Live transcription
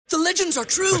The legends are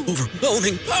true.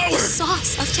 Overwhelming power!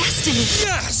 Sauce of destiny.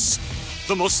 Yes!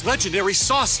 The most legendary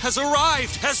sauce has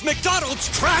arrived as McDonald's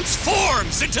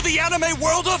transforms into the anime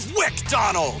world of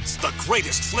WickDonald's. The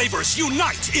greatest flavors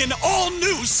unite in all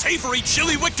new savory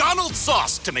chili McDonald's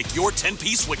sauce to make your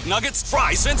 10-piece Wick Nuggets,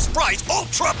 fries, and Sprite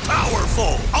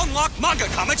ultra-powerful. Unlock manga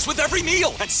comics with every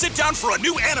meal and sit down for a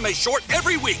new anime short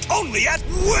every week only at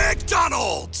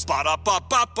WickDonald's.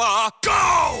 Ba-da-ba-ba-ba,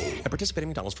 go! At participating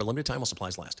McDonald's for a limited time while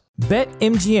supplies last.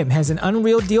 BetMGM has an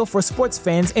unreal deal for sports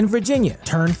fans in Virginia.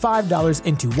 Turn $5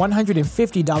 into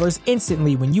 $150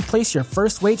 instantly when you place your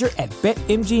first wager at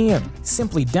BetMGM.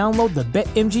 Simply download the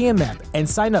BetMGM app and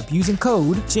sign up using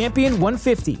code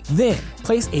Champion150. Then,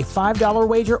 place a $5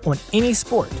 wager on any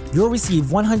sport. You'll receive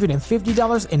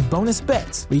 $150 in bonus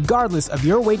bets, regardless of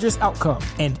your wager's outcome.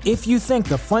 And if you think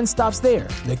the fun stops there,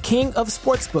 the King of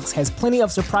Sportsbooks has plenty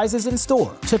of surprises in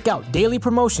store. Check out daily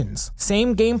promotions,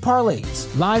 same-game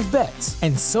parlays, live bets,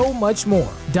 and so much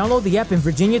more. Download the app in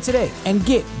Virginia today and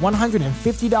get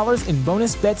 $150 in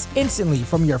bonus bets instantly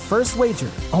from your first wager.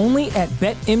 Only at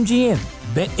BetMGM.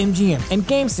 BetMGM and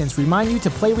GameSense remind you to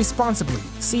play responsibly.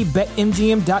 See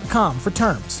BetMGM.com for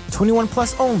terms. 21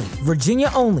 plus only. Virginia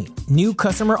only. New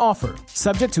customer offer.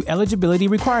 Subject to eligibility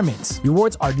requirements.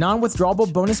 Rewards are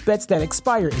non-withdrawable bonus bets that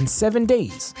expire in 7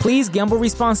 days. Please gamble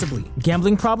responsibly.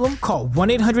 Gambling problem? Call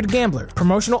 1-800-GAMBLER.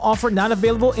 Promotional offer not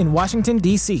available in Washington,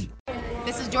 D.C.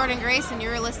 This is Jordan Grace, and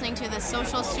you're listening to the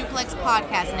Social Suplex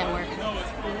Podcast Network.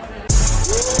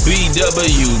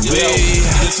 BWB,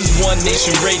 this is One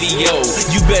Nation Radio.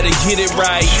 You better get it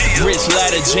right. Rich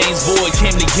Latta, James Boyd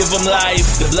came to give them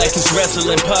life. The Blackest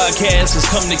Wrestling Podcast has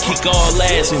come to kick all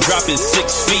ass and drop it 6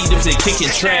 feet if they're kicking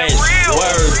trash.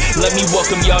 Word, let me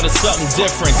welcome y'all to something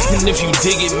different. And if you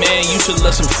dig it, man, you should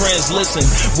let some friends listen.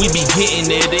 We be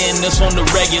getting it in, this on the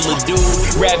regular, dude.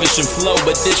 Ravish and flow,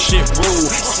 but this shit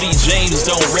rude. See, James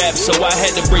don't rap, so I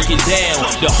had to break it down.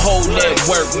 The whole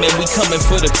network, man, we coming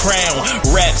for the crown.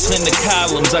 Raps in the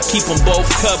columns, I keep them both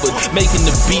covered. Making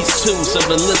the beats too, so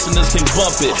the listeners can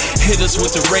bump it. Hit us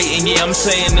with the rating, yeah, I'm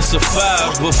saying it's a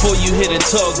 5. Before you hit it,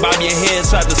 talk, bob your head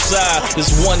side to side.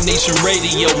 It's One Nation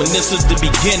Radio, and this is the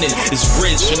beginning. It's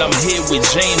Rich, and I'm here with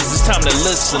James. It's time to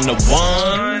listen to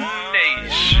One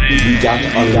Nation. You got to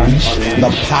unleash the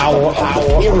power of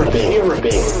the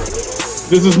pyramid.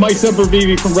 This is Mike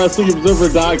Sempervive from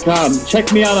WrestlingObserver.com.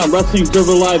 Check me out on Wrestling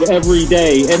Observer Live every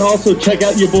day. And also check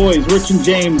out your boys, Rich and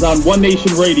James, on One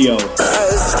Nation Radio.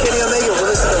 This is Kenny Omega.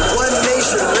 We're listening to One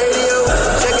Nation Radio.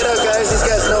 Check it out, guys. These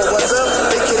guys know what's up.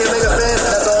 Big Kenny Omega fans,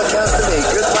 and that's all that counts to me.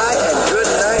 Goodbye and good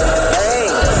night.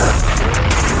 Bang.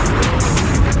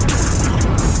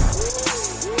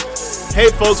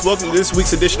 Hey, folks. Welcome to this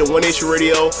week's edition of One Nation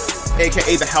Radio,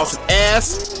 a.k.a. The House of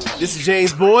Ass. This is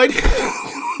James Boyd.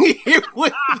 Here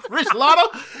with Rich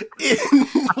Latta.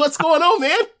 What's going on,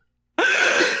 man?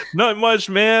 Not much,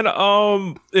 man.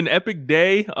 An epic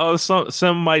day.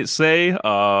 Some might say. End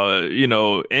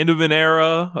of an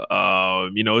era.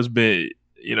 It's been.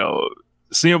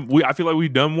 I feel like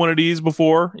we've done one of these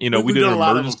before. We did an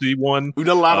emergency one. We've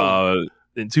done a lot of them.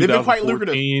 In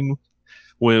 2014.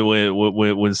 When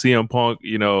CM Punk,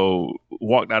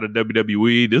 walked out of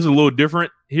WWE. This is a little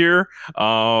different here.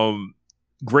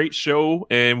 Great show,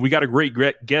 and we got a great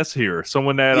guest here.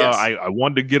 Someone that yes. I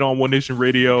wanted to get on One Nation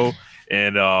Radio,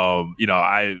 and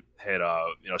I had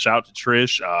shout out to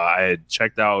Trish. I had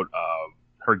checked out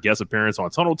her guest appearance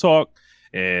on Tunnel Talk,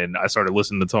 and I started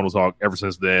listening to Tunnel Talk ever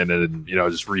since then. And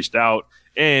just reached out,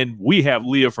 and we have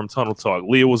Leah from Tunnel Talk.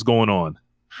 Leah, what's going on?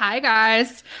 Hi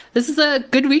guys, this is a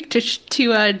good week to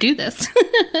do this.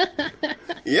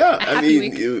 Yeah, I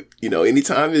mean,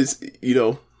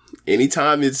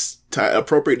 anytime it's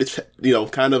appropriate to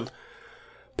kind of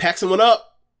pack someone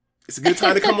up. It's a good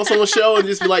time to come on someone's show and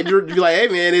just be like, hey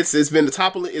man, it's been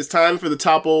it's time for the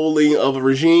toppling of a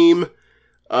regime.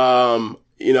 Do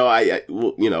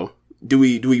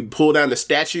we pull down the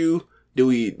statue? Do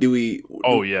we?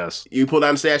 Oh yes, you pull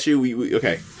down the statue. We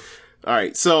okay. All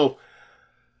right, so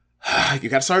you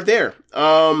got to start there.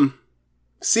 CM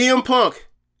Punk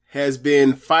has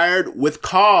been fired with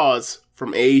cause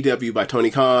from AEW by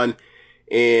Tony Khan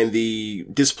and the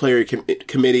disciplinary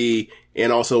committee,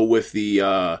 and also with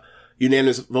the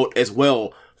unanimous vote as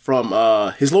well from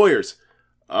his lawyers.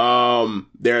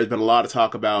 There has been a lot of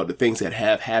talk about the things that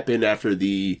have happened after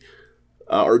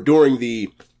or during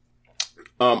the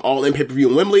All In pay-per-view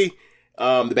in Wembley,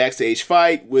 the backstage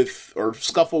fight or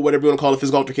scuffle, whatever you want to call it,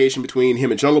 physical altercation between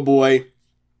him and Jungle Boy.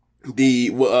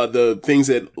 The things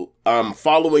that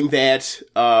following that,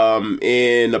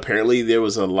 and apparently there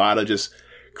was a lot of just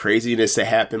craziness that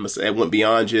happened that went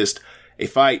beyond just a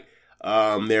fight.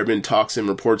 There have been talks and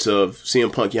reports of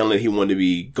CM Punk yelling that he wanted to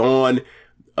be gone.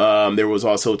 There was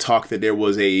also talk that there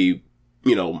was a,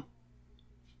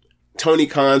 Tony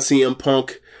Khan, CM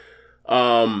Punk,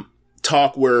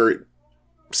 talk where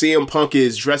CM Punk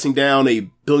is dressing down a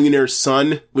billionaire's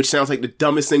son, which sounds like the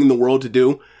dumbest thing in the world to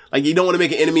do. Like, you don't want to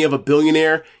make an enemy of a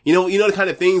billionaire. You know the kind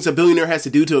of things a billionaire has to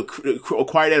do to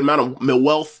acquire that amount of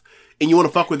wealth, and you want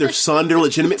to fuck with their son, their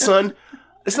legitimate son.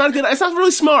 It's not good. It's not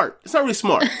really smart. It's not really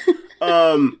smart.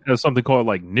 There's something called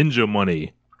like ninja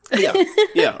money.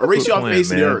 Yeah. Erase you off the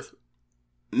face of the earth.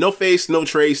 No face, no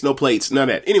trace, no plates, none of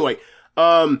that. Anyway,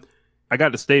 I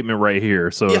got the statement right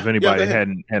here. So if anybody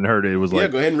hadn't heard it, it was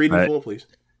like, go ahead and read it full, please.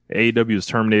 AEW has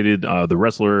terminated the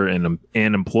wrestler and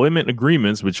employment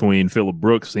agreements between Phillip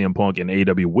Brooks, CM Punk, and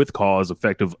AEW with cause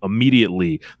effective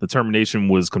immediately. The termination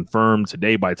was confirmed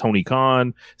today by Tony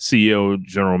Khan, CEO,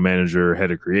 general manager,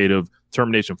 head of creative.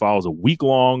 Termination follows a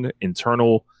week-long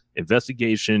internal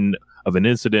investigation of an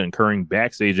incident occurring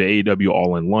backstage at AEW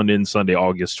All in London, Sunday,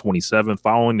 August 27th.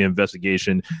 Following the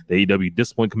investigation, the AEW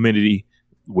Discipline Committee,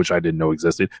 which I didn't know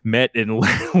existed, met and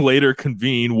later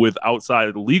convened with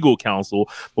outside legal counsel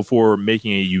before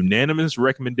making a unanimous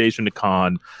recommendation to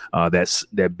Khan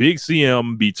that Big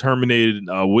CM be terminated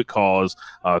with cause.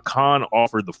 Khan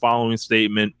offered the following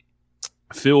statement.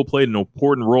 Phil played an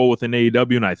important role within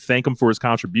AEW, and I thank him for his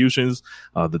contributions.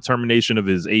 The termination of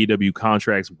his AEW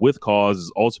contracts with cause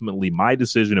is ultimately my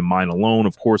decision and mine alone.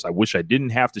 Of course, I wish I didn't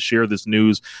have to share this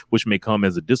news, which may come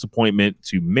as a disappointment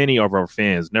to many of our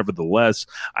fans. Nevertheless,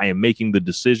 I am making the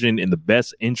decision in the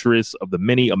best interests of the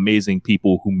many amazing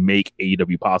people who make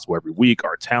AEW possible every week,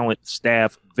 our talent,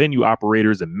 staff, venue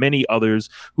operators, and many others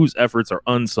whose efforts are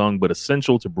unsung but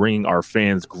essential to bringing our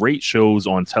fans great shows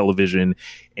on television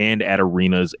and at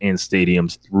arenas and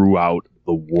stadiums throughout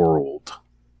the world.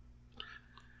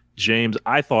 James,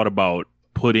 I thought about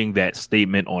putting that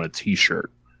statement on a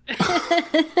t-shirt.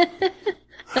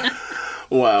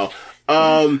 Wow.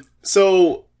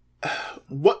 So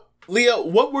Leah,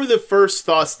 what were the first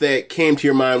thoughts that came to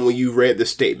your mind when you read the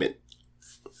statement?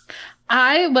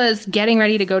 I was getting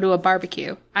ready to go to a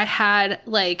barbecue. I had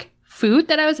food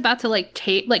that I was about to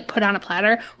put on a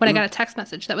platter when I got a text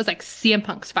message that was like CM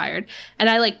Punk's fired. And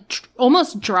I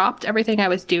almost dropped everything I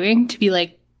was doing to be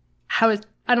like, I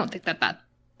don't think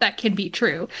that can be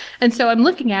true. And so I'm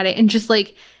looking at it and just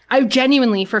I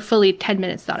genuinely for fully 10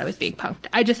 minutes thought I was being punked.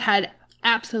 I just had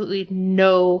absolutely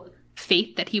no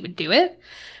faith that he would do it.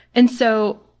 And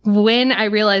so when I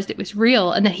realized it was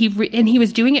real and that he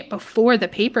was doing it before the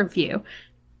pay-per-view,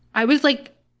 I was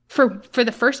for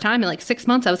the first time in 6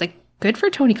 months, I was like, good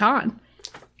for Tony Khan.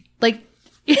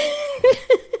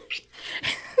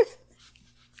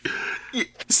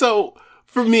 So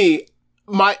for me,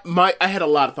 I had a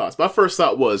lot of thoughts. My first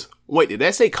thought was, wait, did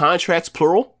that say contracts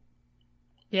plural?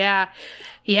 Yeah.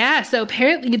 Yeah. So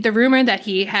apparently the rumor that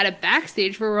he had a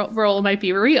backstage role might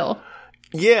be real.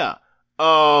 Yeah.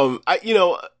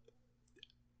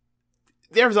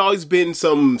 There's always been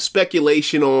some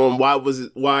speculation on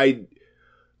why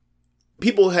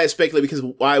people had speculated because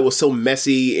of why it was so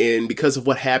messy and because of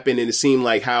what happened. And it seemed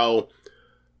like how,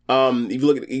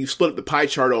 if you split up the pie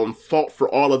chart on fault for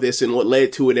all of this and what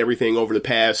led to it and everything over the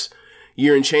past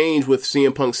year and change with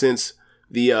CM Punk since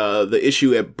the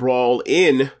issue at Brawl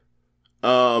Out.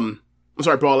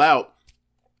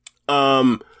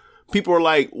 People are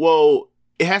like, well,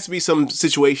 it has to be some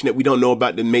situation that we don't know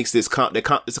about that makes this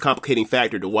it's a complicating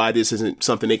factor to why this isn't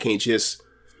something they can't just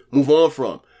move on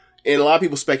from. And a lot of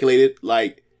people speculated,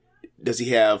 does he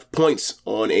have points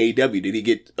on AEW? Did he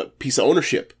get a piece of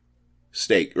ownership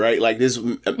stake, right? This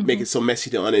make it so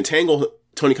messy to Tony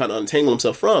Khan unentangle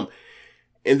himself from.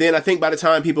 And then I think by the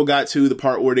time people got to the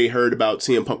part where they heard about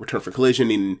CM Punk return for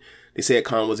Collision and they said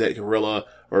Khan was at Gorilla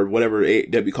or whatever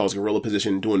AEW calls Gorilla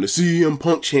position doing the CM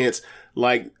Punk chants,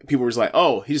 people were just like,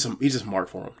 oh, he's just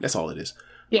marked for him. That's all it is.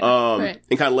 Yeah, right.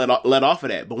 And kind of let off of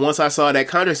that. But once I saw that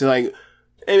contract, it's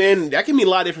hey man, that can mean a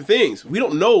lot of different things. We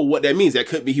don't know what that means. That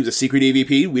could be he was a secret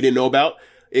EVP we didn't know about.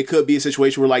 It could be a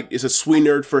situation where it's a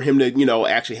sweetener for him to,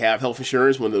 actually have health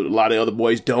insurance when a lot of other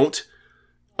boys don't.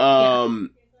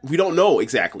 We don't know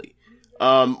exactly.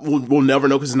 We'll never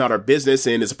know because it's not our business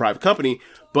and it's a private company,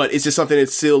 but it's just something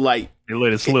that's still they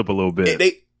let it slip a little bit.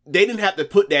 They didn't have to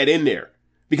put that in there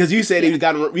because you said we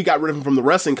got rid of him from the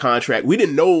wrestling contract. We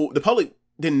didn't know, the public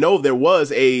didn't know there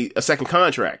was a second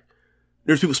contract.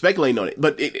 There's people speculating on it,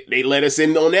 but they let us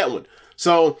in on that one.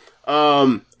 So,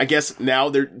 I guess now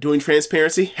they're doing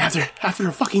transparency after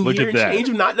a fucking year and change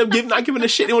of not giving a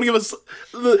shit. They want to give us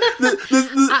the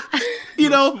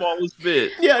smallest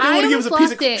bit. Yeah, they want to give us a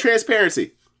piece of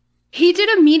transparency. He did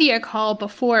a media call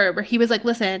before where he was like,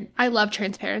 listen, I love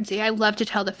transparency. I love to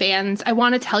tell the fans. I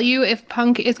want to tell you if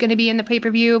Punk is going to be in the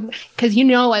pay-per-view because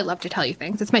I love to tell you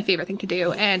things. It's my favorite thing to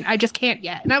do. And I just can't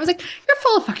yet. And I was like, you're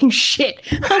full of fucking shit.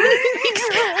 How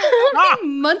many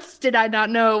months did I not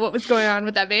know what was going on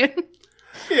with that man?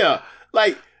 Yeah.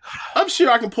 Like, I'm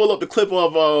sure I can pull up the clip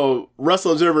of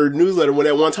Wrestle Observer newsletter when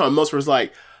at one time Meltzer was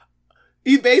like,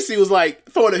 he basically was like,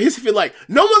 throwing a hissy fit like,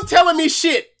 no one's telling me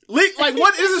shit. Like,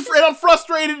 what is this? And I'm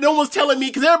frustrated. No one's telling me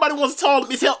because everybody wants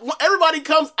to everybody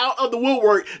comes out of the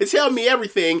woodwork and tell me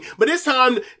everything. But this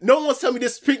time, no one's telling me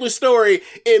this particular story.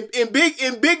 And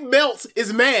Big Melts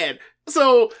is mad.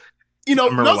 So,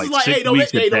 Melts is like, hey, don't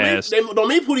make me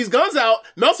pull these guns out.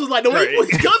 Melts was like, don't make me pull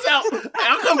these guns out.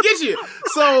 I'll come get you.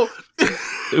 So.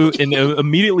 And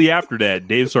immediately after that,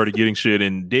 Dave started getting shit,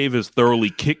 and Dave has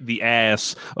thoroughly kicked the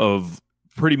ass of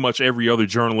pretty much every other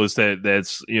journalist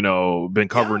that's been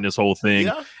covering this whole thing.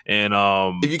 Yeah. And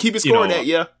if you keep it score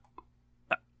that,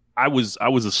 I was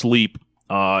asleep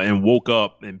and woke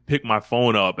up and picked my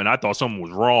phone up, and I thought something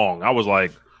was wrong. I was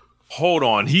like, hold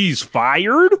on, he's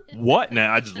fired? What?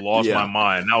 Now I just lost my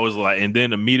mind. I was like, and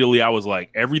then immediately I was like,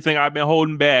 everything I've been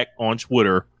holding back on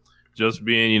Twitter, just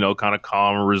being kind of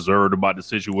calm and reserved about the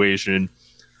situation,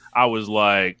 I was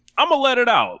like, I'm gonna let it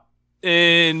out.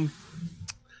 And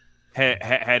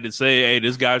had to say, hey,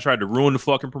 this guy tried to ruin the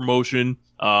fucking promotion.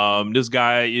 This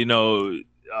guy,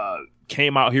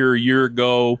 came out here a year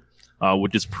ago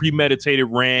with this premeditated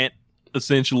rant,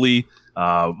 essentially.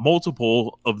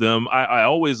 Multiple of them. I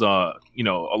always,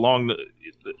 along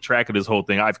the track of this whole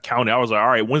thing, I've counted. I was like, all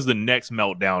right, when's the next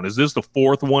meltdown? Is this the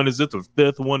fourth one? Is it the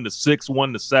fifth one? The sixth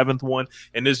one? The seventh one?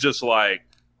 And it's just like,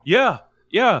 yeah,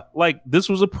 like this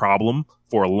was a problem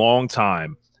for a long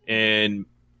time. And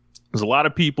there's a lot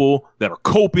of people that are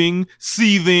coping,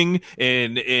 seething,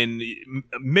 and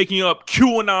making up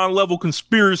QAnon level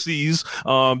conspiracies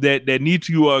that need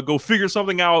to go figure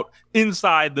something out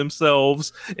inside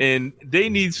themselves, and they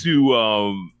need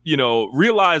to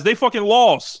realize they fucking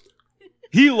lost.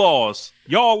 He lost.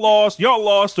 Y'all lost. Y'all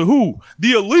lost to who?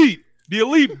 The Elite. The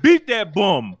Elite beat that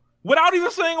bum without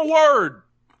even saying a word.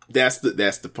 That's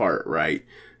the part, right?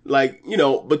 Like,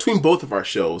 between both of our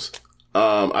shows,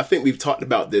 I think we've talked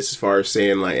about this as far as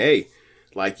saying like, hey,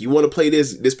 like you want to play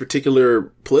this particular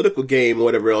political game or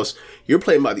whatever else, you're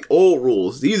playing by the old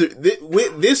rules. This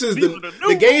is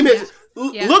the game has,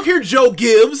 look here, Joe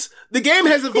Gibbs, the game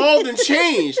has evolved and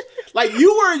changed. Like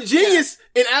you were a genius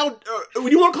in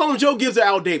you want to call him Joe Gibbs or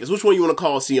Al Davis? Which one you want to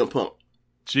call CM Punk?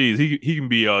 Jeez, he can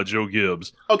be Joe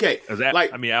Gibbs. Okay.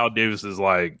 Al Davis is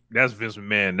like, that's Vince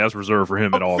McMahon. That's reserved for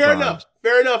him at all times.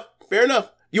 Fair enough.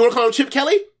 You want to call him Chip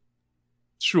Kelly?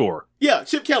 Sure. Yeah,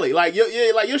 Chip Kelly. Like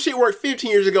your shit worked 15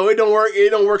 years ago. It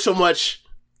don't work so much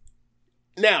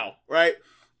now, right?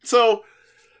 So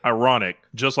ironic,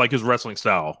 just like his wrestling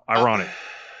style. Ironic.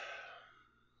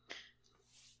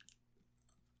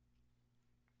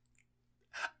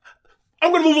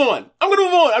 I'm gonna move on. I'm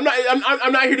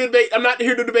not here to debate. I'm not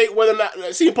here to debate whether or not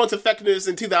CM Punk's effectiveness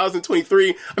in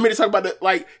 2023. I'm here to talk about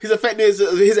his effectiveness.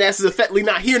 His ass is effectively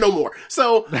not here no more.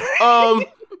 So,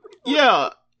 yeah.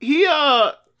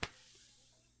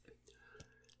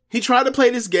 He tried to play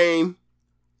this game.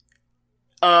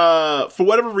 For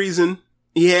whatever reason,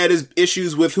 he had his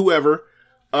issues with whoever,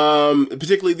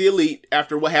 particularly the Elite,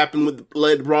 after what happened with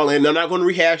led Brawl. And I'm not going to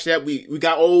rehash that. We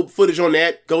got old footage on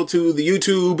that. Go to the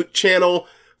YouTube channel.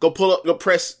 Go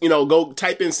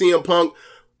type in CM Punk,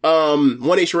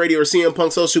 One Nation Radio or CM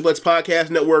Punk Social Suplex Podcast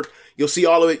Network. You'll see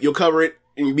all of it. You'll cover it,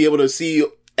 and you'll be able to see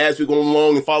as we go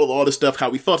along and follow all the stuff, how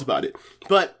we felt about it.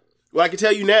 But what I can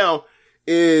tell you now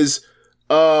is,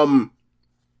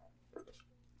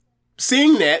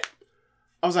 seeing that,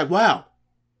 I was like, wow,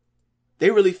 they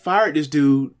really fired this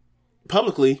dude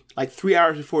publicly, like 3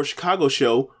 hours before a Chicago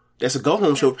show. That's a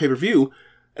go-home show for pay-per-view.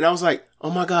 And I was like,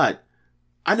 oh my God,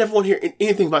 I never want to hear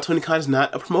anything about Tony Khan is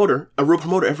not a real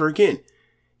promoter ever again.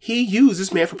 He used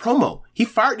this man for promo. He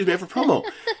fired this man for promo.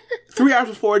 3 hours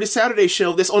before this Saturday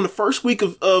show, that's on the first week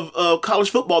of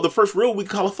college football, the first real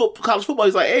week of college football.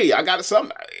 He's like, hey, I got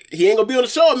something. He ain't gonna be on the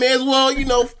show. I may as well,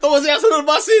 throw his ass under the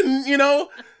bus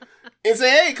and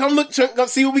say, hey, come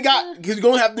see what we got. Because we're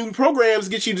gonna have new programs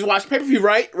to get you to watch pay-per-view,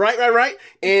 right?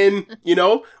 And,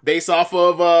 based off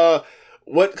of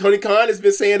what Tony Khan has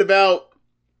been saying about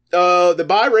the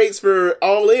buy rates for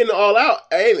All In and All Out,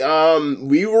 hey,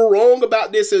 we were wrong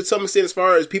about this to some extent as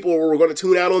far as people were going to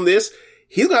tune out on this.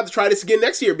 He's going to have to try this again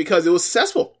next year because it was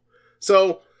successful.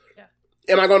 So,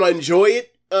 am I going to enjoy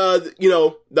it?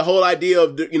 The whole idea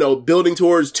of, building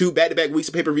towards 2 back-to-back weeks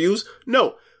of pay-per-views?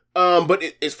 No. But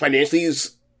it's financially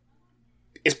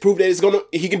it's proof that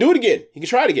he can do it again. He can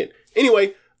try it again.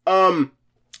 Anyway,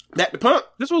 back to Punk.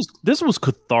 This was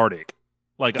cathartic.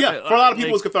 Like, yeah, for a lot of people,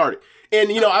 it was cathartic.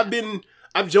 And you know,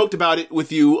 I've joked about it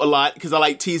with you a lot because I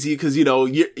like tease you because you know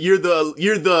you're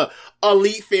the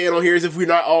elite fan on here, as if we're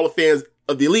not all the fans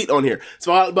of the elite on here.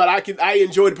 So, I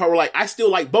enjoyed the part where like I still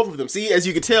like both of them. See, as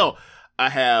you can tell, I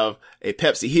have a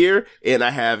Pepsi here and I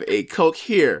have a Coke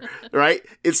here. Right?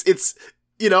 It's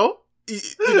you know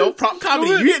prop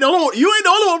comedy. You ain't the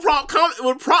only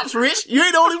one with props, Rich. You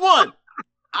ain't the only one.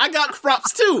 I got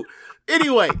props too.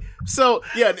 Anyway, so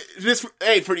yeah,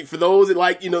 for those that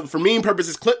like, you know, for meme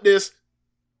purposes, clip this.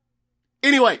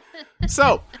 Anyway,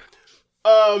 so,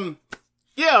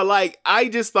 yeah, like, I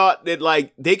just thought that,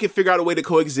 like, they could figure out a way to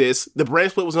coexist. The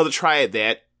brand split was another try at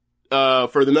that,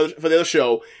 for the other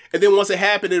show. And then once it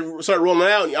happened and started rolling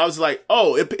out, I was like,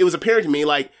 oh, it was apparent to me,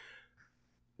 like,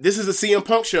 this is a CM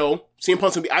Punk show. CM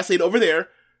Punk's gonna be isolated over there.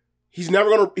 He's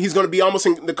gonna be almost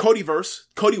in the Codyverse,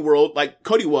 Cody world, like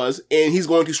Cody was, and he's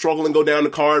going to struggle and go down the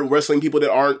card wrestling people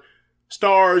that aren't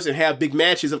stars and have big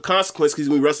matches of consequence because he's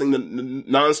going to be wrestling the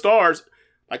non-stars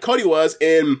like Cody was.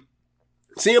 And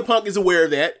CM Punk is aware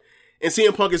of that. And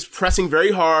CM Punk is pressing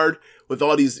very hard with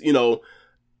all these, you know,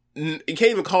 you can't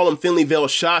even call them thinly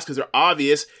veiled shots because they're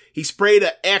obvious. He sprayed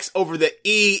an X over the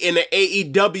E in the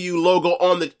AEW logo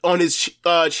on his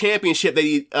championship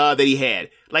that he had.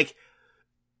 Like,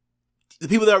 the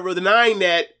people that were denying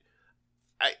that,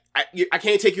 I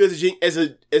can't take you as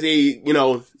a you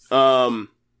know,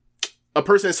 a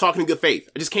person that's talking in good faith.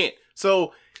 I just can't.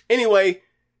 So anyway,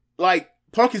 like,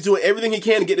 Punk is doing everything he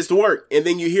can to get this to work. And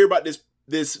then you hear about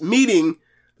this meeting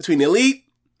between the Elite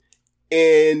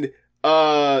and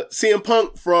CM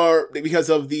Punk because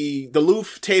of the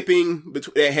Loof taping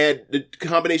that had the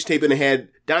combination taping that had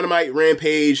Dynamite,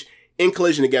 Rampage, and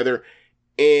Collision together.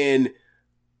 And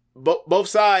both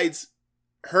sides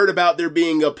heard about there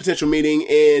being a potential meeting,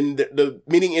 and the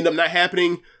meeting ended up not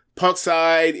happening. Punk's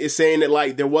side is saying that,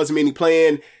 like, there wasn't any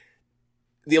plan.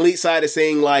 The Elite side is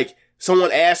saying, like,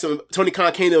 someone asked them, Tony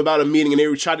Khan came to them about a meeting and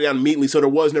they shot it down immediately, so there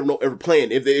was never no ever plan.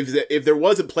 If there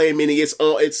was a plan, meaning it's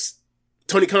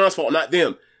Tony Khan's fault, not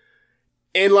them.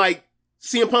 And, like,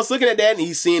 CM Punk's looking at that and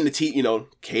he's seeing the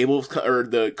cables or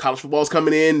the college football's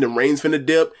coming in, the rain's finna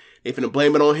dip, they finna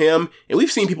blame it on him. And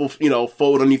we've seen people, you know,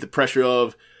 fold underneath the pressure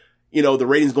of, you know, the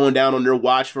ratings going down on their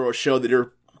watch for a show that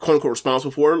they're quote unquote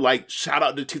responsible for. Like, shout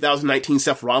out to 2019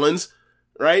 Seth Rollins,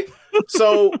 right?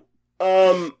 So,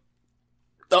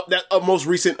 that most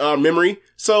recent memory.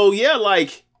 So yeah,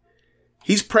 like,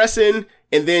 he's pressing,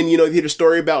 and then, you know, you hear the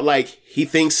story about, like, he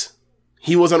thinks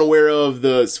he was unaware of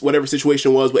the whatever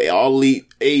situation was with All Elite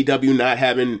AEW not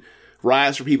having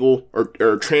rides for people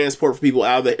or transport for people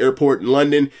out of the airport in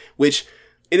London, which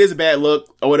it is a bad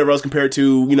look or whatever else compared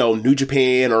to, you know, New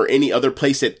Japan or any other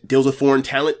place that deals with foreign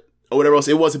talent or whatever else.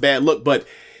 It was a bad look, but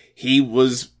he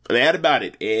was mad about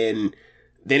it. And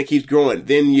then it keeps growing.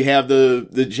 Then you have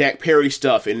the Jack Perry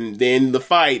stuff, and then the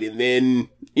fight, and then,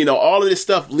 you know, all of this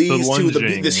stuff leads to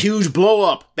this huge blow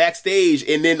up backstage.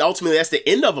 And then ultimately that's the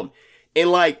end of them.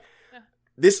 And, like,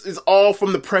 this is all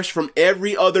from the pressure from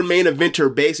every other main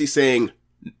eventer basically saying,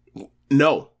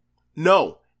 no.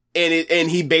 And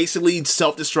he basically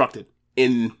self-destructed,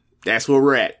 and that's where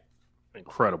we're at.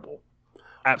 Incredible,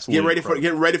 absolutely.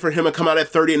 Get ready for him to come out at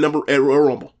 30 at Royal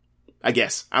Rumble. I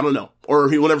guess, I don't know, or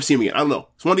he will never see him again. I don't know.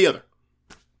 It's one or the other.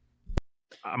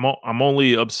 I'm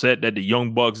only upset that the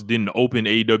Young Bucks didn't open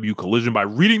AEW Collision by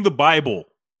reading the Bible.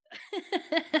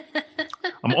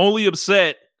 I'm only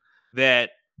upset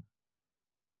that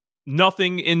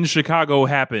nothing in Chicago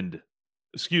happened.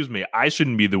 Excuse me, I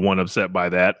shouldn't be the one upset by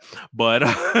that, but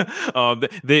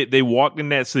they walked in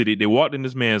that city. They walked in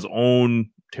this man's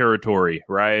own territory,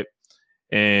 right?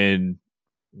 And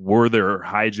were there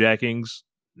hijackings?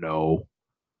 No.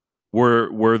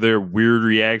 Were there weird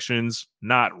reactions?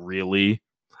 Not really.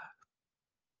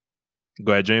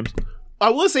 Go ahead, James. I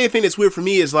will say a thing that's weird for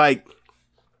me is, like,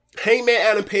 Hangman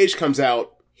Adam Page comes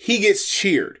out, he gets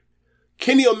cheered.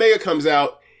 Kenny Omega comes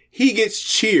out, he gets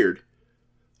cheered.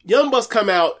 Young Bucks come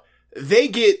out, they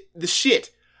get the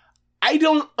shit. I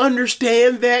don't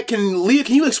understand that. Leah,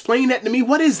 can you explain that to me?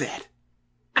 What is that?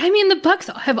 I mean, the Bucks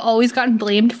have always gotten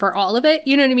blamed for all of it.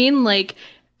 You know what I mean? Like,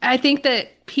 I think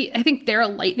they're a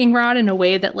lightning rod in a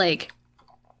way that, like,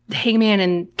 Hangman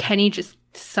and Kenny just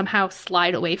somehow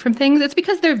slide away from things. It's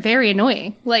because they're very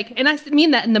annoying. Like, and I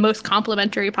mean that in the most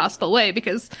complimentary possible way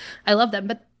because I love them,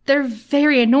 but they're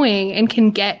very annoying and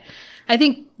I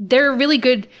think they're a really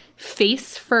good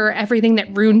face for everything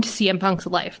that ruined CM Punk's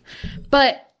life.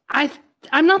 But I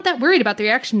I'm not that worried about the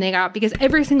reaction they got because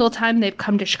every single time they've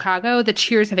come to Chicago, the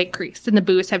cheers have increased and the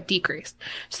boos have decreased.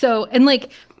 So, and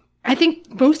like, I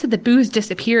think most of the boos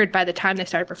disappeared by the time they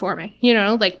started performing. You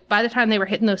know, like by the time they were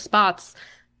hitting those spots,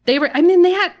 they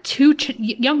had two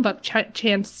Young Buck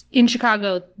chants in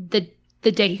Chicago the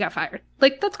day he got fired.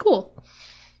 Like, that's cool.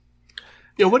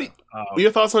 Yeah, what are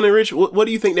your thoughts on it, Rich? What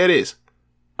do you think that is?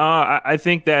 I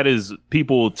think that is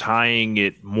people tying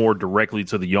it more directly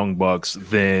to the Young Bucks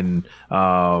than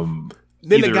the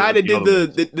guy that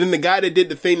did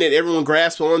the thing that everyone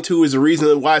grasped onto is the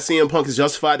reason why CM Punk is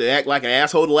justified to act like an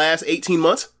asshole the last 18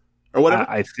 months or whatever.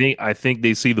 I think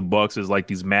they see the Bucks as like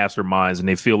these masterminds, and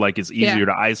they feel like it's easier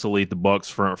to isolate the Bucks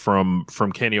from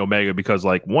Kenny Omega, because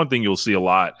like one thing you'll see a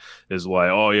lot is like,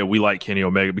 oh yeah, we like Kenny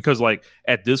Omega, because like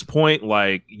at this point,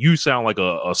 like you sound like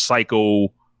a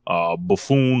psycho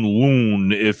buffoon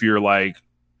loon if you're like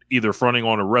either fronting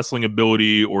on a wrestling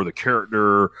ability or the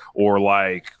character or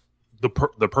like the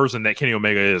person that Kenny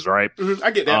Omega is, right? Mm-hmm,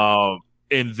 I get that.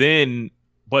 And then,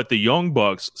 but the Young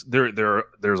Bucks, there's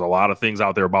a lot of things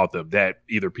out there about them that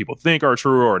either people think are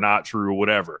true or not true or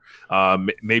whatever.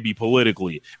 Maybe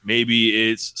politically,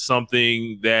 maybe it's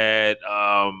something that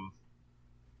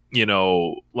you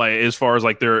know, like as far as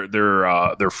like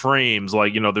their frames,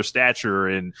 like, you know, their stature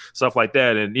and stuff like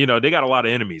that. And, you know, they got a lot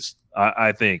of enemies,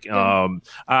 I think.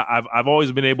 I've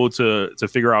always been able to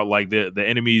figure out like the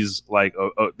enemies, like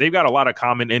they've got a lot of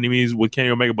common enemies with Kenny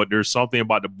Omega, but there's something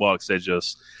about the Bucks that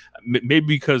just maybe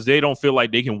because they don't feel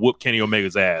like they can whoop Kenny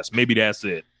Omega's ass. Maybe that's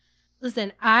it.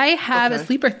 Listen, I have a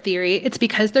sleeper theory. It's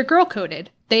because they're girl coded.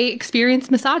 They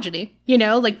experience misogyny, you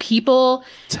know, like people.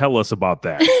 Tell us about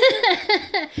that.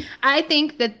 I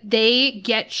think that they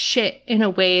get shit in a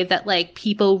way that like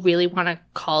people really want to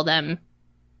call them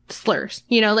slurs,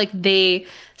 you know, like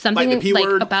something like, the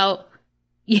P-word? About,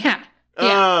 you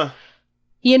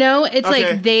know, it's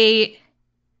like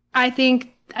I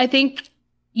think,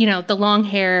 you know, the long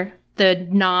hair,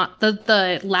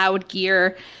 the loud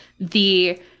gear,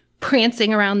 the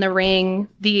prancing around the ring,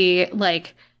 the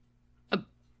like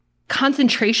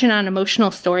concentration on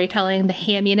emotional storytelling, the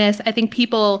hamminess. I think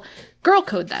people girl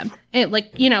code them. And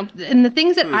like, you know, and the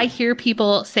things that I hear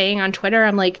people saying on Twitter,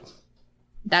 I'm like,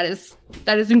 that is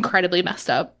incredibly messed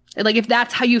up. Like, if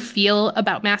that's how you feel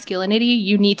about masculinity,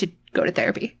 you need to go to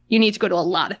therapy. You need to go to a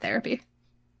lot of therapy.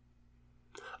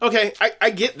 Okay, I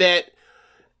get that.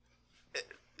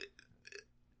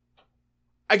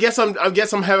 I guess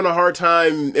I'm having a hard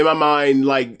time in my mind,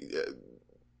 like,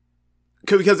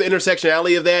 because the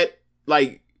intersectionality of that,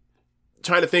 like,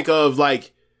 trying to think of,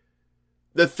 like,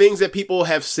 the things that people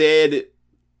have said,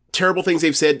 terrible things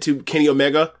they've said to Kenny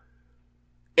Omega,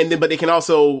 but they can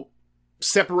also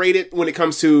separate it when it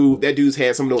comes to that dude's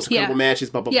had some of those incredible matches,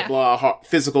 blah, blah, blah,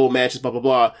 physical matches, blah, blah,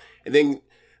 blah. And then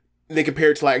they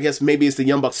compare it to, like, I guess maybe it's the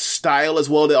Young Bucks style as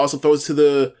well that also throws to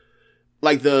the,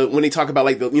 like when they talk about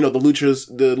like the, you know, the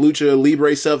lucha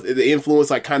libre stuff, the influence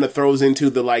like kind of throws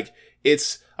into the, like,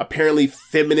 it's apparently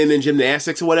feminine in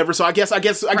gymnastics or whatever. So I guess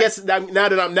now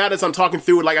that I'm talking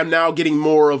through it, like I'm now getting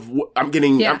more of I'm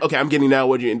getting now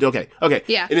what you okay.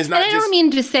 Yeah. And it's not I don't mean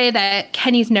to say that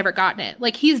Kenny's never gotten it.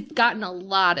 Like, he's gotten a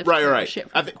lot of shit.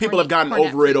 I think people have gotten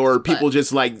over it, or people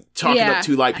just like chalking up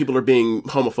to like people are being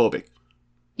homophobic.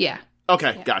 Yeah.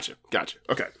 Okay. Yeah. Gotcha.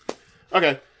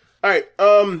 Okay. All right.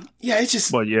 It's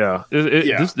just. But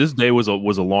this day was a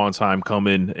long time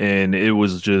coming, and it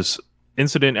was just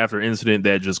incident after incident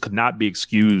that just could not be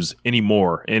excused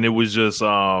anymore. And it was just,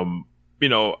 you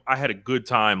know, I had a good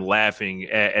time laughing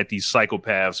at these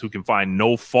psychopaths who can find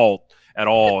no fault at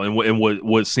all in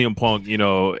what CM Punk, you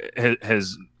know,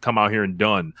 has come out here and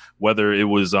done. Whether it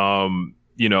was,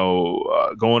 you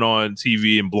know, going on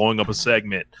TV and blowing up a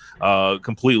segment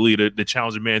completely to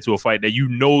challenge a man to a fight that you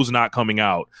know is not coming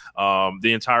out.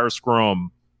 The entire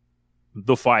scrum,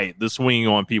 the fight, the swinging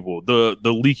on people, the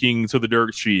leaking to the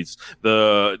dirt sheets,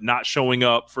 the not showing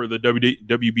up for the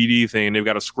WBD thing. They've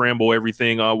got to scramble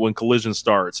everything when Collision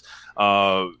starts.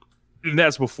 And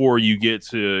that's before you get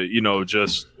to, you know,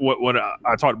 just what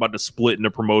I talked about, the split in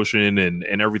the promotion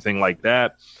and everything like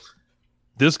that.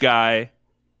 This guy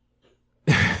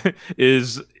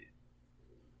is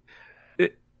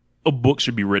a book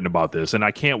should be written about this, and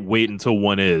I can't wait until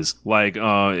one is like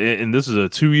and this is a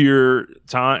 2-year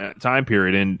time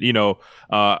period. And you know,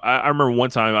 I remember one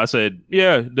time I said,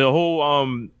 the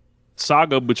whole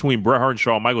saga between Bret Hart and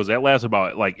Shawn Michaels, that lasts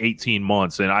about like 18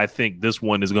 months, and I think this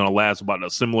one is going to last about a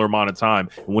similar amount of time.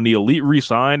 When the Elite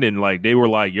re-signed and like they were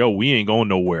like, yo, we ain't going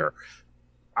nowhere,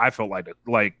 I felt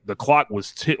like the clock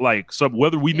was so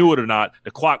whether we knew it or not,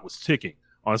 the clock was ticking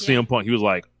on CM Punk. He was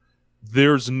like,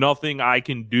 there's nothing I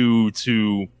can do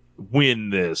to win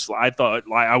this. I thought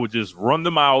like I would just run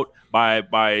them out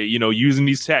by using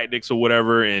these tactics or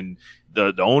whatever, and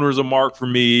the owner's a mark for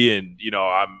me, and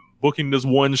I'm booking this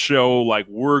one show, like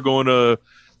we're gonna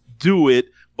do it,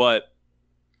 but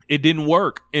it didn't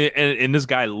work, and this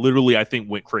guy literally I think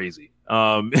went crazy.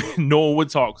 No one would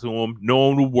talk to him, no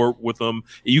one would work with him.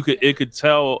 It could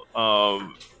tell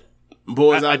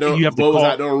boys out there on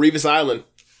Revis Island.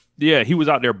 Yeah, he was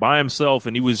out there by himself,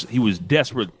 and he was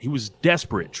desperate. He was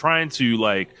desperate, trying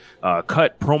to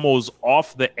cut promos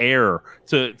off the air.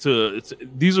 To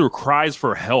these are cries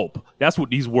for help. That's what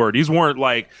these were. These weren't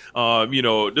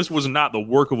this was not the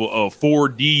work of a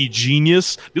 4D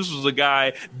genius. This was a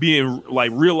guy being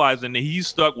realizing that he's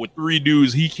stuck with three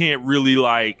dudes he can't really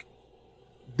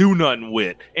do nothing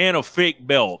with, and a fake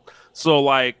belt. So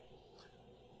I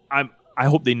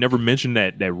hope they never mention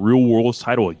that Real World's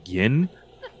title again.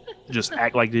 Just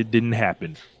act like it didn't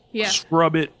happen. Yeah.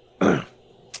 Scrub it.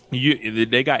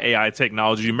 They got AI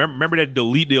technology. Remember that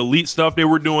delete the elite stuff they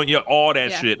were doing? Yeah, all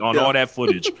that shit on all that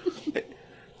footage.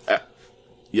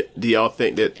 Do y'all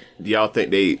think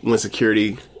they, when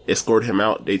security escorted him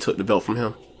out, they took the belt from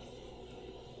him?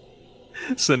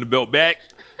 Send the belt back.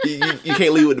 You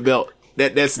can't leave with the belt.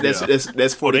 That's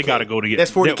 40K. Or they gotta go to get.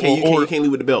 That's 40K. You can't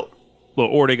leave with the belt.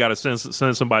 Or they gotta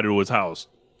send somebody to his house.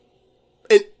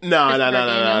 No.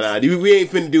 We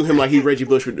ain't finna do him like he Reggie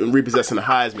Bush repossessing the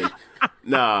Heisman.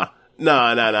 Nah.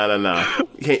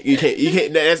 You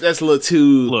can't. That's a little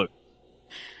too. Look.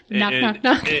 Knock.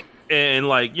 The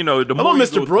Hello, more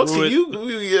Mr. Brooks.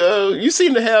 You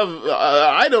seem to have an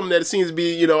item that seems to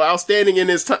be outstanding in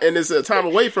this time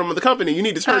away from the company. You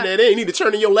need to turn that in. You need to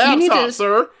turn in your laptop,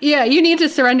 sir. Yeah, you need to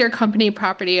surrender company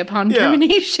property upon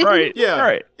termination. Right. Yeah.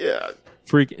 Right. Yeah.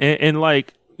 Freak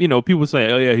people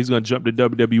say, "Oh yeah, he's going to jump to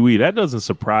WWE." That doesn't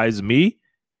surprise me.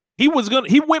 He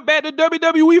went back to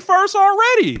WWE first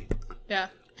already. Yeah.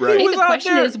 Right. The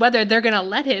question is whether they're going to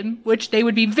let him, which they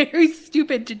would be very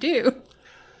stupid to do.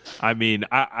 I mean,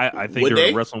 I think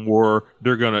during Wrestling War,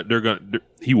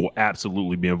 he will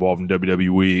absolutely be involved in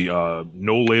WWE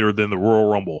no later than the Royal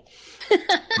Rumble.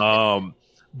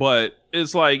 But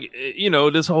it's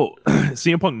this whole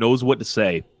CM Punk knows what to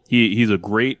say. He's a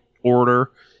great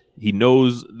orator. He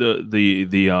knows he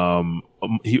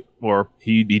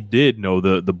did know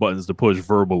the buttons to push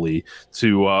verbally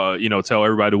to tell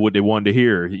everybody what they wanted to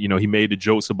hear. He made the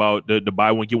jokes about the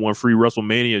buy one get one free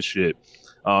WrestleMania shit.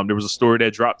 There was a story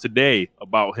that dropped today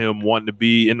about him wanting to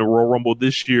be in the Royal Rumble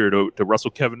this year to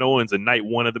wrestle Kevin Owens in night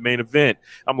one of the main event.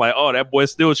 I'm like, oh, that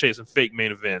boy's still chasing fake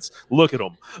main events. Look at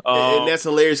him. And that's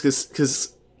hilarious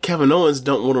because Kevin Owens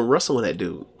don't want to wrestle with that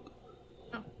dude.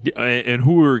 And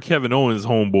who are Kevin Owens'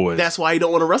 homeboys? That's why he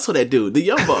don't want to wrestle that dude, the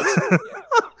Young Bucks.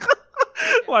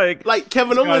 like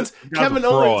Kevin Owens,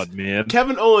 man.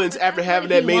 Kevin Owens after having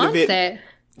that main event.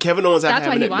 Kevin Owens after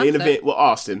having that main event with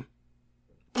Austin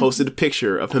posted a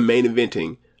picture of him main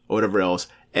eventing or whatever else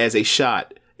as a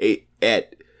shot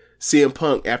at CM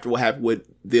Punk after what happened with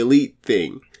the Elite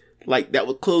thing. That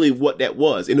was clearly what that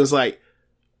was. And it was like,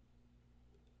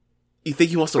 you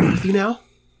think he wants to work with you now?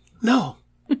 No.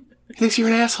 He thinks you're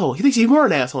an asshole. He thinks you are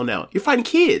an asshole now. You're fighting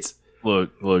kids.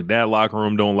 Look, that locker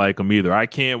room don't like him either. I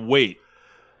can't wait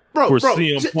for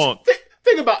CM Punk.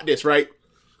 Think about this, right?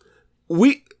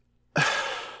 We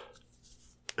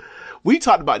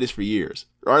talked about this for years.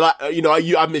 Or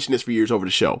I've mentioned this for years over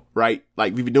the show, right?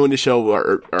 We've been doing this show,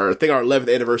 or I think our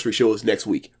 11th anniversary show is next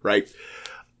week, right?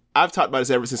 I've talked about this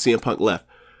ever since CM Punk left.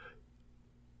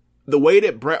 The way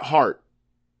that Bret Hart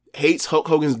hates Hulk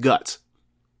Hogan's guts,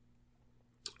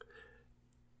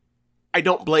 I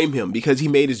don't blame him because he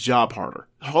made his job harder.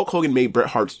 Hulk Hogan made Bret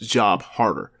Hart's job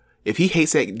harder. If he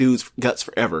hates that dude's guts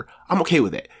forever, I'm okay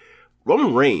with that.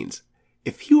 Roman Reigns,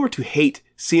 if he were to hate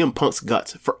CM Punk's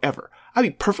guts forever, I'd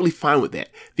be perfectly fine with that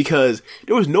because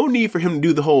there was no need for him to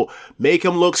do the whole make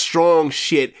him look strong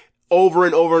shit over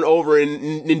and over and over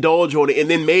and indulge on it, and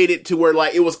then made it to where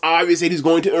it was obvious that he's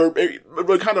going to,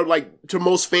 or kind of to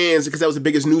most fans, because that was the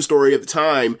biggest news story at the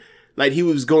time, he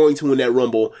was going to win that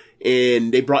Rumble,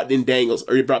 and they brought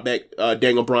back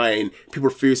Daniel Bryan. People were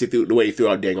furious the way they threw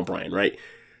out Daniel Bryan, right?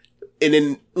 And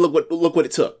then look what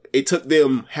it took. It took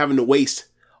them having to waste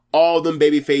all them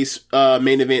babyface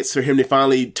main events for him to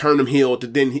finally turn him heel to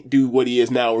then do what he is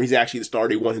now, where he's actually the star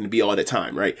they want him to be all that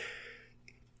time, right?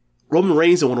 Roman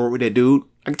Reigns don't want to work with that dude.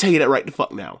 I can tell you that right the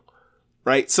fuck now,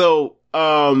 right? So,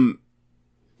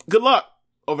 good luck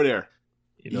over there.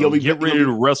 Get ready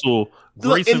to wrestle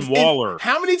Grayson Waller.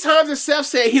 How many times has Seth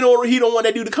said he don't want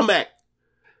that dude to come back?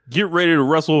 Get ready to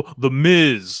wrestle The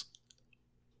Miz.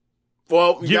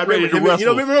 Well, get ready to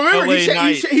wrestle. Remember,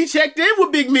 he checked in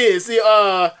with Big Miz.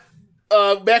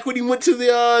 back when he went to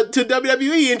the to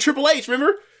WWE and Triple H,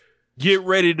 remember? Get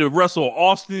ready to wrestle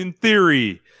Austin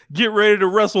Theory. Get ready to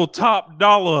wrestle Top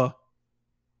Dollar.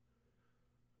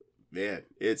 Man,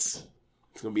 it's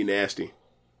gonna be nasty.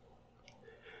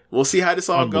 We'll see how this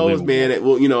all goes, man. It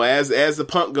will, as the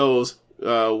Punk goes,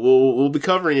 we'll be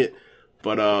covering it.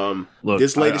 But look,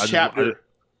 this latest chapter,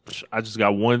 I just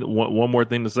got one more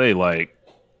thing to say. Like,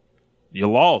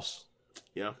 you lost.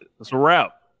 Yeah, it's a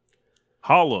wrap.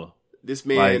 Holla. This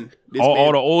man,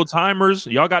 all the old timers,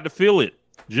 y'all got to feel it.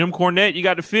 Jim Cornette, you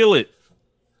got to feel it.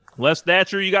 Les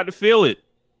Thatcher, you got to feel it.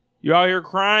 You're out here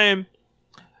crying.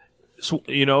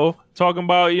 Talking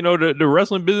about the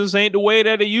wrestling business ain't the way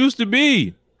that it used to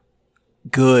be.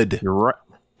 Good. You're right.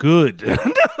 Good.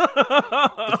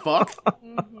 The fuck?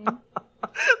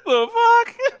 The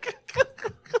fuck?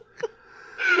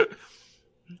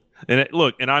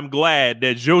 And I'm glad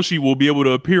that Joshi will be able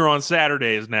to appear on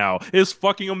Saturdays now. It's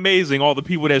fucking amazing, all the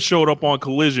people that showed up on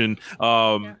Collision.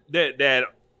 That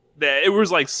it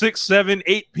was like 6, 7,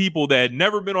 8 people that had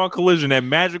never been on Collision that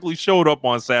magically showed up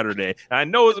on Saturday. And I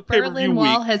know it's a pay-per-view Berlin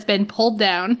Wall week. has been pulled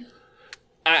down.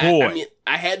 I mean,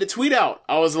 I had to tweet out.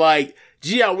 I was like,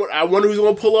 gee, I wonder who's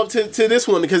going to pull up to this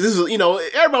one, because this is,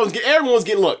 everyone's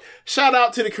getting, look, shout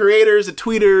out to the creators, the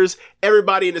tweeters,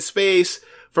 everybody in the space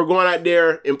for going out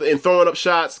there and throwing up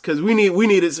shots, because we need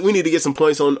to get some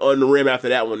points on the rim after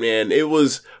that one, man. It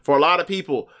was, for a lot of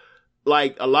people,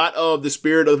 like, a lot of the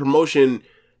spirit of the promotion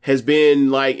has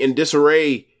been, like, in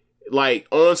disarray, like,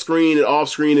 on screen and off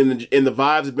screen, and the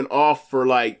vibes have been off for,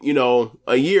 like,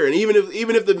 a year. And even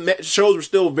if the shows were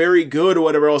still very good or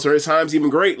whatever else, or at times even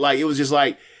great, like, it was just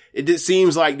like, it just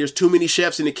seems like there's too many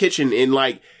chefs in the kitchen. And,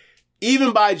 like,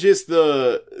 even by just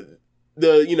the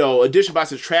addition by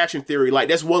subtraction theory, like,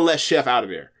 that's one less chef out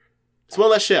of there. It's one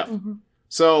less chef. Mm-hmm.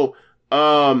 So,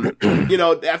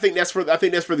 I think that's for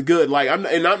the good. Like, I'm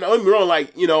not wrong.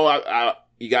 Like,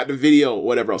 you got the video,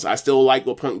 whatever else. I still like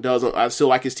what Punk does. I still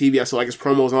like his TV. I still like his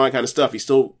promos and all that kind of stuff. He's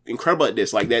still incredible at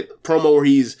this. Like that promo where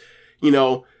he's,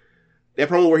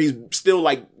 still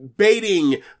like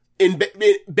baiting and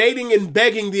begging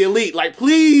the Elite, like,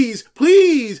 please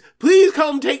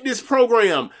come take this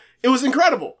program. It was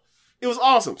incredible. It was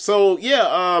awesome. So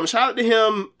yeah, shout out to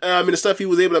him, and the stuff he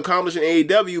was able to accomplish in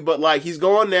AEW, but like, he's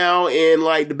gone now, and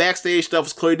like, the backstage stuff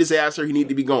was clearly a disaster. He needed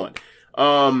to be gone.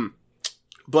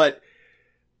 But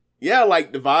yeah,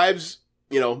 like, the vibes,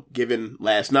 given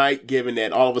last night, given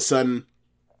that all of a sudden,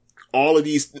 all of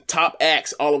these top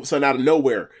acts, all of a sudden out of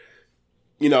nowhere,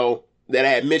 that I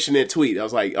had mentioned in that tweet. I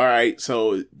was like, all right,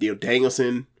 so,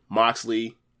 Danielson,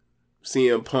 Moxley,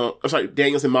 CM Punk,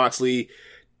 Danielson, Moxley,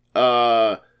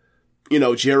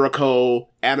 Jericho,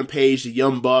 Adam Page, the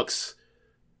Young Bucks,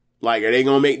 like, are they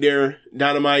gonna make their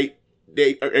Dynamite, are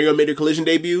they gonna make their Collision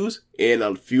debuts? And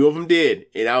a few of them did.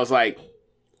 And I was like,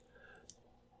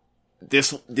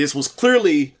 This was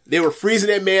clearly, they were freezing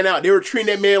that man out. They were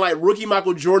treating that man like rookie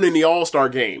Michael Jordan in the All-Star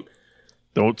game.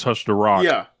 Don't touch the rock.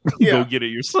 Yeah. Go get it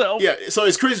yourself. Yeah. So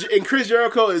is Chris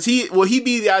Jericho, will he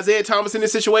be the Isaiah Thomas in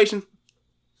this situation?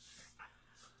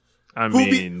 I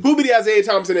mean, who be the Isaiah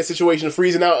Thomas in that situation of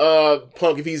freezing out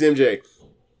Punk if he's MJ?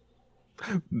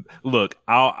 Look,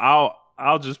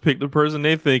 I'll just pick the person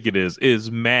they think it is.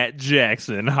 Is Matt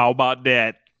Jackson. How about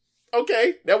that?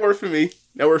 Okay, that works for me.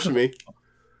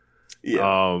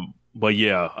 Yeah. But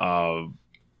yeah,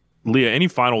 Leah, any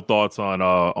final thoughts on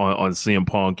CM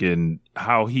Punk and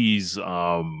how he's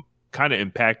kind of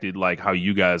impacted, like, how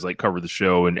you guys like cover the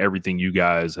show and everything you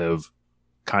guys have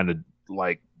kind of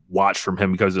like watched from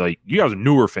him, because like, you guys are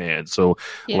newer fans, so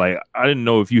like, I didn't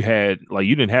know if you had, like,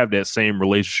 you didn't have that same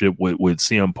relationship with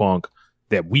CM Punk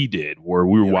that we did, where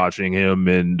we were watching him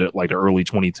in like the early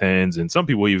 2010s, and some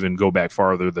people even go back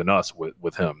farther than us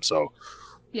with him. So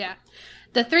yeah.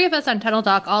 The three of us on Tunnel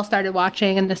Talk all started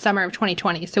watching in the summer of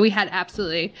 2020, so we had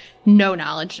absolutely no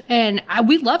knowledge, and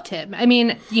we loved him. I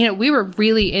mean, we were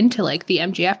really into like the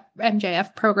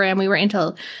MJF program. We were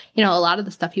into, a lot of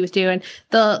the stuff he was doing.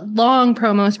 The long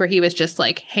promos where he was just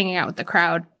like hanging out with the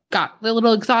crowd got a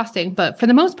little exhausting, but for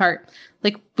the most part,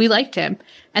 like, we liked him.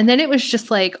 And then it was just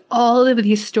like all of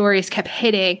these stories kept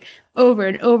hitting over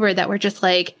and over that were just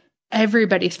like,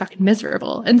 everybody's fucking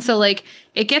miserable. And so like,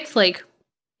 it gets like,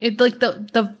 it like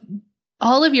the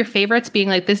all of your favorites being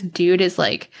like, this dude is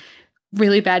like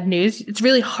really bad news. It's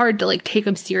really hard to like take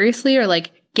him seriously or like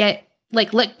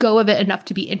let go of it enough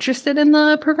to be interested in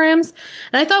the programs.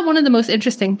 And I thought one of the most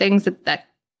interesting things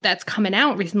that's coming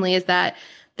out recently is that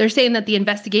they're saying that the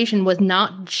investigation was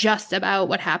not just about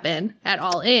what happened at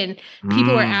All In.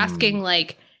 People were asking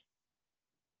like,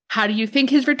 how do you think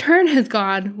his return has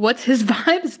gone? What's his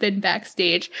vibes been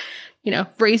backstage?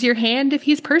 Raise your hand if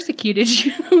he's persecuted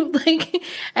you.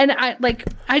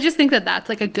 I just think that that's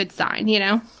like a good sign, They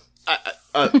got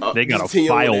a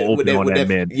file open on that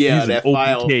man. Yeah, He's that an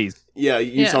file. open case. Yeah,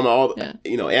 you talking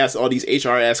about ask all these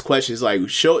HR ass questions like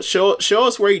show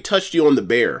us where he touched you on the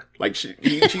bear. Like, can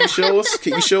you show us?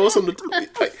 Can you show us on the?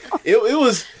 Like, it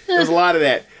was a lot of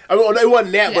that. I mean, it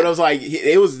wasn't that, but I was like,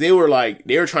 they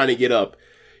were trying to get up.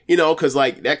 Because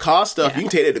like that cost stuff, you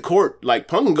can take that to court. Like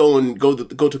Punk can go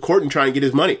to court and try and get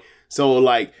his money. So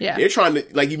like they're trying to,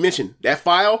 like you mentioned, that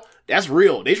file, that's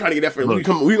real. They're trying to get that for. We're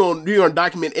gonna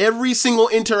document every single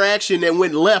interaction that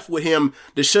went left with him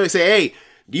to show. Say, hey,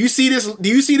 do you see this? Do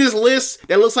you see this list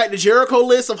that looks like the Jericho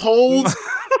list of holds?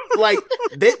 Like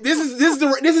this is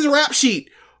a rap sheet.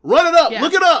 Run it up.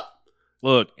 Look it up.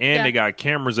 Look, and they got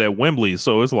cameras at Wembley,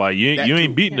 so it's like you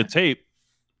ain't beating the tape.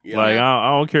 Yeah. Like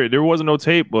I don't care. There wasn't no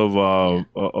tape of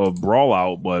a brawl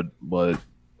out, but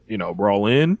brawl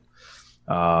in.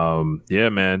 Yeah,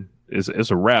 man,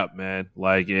 it's a wrap, man.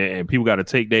 Like, and people got to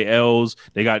take their L's.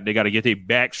 They got to get their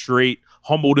back straight,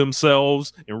 humble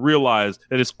themselves, and realize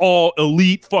that it's all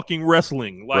elite fucking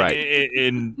wrestling. Like, right.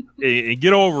 and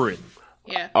get over it.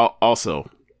 Yeah. Also,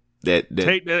 that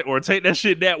take that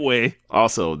shit that way.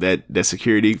 Also, that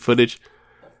security footage.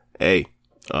 Hey,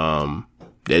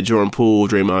 that Jordan Poole,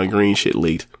 Draymond Green shit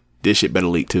leaked. This shit better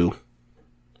leak too.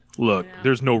 Look,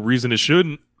 there's no reason it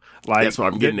shouldn't. Like, that's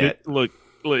what I'm getting at. Look,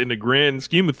 in the grand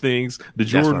scheme of things, the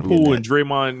Jordan Poole and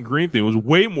Draymond Green thing was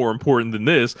way more important than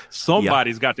this.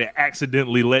 Somebody's got to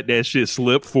accidentally let that shit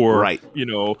slip for a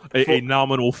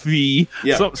nominal fee.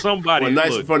 Yeah. Somebody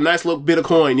for a nice little bit of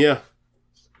coin. Yeah.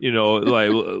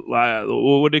 Like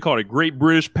what they call it, Great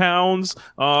British Pounds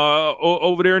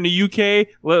over there in the UK.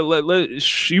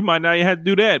 You might not have to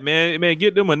do that, man.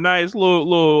 Get them a nice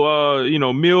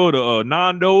little meal to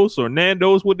Nando's or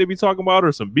Nando's, what they be talking about,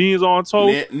 or some beans on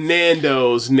toast.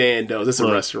 Nando's. It's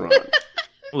a restaurant.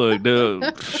 Look,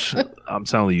 I'm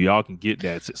telling you, y'all can get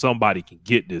that. Somebody can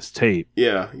get this tape.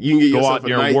 Yeah, you can get go out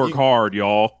there and work hard,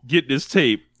 y'all. Get this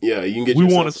tape. Yeah, you can get. We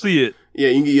want to see it. Yeah,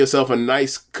 you can get yourself a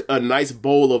nice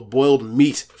bowl of boiled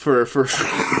meat for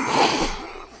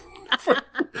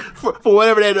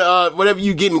whatever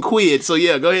you getting quid. So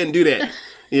yeah, go ahead and do that.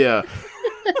 Yeah.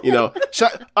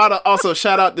 Shout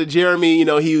out to Jeremy.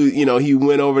 He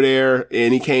went over there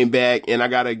and he came back, and I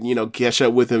gotta, catch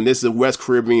up with him. This is a West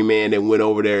Caribbean man that went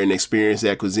over there and experienced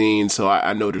that cuisine. So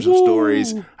I know there's some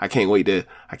stories. I can't wait to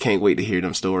hear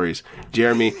them stories.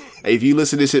 Jeremy, if you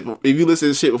listen to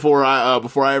this shit before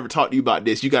I ever talk to you about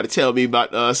this, you got to tell me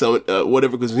about some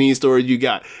whatever cuisine stories you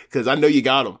got, because I know you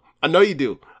got them. I know you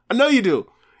do.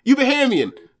 You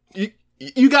Bahamian.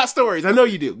 You got stories. I know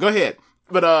you do. Go ahead.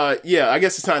 But I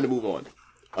guess it's time to move on.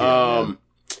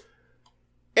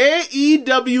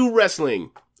 AEW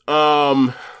Wrestling.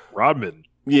 Rodman.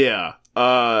 Yeah.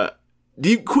 Do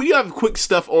you have quick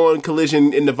stuff on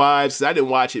Collision in the Vibes? I didn't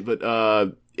watch it, but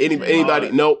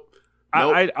anybody? Nope.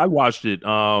 I watched it.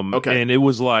 Okay. And it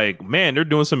was like, man, they're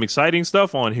doing some exciting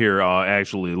stuff on here.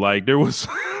 Actually, like there was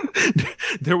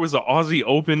an Aussie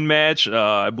Open match.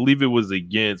 I believe it was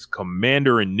against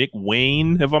Commander and Nick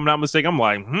Wayne, if I'm not mistaken. I'm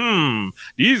like,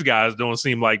 these guys don't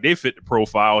seem like they fit the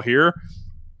profile here.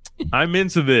 I'm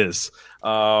into this.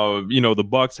 The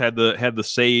Bucks had the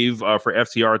save for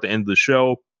FTR at the end of the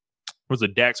show. It was a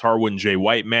Dax Harwood and Jay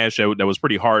White match that was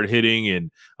pretty hard hitting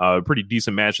and pretty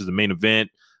decent match as the main event.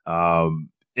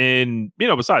 And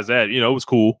besides that, it was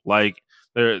cool. Like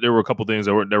there were a couple things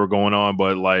that were going on,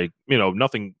 but like,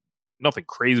 nothing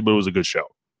crazy, but it was a good show.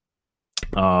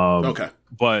 Okay.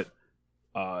 But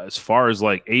as far as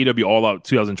like AEW All Out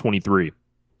 2023,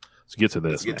 let's get to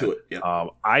this. Let's get to it. Yeah.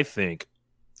 I think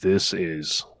this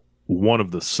is one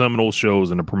of the seminal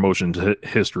shows in the promotion's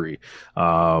history.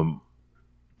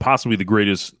 Possibly the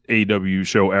greatest AEW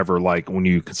show ever. Like when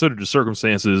you consider the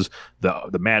circumstances,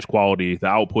 the match quality, the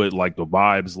output, like the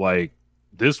vibes, like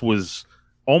this was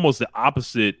almost the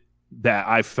opposite that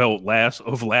I felt last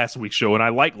week's show. And I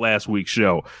liked last week's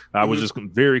show. I was just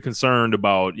very concerned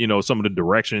about, some of the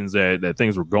directions that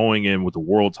things were going in with the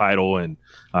world title and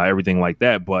everything like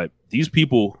that. But these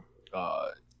people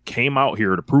came out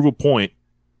here to prove a point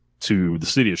to the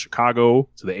city of Chicago,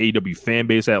 to the AEW fan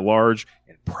base at large,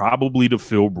 probably to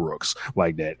Phil Brooks,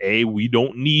 like that. A, we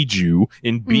don't need you,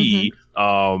 and B,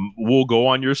 we'll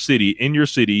go in your city,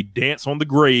 dance on the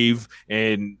grave,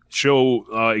 and show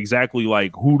exactly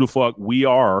like who the fuck we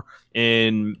are.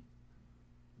 And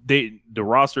the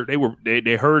roster,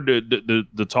 they heard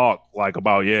the talk like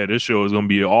about, this show is gonna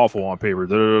be awful on paper,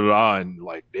 and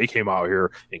like they came out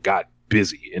here and got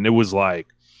busy, and it was like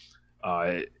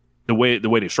the way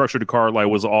they structured the card like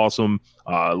was awesome.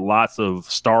 Lots of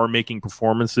star making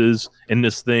performances in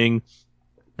this thing,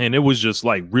 and it was just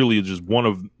like really just one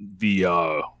of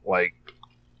the like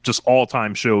just all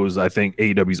time shows I think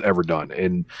AEW's ever done.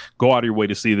 And go out of your way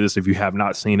to see this if you have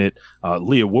not seen it.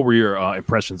 Leah, what were your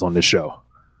impressions on this show?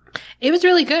 It was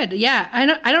really good. Yeah,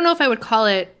 I don't know if I would call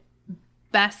it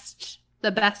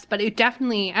the best, but it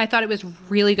definitely, I thought it was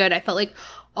really good. I felt like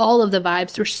all of the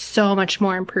vibes were so much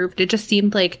more improved. It just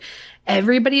seemed like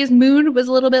everybody's mood was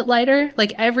a little bit lighter.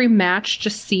 Like every match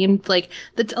just seemed like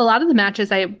a lot of the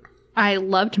matches I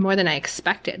loved more than I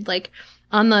expected. Like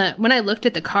when I looked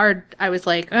at the card, I was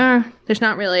like, there's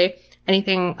not really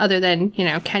anything other than,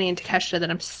 Kenny and Takeshita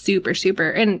that I'm super,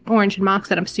 and Orange and Mox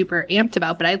that I'm super amped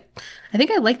about. But I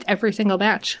think I liked every single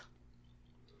match.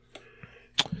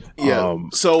 Yeah.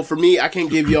 So for me, I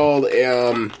can't give y'all,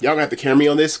 y'all gonna have to carry me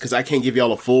on this because I can't give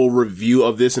y'all a full review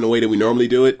of this in the way that we normally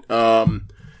do it.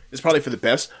 It's probably for the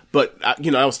best, but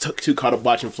I was too caught up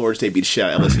watching Florida State beat the shit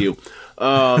out of LSU.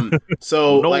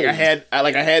 So no. I had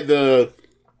the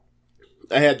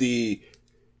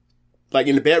like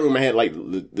in the bedroom, I had like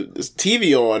the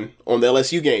TV on the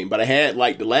LSU game, but I had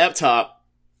like the laptop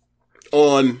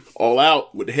on All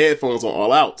Out with the headphones on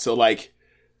All Out. So like,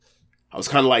 I was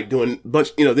kind of like doing a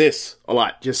bunch, this a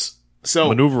lot, just so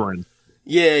maneuvering.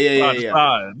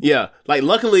 Yeah. Like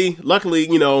luckily,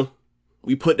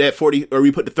 we put that 40 or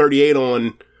we put the 38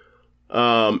 on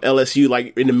LSU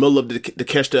like in the middle of the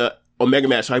Keshta Omega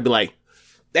match. So I'd be like,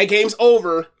 that game's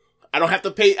over. I don't have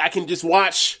to pay. I can just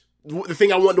watch the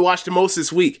thing I wanted to watch the most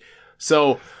this week.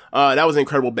 So that was an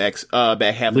incredible back half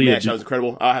of the match. That was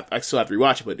incredible. I still have to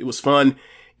rewatch it, but it was fun.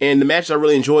 And the matches I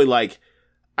really enjoyed. Like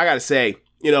I gotta say.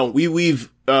 We've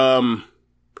and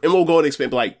we'll go and expand,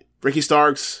 but like Ricky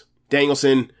Starks,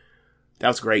 Danielson, that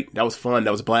was great. That was fun.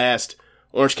 That was a blast.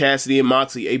 Orange Cassidy and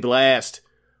Moxley, a blast.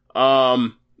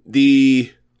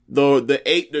 The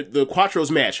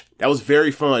Quattros match, that was very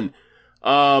fun.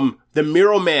 The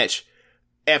Miro match,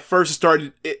 at first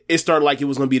it started like it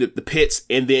was gonna be the pits,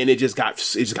 and then it just got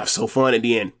so fun at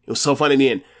the end. It was so fun at the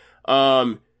end.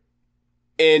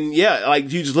 And yeah,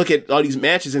 like you just look at all these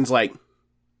matches and it's like,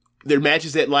 they're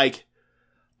matches that, like,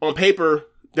 on paper,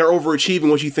 they're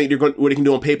overachieving what you think what they can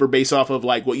do on paper based off of,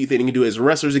 like, what you think they can do as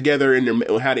wrestlers together and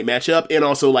how they match up, and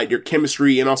also, like, their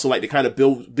chemistry, and also, like, the kind of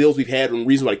builds we've had and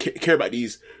reason why I care about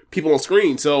these people on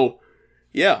screen. So,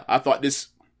 yeah, I thought this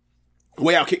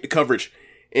way outkicked the coverage.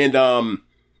 And,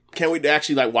 can't wait to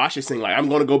actually, like, watch this thing. Like, I'm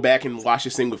going to go back and watch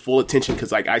this thing with full attention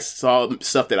because, like, I saw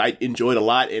stuff that I enjoyed a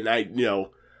lot, and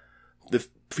the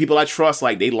people I trust,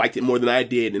 like, they liked it more than I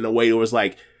did in a way that was,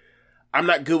 like, I'm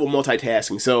not good with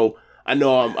multitasking, so I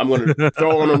know I'm going to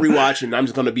throw on a rewatch, and I'm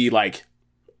just going to be like,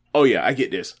 "Oh yeah, I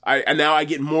get this." Now I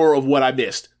get more of what I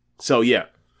missed. So yeah.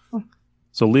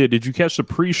 So Leah, did you catch the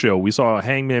pre-show? We saw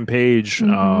Hangman Page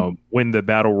win the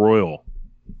Battle Royal.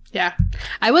 Yeah,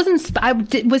 I wasn't.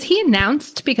 Was he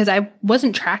announced? Because I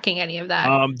wasn't tracking any of that.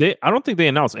 I don't think they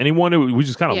announced anyone. We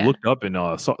just kind of looked up and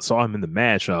saw him in the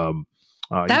match.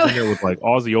 He's in there with like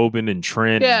Aussie Open and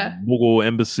Trent, and Mogul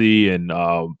Embassy, and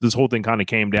this whole thing kind of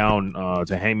came down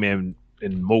to Hangman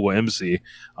and Mogul Embassy. It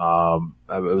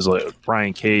was like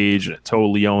Brian Cage, Toa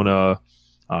Leona,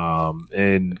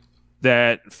 and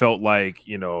that felt like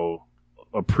a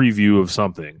preview of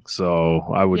something. So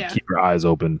I would keep your eyes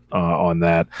open on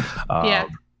that.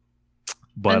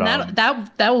 But and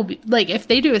that will be like if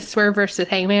they do a Swerve versus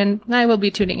Hangman, I will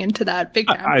be tuning into that big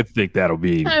time. I think that'll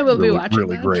be be watching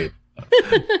really great.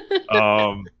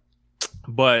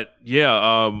 But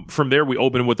yeah, from there we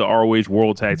open with the ROH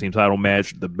World Tag Team Title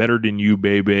match, the Better Than You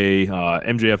Baby,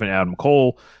 MJF and Adam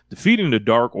Cole defeating the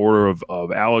Dark Order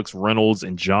of Alex Reynolds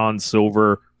and John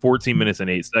Silver, 14 minutes and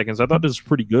 8 seconds. I thought this was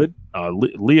pretty good.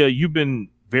 Leah, you've been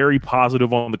very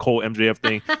positive on the Cole MJF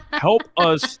thing. Help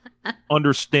us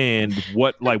understand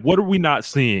what are we not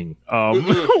seeing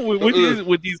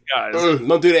with these guys?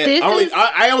 Don't do that.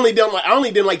 I only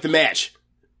didn't like the match.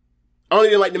 I only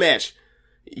didn't like the match.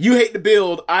 You hate the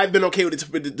build. I've been okay with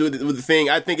the thing.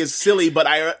 I think it's silly, but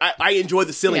I enjoy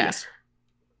the silliness.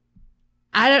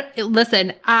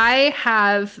 Yeah. I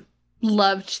have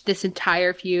loved this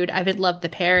entire feud. I've loved the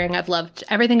pairing. I've loved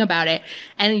everything about it.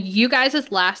 And you guys'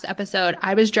 last episode,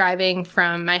 I was driving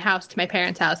from my house to my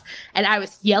parents' house, and I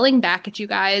was yelling back at you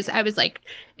guys. I was like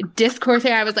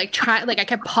discoursing. I was like I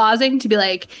kept pausing to be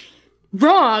like,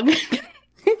 wrong.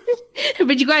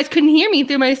 But you guys couldn't hear me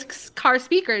through my car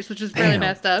speakers, which was really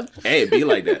messed up. Hey, it'd be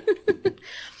like that.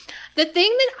 The thing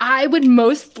that I would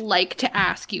most like to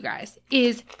ask you guys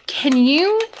is, can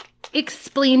you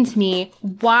explain to me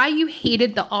why you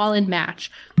hated the All-In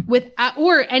match without,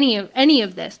 or any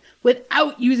of this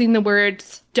without using the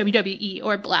words WWE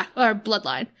or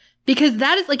Bloodline, because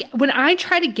that is like when I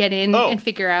try to get in and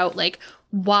figure out like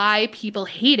why people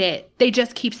hate it, they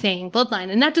just keep saying Bloodline,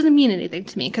 and that doesn't mean anything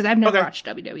to me because I've never watched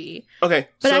WWE. Okay,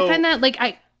 but I find that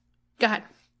go ahead.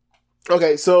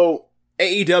 Okay, so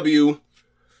AEW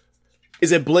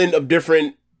is a blend of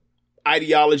different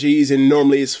ideologies, and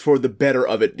normally it's for the better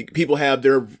of it. People have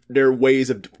their ways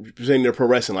of presenting their pro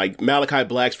wrestling. Like Malachi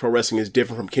Black's pro wrestling is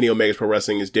different from Kenny Omega's pro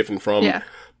wrestling, is different from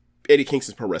Eddie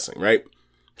Kingston's pro wrestling, right?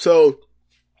 So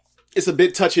it's a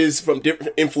bit touches from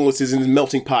different influences in this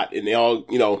melting pot, and they all,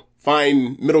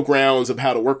 find middle grounds of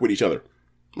how to work with each other,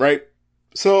 right?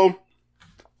 So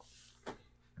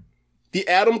the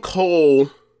Adam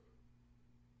Cole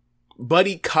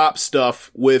buddy cop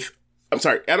stuff with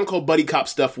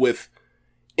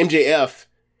MJF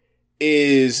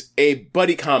is a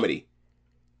buddy comedy.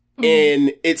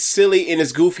 And it's silly and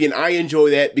it's goofy, and I enjoy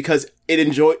that because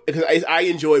I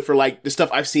enjoy it for like the stuff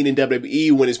I've seen in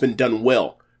WWE when it's been done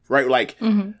well, right? Like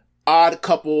odd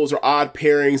couples or odd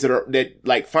pairings that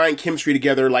like find chemistry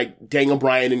together, like Daniel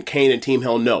Bryan and Kane and Team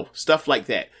Hell No, stuff like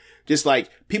that. Just like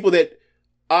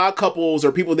odd couples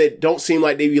or people that don't seem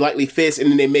like they be likely fits, and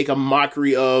then they make a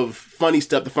mockery of funny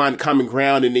stuff to find common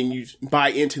ground, and then you buy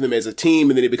into them as a team,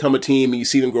 and then they become a team, and you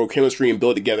see them grow chemistry and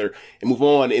build together and move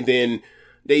on, and then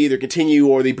they either continue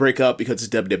or they break up because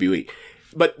it's WWE.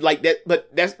 But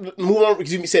that's move on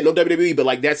because you said no WWE, but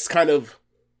like that's kind of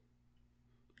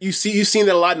you've seen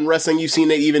that a lot in wrestling. You've seen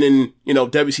that even in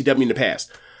WCW in the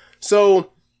past.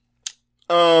 So,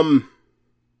 or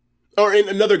in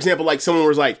another example, like someone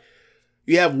was like,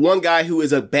 you have one guy who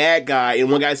is a bad guy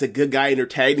and one guy's a good guy, and they're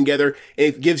tagged together, and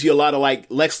it gives you a lot of like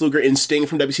Lex Luger and Sting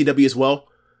from WCW as well.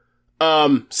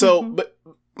 But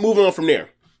moving on from there.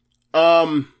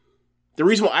 The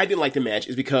reason why I didn't like the match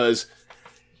is because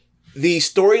the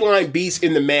storyline beats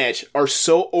in the match are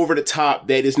so over the top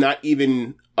that it's not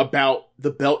even about the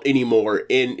belt anymore,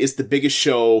 and it's the biggest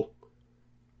show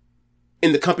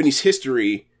in the company's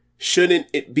history. Shouldn't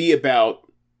it be about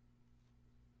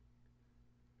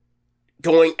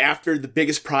going after the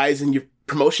biggest prize in your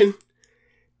promotion?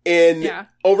 And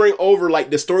over and over,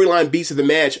 like the storyline beats of the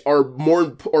match are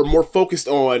more focused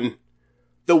on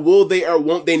the will they or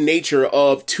won't they nature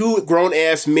of two grown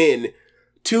ass men,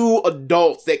 two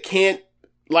adults that can't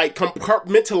like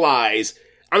compartmentalize.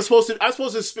 I'm supposed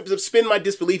to spin my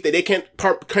disbelief that they can't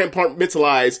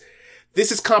compartmentalize.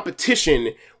 This is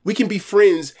competition. We can be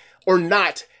friends or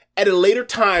not at a later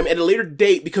time, at a later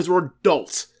date, because we're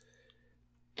adults.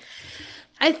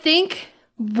 I think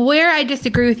where I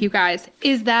disagree with you guys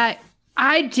is that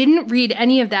I didn't read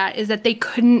any of that is that they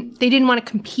didn't want to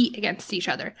compete against each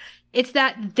other. It's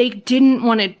that they didn't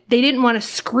want to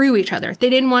screw each other. They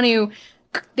didn't want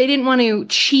to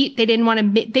cheat.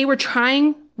 They were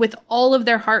trying with all of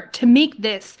their heart to make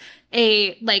this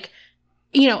a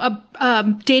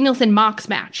Danielson Mox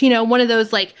match, one of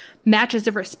those like matches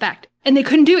of respect. And they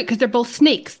couldn't do it because they're both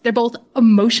snakes. They're both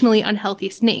emotionally unhealthy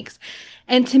snakes.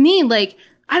 And to me, like,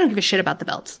 I don't give a shit about the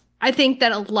belts. I think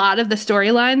that a lot of the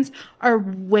storylines are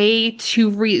way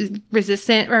too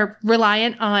resistant or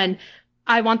reliant on,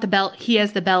 I want the belt, he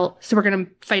has the belt, so we're going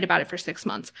to fight about it for 6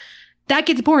 months. That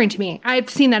gets boring to me. I've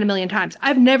seen that a million times.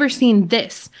 I've never seen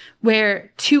this,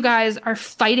 where two guys are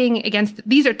fighting against,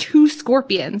 these are two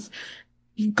scorpions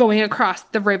going across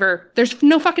the river. There's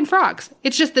no fucking frogs.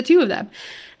 It's just the two of them.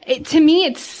 To me,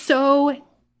 it's so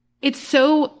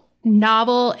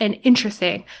novel and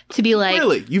interesting to be like,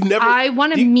 really? You've never? I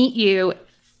want to meet you.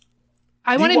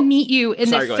 I want to meet you in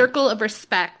the circle of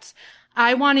respect.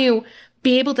 I want to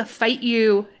be able to fight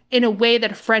you in a way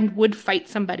that a friend would fight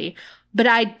somebody, but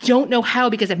I don't know how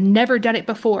because I've never done it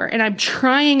before, and I'm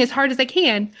trying as hard as I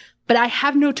can, but I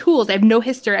have no tools. I have no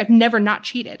history. I've never not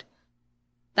cheated.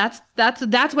 That's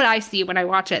what I see when I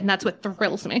watch it, and that's what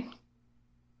thrills me.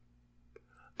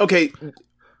 Okay,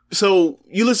 so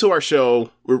you listen to our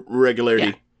show with regularity.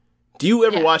 Yeah. Do you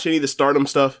ever watch any of the Stardom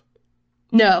stuff?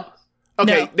 No.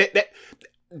 Okay, no.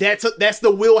 That's the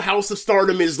wheelhouse of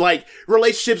Stardom, is like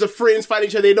relationships of friends fighting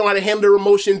each other. They know how to handle their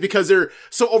emotions because they're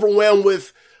so overwhelmed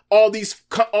with all these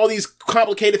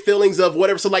complicated feelings of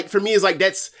whatever. So like for me, it's like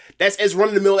that's as run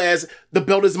of the mill as the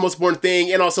belt is the most important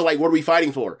thing, and also like what are we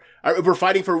fighting for? If we're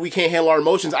fighting for we can't handle our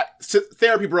emotions.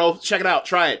 Therapy, bro. Check it out.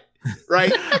 Try it.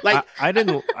 Right? Like I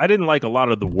didn't like a lot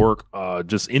of the work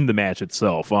just in the match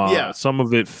itself. Some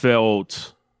of it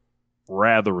felt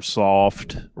rather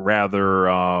soft,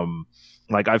 rather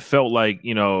like I felt like,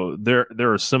 there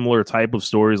are similar type of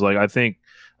stories. Like I think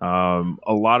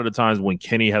A lot of the times when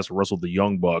Kenny has to wrestle the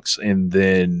Young Bucks, and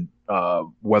then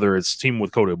whether it's team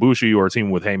with Kota Ibushi or a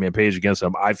team with Hangman Page against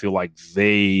them, I feel like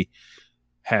they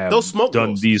have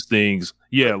done these things.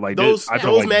 Yeah, like those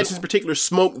like matches in particular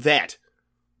smoke that.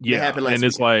 Yeah, and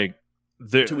it's like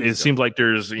it seems like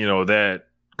there's that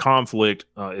conflict.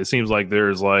 It seems like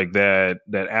there's like that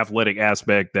athletic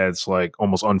aspect that's like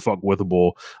almost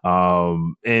unfuckwithable.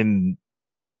 And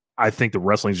I think the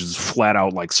wrestling just flat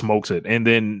out like smokes it. And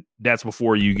then that's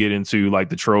before you get into like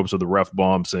the tropes of the ref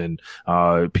bumps and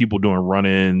people doing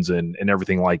run-ins and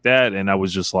everything like that. And I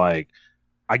was just like,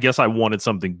 I guess I wanted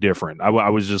something different. I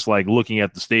was just like looking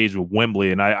at the stage with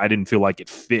Wembley, and I didn't feel like it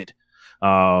fit.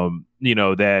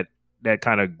 That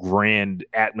kind of grand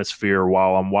atmosphere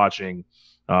while I'm watching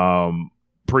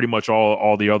pretty much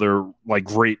all the other like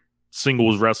great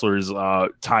singles wrestlers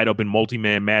tied up in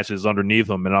multi-man matches underneath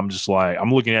them. And I'm just like,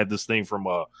 I'm looking at this thing from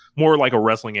a more like a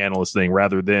wrestling analyst thing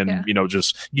rather than,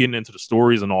 just getting into the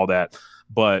stories and all that.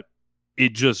 But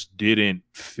it just didn't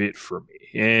fit for me.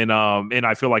 And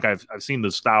I feel like I've seen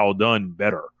the style done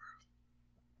better.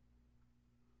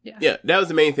 Yeah, that was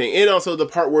the main thing. And also the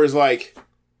part where it's like,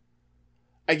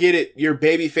 I get it, you're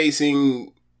baby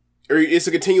facing, or it's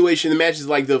a continuation. The match is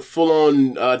like the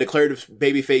full-on declarative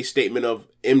babyface statement of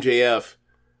MJF.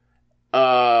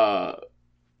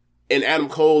 And Adam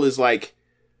Cole is like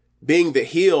being the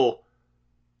heel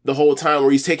the whole time,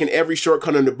 where he's taking every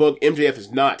shortcut in the book. MJF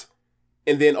is not.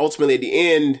 And then ultimately at the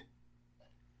end,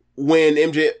 when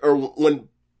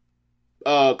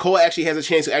Cole actually has a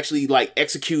chance to actually like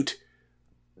execute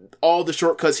all the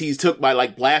shortcuts he's took by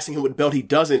like blasting him with the belt, he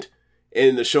doesn't.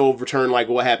 In the show of Return, like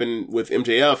what happened with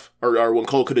MJF, or when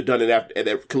Cole could have done it at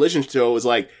that Collision show, was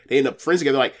like they end up friends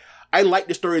together. Like, I like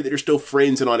the story that they're still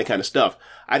friends and all that kind of stuff.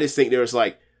 I just think there's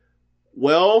like,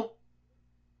 well,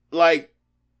 like,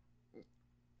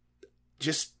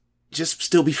 just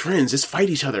still be friends, just fight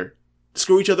each other,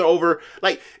 screw each other over.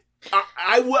 Like,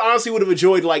 I would honestly would have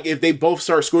enjoyed like if they both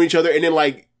start screwing each other and then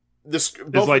like. It's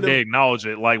like they acknowledge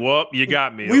it, like, well, you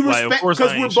got me. We respect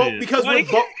because we're both because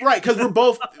we're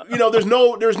both. There's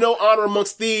no honor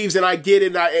amongst thieves, and I get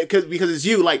it. Because it's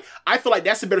you. Like, I feel like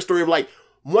that's the better story of like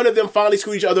one of them finally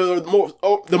screwed each other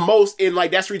the most, and like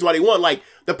that's the reason why they won. Like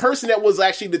the person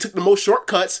that took the most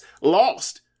shortcuts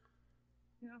lost.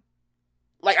 Yeah.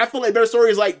 Like I feel like better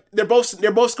story is like they're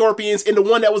both scorpions, and the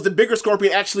one that was the bigger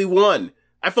scorpion actually won.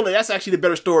 I feel like that's actually the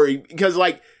better story because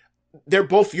like they're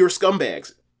both your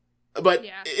scumbags. But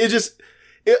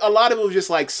a lot of it was just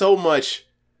like so much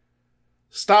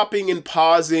stopping and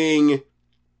pausing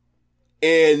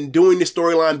and doing the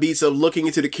storyline beats of looking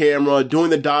into the camera, doing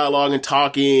the dialogue and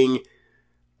talking.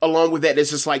 Along with that,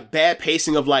 there's just like bad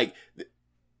pacing of like,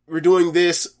 we're doing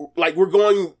this, like we're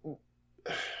going,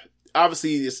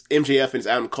 obviously it's MJF and it's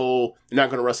Adam Cole. They're not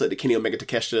going to wrestle at the Kenny Omega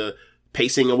Takeshita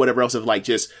pacing or whatever else of like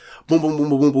just boom, boom, boom,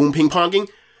 boom, boom, boom, ping ponging.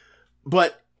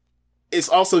 But it's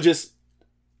also just,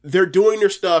 they're doing their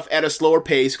stuff at a slower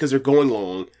pace because they're going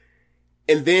long.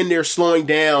 And then they're slowing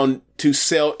down to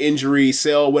sell injury,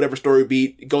 sell whatever story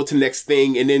beat, go to the next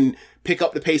thing, and then pick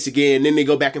up the pace again. And then they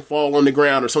go back and fall on the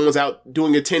ground, or someone's out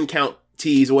doing a 10 count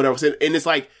tease or whatever. And it's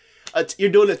like, you're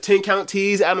doing a 10 count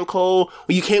tease, Adam Cole,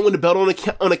 when you can't win the belt on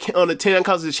a 10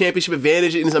 because of the championship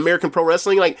advantage in this American pro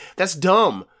wrestling. Like, that's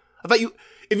dumb. I thought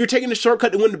if you're taking the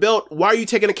shortcut to win the belt, why are you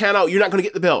taking a count out? You're not going to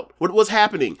get the belt. What's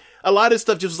happening? A lot of this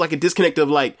stuff just was like a disconnect of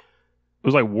like, it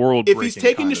was like world. If he's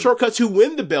taking the shortcut to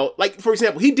win the belt, like for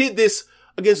example, he did this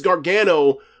against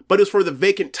Gargano, but it was for the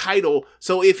vacant title.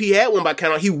 So if he had won by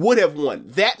count out, he would have won.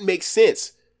 That makes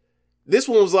sense. This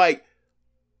one was like,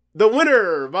 the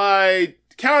winner by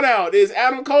count out is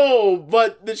Adam Cole,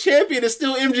 but the champion is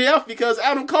still MJF because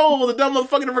Adam Cole was a dumb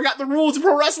motherfucker that forgot the rules of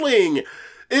pro wrestling.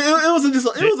 They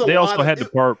also had the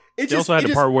part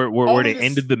where they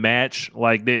ended the match,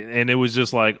 like, and it was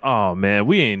just like, oh man,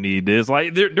 we ain't need this.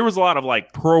 Like, there was a lot of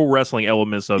like pro wrestling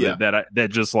elements of it that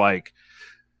just like,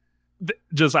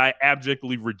 I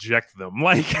abjectly reject them.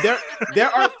 Like, there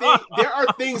are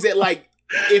things that like,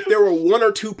 if there were one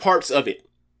or two parts of it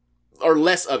or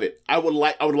less of it, I would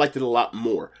like it a lot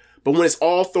more. But when it's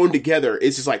all thrown together,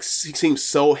 it's just like it seems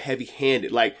so heavy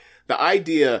handed. Like the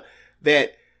idea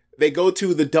that they go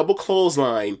to the double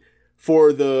clothesline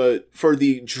for the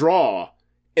draw,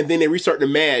 and then they restart the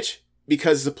match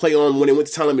because it's a play on when they went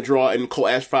to time limit draw and Cole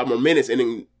asked 5 more minutes.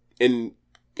 And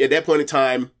at that point in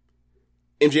time,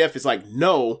 MJF is like,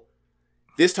 no.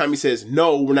 This time he says,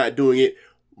 no, we're not doing it.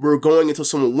 We're going until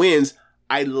someone wins.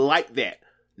 I like that.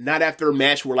 not after a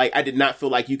match where like I did not feel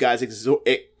like you guys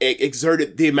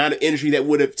exerted the amount of energy that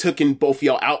would have taken both of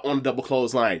y'all out on a double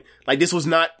clothesline. Like this was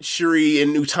not Shuri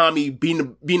and Utami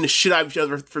beating the shit out of each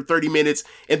other for 30 minutes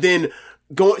and then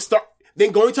going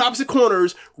to opposite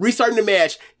corners, restarting the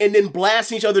match, and then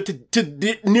blasting each other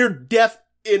to near death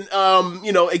in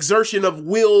exertion of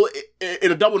will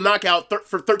in a double knockout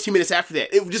for 13 minutes after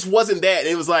that. It just wasn't that.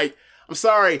 It was like, I'm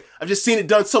sorry, I've just seen it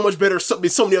done so much better in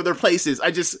so many other places.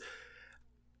 I just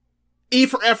E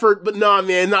for effort, but nah,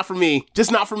 man, not for me.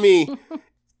 Just not for me.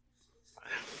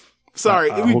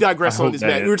 Sorry, we digress on this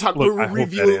match. We were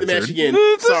reviewing the match again.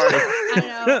 Sorry.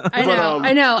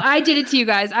 I know. I did it to you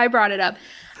guys. I brought it up.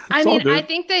 I mean, I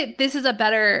think that this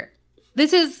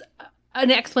is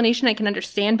an explanation I can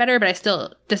understand better, but I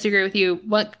still disagree with you,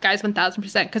 guys,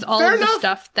 1000%, because all of the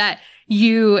stuff that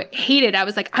you hated, I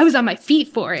was like, I was on my feet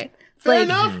for it. Fair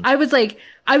enough. I was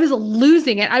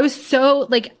losing it. I was so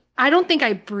like, I don't think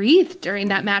I breathed during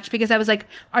that match because I was like,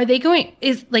 are they going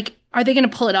to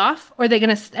pull it off, or are they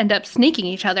going to end up snaking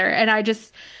each other? And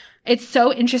it's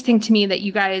so interesting to me that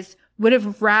you guys would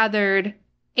have rathered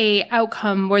a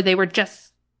outcome where they were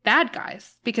just bad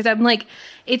guys, because I'm like,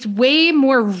 it's way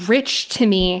more rich to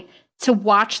me to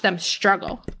watch them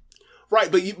struggle.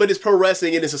 Right, but it's pro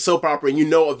wrestling and it's a soap opera, and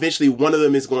eventually one of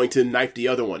them is going to knife the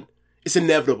other one. It's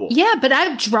inevitable. Yeah, but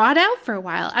I've drawn out for a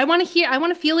while. I want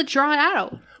to feel it draw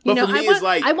out. But for me,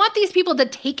 I want these people to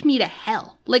take me to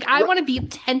hell. Like, I want to be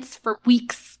tense for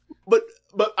weeks. But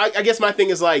I guess my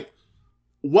thing is like,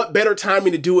 what better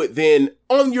timing to do it than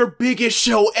on your biggest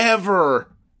show ever?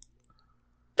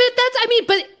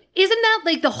 But isn't that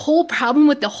like the whole problem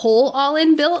with the whole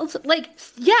All-In build? Like,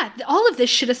 yeah, all of this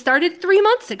should have started 3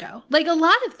 months ago. Like, a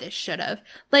lot of this should have.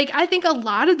 Like, I think a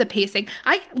lot of the pacing,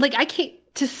 I can't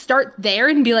to start there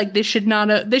and be like, this should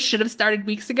have started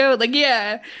weeks ago. Like,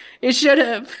 yeah, it should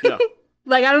have. Yeah.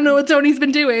 Like, I don't know what Tony's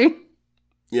been doing.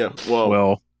 Yeah,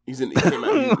 well, he came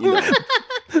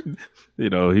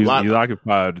out, he's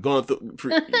occupied. Going through,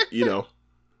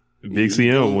 Big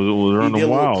CM was running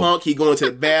wild. Punk, he going to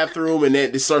the bathroom, and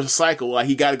then it starts a cycle. Like,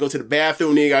 he got to go to the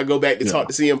bathroom, and then he got to go back to talk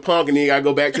to CM Punk, and then he got to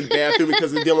go back to the bathroom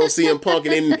because he's dealing with CM Punk,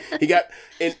 and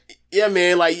then yeah,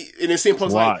 man, like, and then CM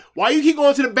Punk's like, why you keep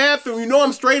going to the bathroom?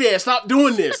 I'm straight ass. Stop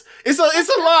doing this. It's been a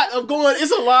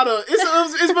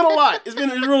lot. It's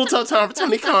been a real tough time for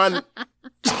Tony Khan.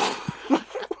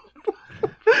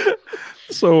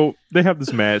 So they have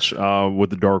this match with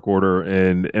the Dark Order,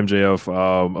 and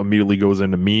MJF immediately goes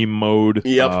into meme mode.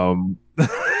 Yep.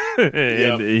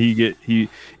 And he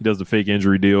does the fake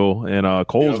injury deal, and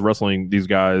Cole's wrestling these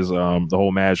guys the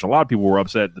whole match. A lot of people were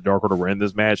upset the Dark Order were in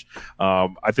this match.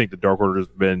 I think the Dark Order has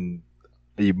been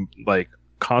a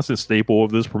constant staple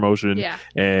of this promotion,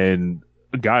 and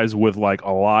guys with like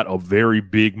a lot of very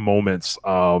big moments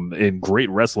in great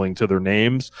wrestling to their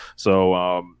names.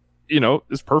 So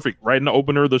it's perfect right in the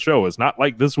opener of the show. It's not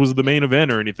like this was the main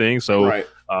event or anything. So right.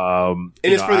 And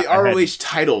it's for the ROH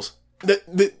titles.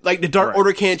 The Dark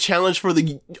Order can't challenge for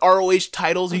the ROH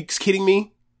titles. Are you kidding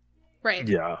me? Right.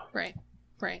 Yeah. Right.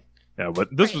 Yeah, but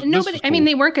this was nobody. Cool. I mean,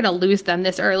 they weren't going to lose them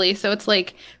this early, so it's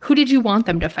like, who did you want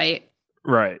them to fight?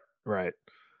 Right.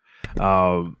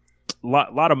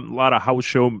 Lot of house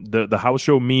show the house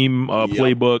show meme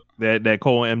playbook that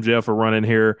Cole and MJF are running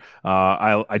here.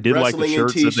 I did like the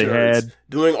shirts that they had,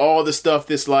 doing all the stuff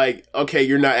that's like, okay,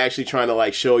 you're not actually trying to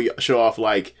like show off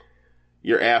like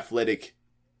your athletic,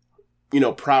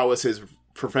 prowess as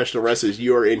professional wrestlers.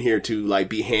 You are in here to like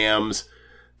be hams,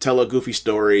 tell a goofy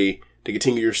story, to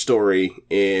continue your story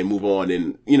and move on,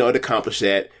 and to accomplish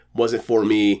that. Wasn't for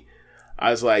me. I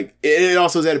was like, it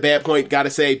also is at a bad point. Gotta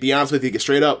say, be honest with you, get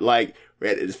straight up. Like,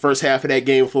 at the first half of that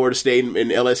game, Florida State and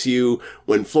LSU,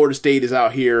 when Florida State is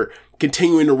out here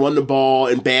continuing to run the ball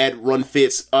and bad run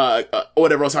fits, or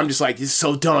whatever else, I'm just like, this is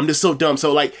so dumb.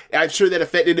 So like, I'm sure that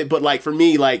affected it, but like for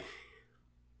me, like,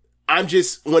 I'm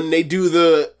just, when they do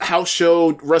the house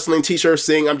show wrestling t-shirts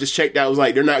thing, I'm just checked out. I was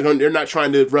like, they're not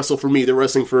trying to wrestle for me. They're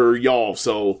wrestling for y'all.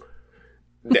 So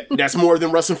that's more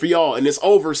than wrestling for y'all, and it's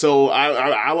over. So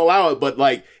I'll allow it, but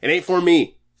like, it ain't for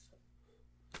me.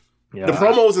 Yeah, the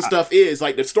promos and stuff is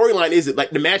like, the storyline isn't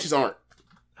like, the matches aren't.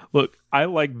 Look, I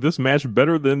like this match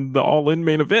better than the All-In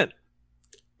main event.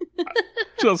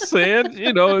 Just saying,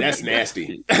 that's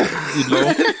nasty.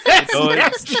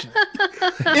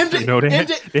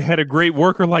 They had a great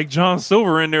worker like John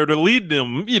Silver in there to lead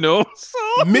them. So.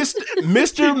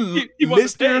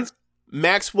 Mr.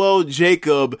 Maxwell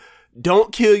Jacob,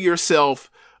 don't kill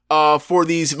yourself for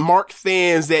these marked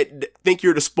fans that think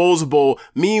you're disposable.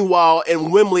 Meanwhile, in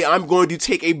Wembley, I'm going to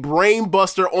take a brain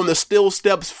buster on the Steel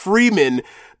Steps Freeman.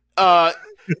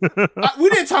 We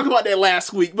didn't talk about that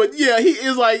last week, but yeah, he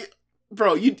is like,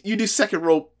 bro, you do second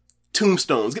rope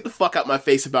tombstones. Get the fuck out my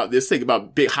face about this. Think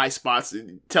about big high spots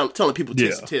and telling people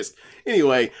tisk tisk.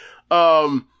 Anyway,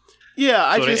 yeah,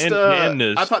 I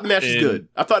thought the match was good.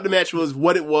 I thought the match was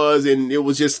what it was, and it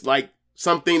was just like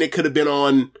something that could have been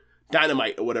on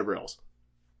Dynamite or whatever else.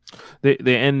 They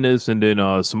end this, and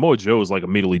then Samoa Joe is like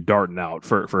immediately darting out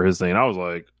for his thing. And I was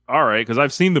like, all right, because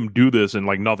I've seen them do this and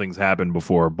like nothing's happened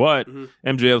before. But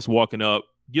MJF's walking up,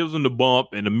 gives him the bump,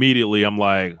 and immediately I'm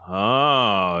like,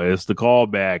 it's the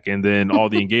callback. And then all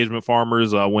the engagement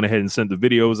farmers went ahead and sent the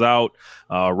videos out,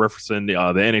 referencing the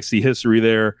NXT history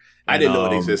there. I didn't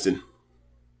know it existed.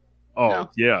 Oh, no.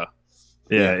 Yeah.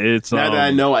 It's now that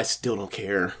I know, I still don't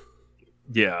care.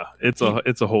 Yeah, it's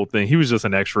a whole thing. He was just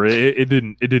an extra. It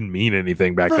didn't mean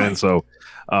anything back then. So,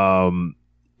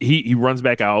 he runs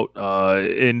back out,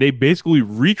 and they basically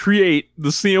recreate the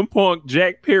CM Punk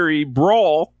Jack Perry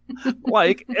brawl,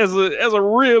 like as a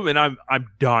rib, and I'm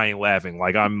dying laughing.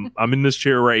 Like I'm in this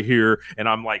chair right here, and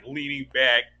I'm like leaning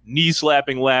back, knee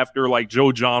slapping laughter like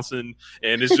Joe Johnson,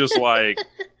 and it's just like.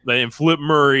 And Flip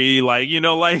Murray, like,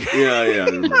 like yeah.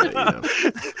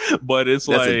 But it's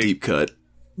that's a deep cut.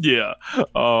 Yeah.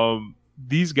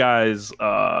 These guys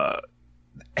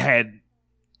had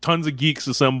tons of geeks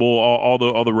assemble. All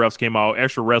the refs came out.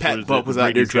 Extra wrestlers. Pat Buck was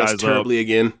out there dressed terribly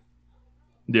again.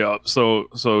 Yeah. So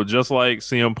just like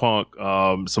CM Punk,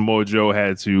 Samoa Joe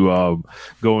had to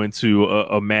go into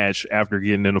a match after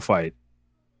getting in a fight.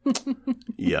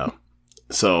 Yeah.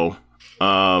 So,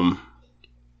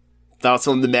 thoughts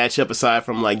on the matchup aside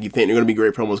from like you think they're going to be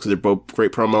great promos because they're both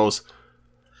great promos?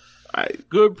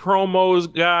 Good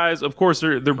promos, guys. Of course,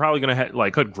 they're probably going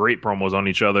to cut great promos on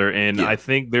each other, and I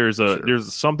think there's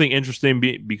something interesting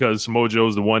because Samoa Joe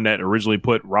is the one that originally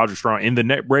put Roger Strong in the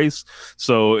neck brace.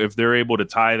 So if they're able to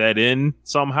tie that in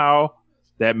somehow,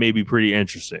 that may be pretty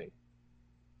interesting.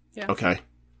 Yeah. Okay.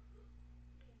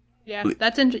 Yeah,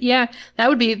 that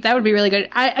would be really good.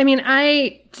 I mean,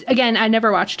 I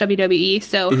never watched WWE,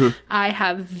 so I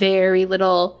have very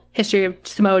little history of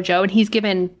Samoa Joe, and he's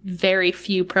given very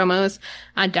few promos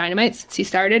on Dynamite since he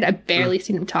started. I've barely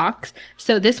seen him talk.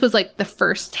 So this was like the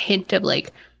first hint of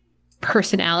like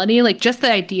personality, like just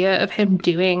the idea of him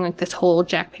doing like this whole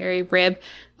Jack Perry rib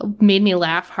made me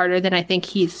laugh harder than I think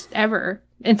he's ever.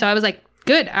 And so I was like,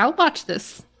 good, I'll watch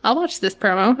this. I'll watch this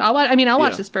promo. I'll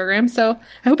watch this program. So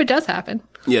I hope it does happen.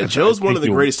 Yeah, Joe's one of the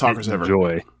greatest talkers ever.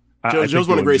 Joe's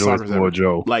one of the greatest talkers ever.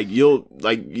 Joe. Like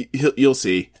you'll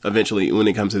see eventually when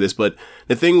it comes to this. But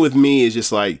the thing with me is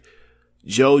just like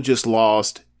Joe just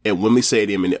lost at Wembley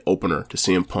Stadium in the opener to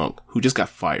CM Punk, who just got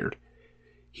fired.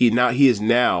 He is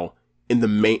now in the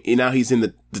main. Now he's in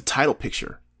the title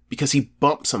picture because he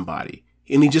bumped somebody,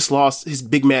 and he just lost his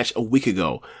big match a week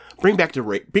ago. Bring back the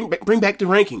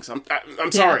rankings.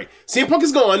 I'm sorry. CM Punk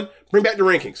is gone. Bring back the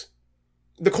rankings.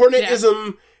 The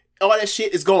cornetism, all that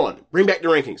shit is gone. Bring back the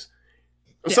rankings.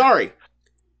 I'm sorry.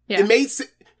 Yeah. It made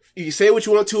you say what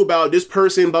you want to about this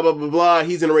person, blah blah blah blah.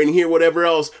 He's in the rating here, whatever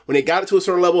else. When they got it to a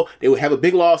certain level, they would have a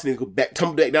big loss and they would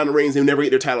tumble back down the ratings and never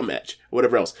get their title match, or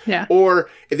whatever else. Yeah. Or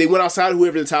if they went outside of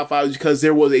whoever the top 5 was because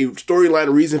there was a storyline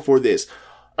or reason for this.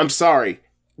 I'm sorry.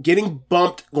 Getting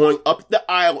bumped going up the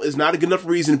aisle is not a good enough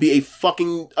reason to be a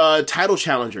fucking title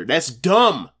challenger. That's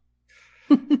dumb.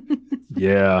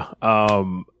 Yeah.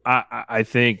 I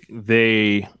think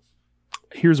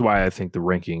here's why I think the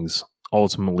rankings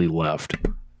ultimately left.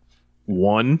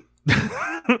 One,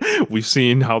 we've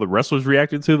seen how the wrestlers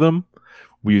reacted to them.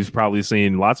 We've probably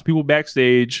seen lots of people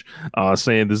backstage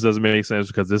saying this doesn't make sense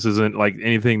because this isn't like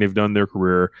anything they've done in their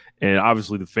career. And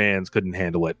obviously the fans couldn't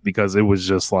handle it because it was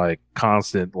just like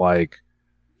constant, like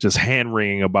just hand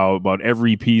wringing about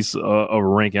every piece of a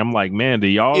ranking. I'm like, man, have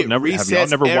y'all never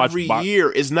watched every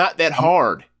year? It's not that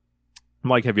hard. I'm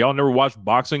like, have y'all never watched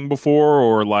boxing before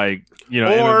or like, or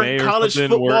MMA or college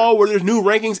football where there's new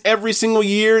rankings every single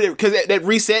year because that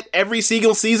reset every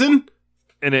single season?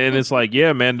 And it's like,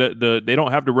 yeah, man, they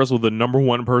don't have to wrestle the number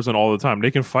 1 person all the time.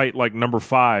 They can fight like number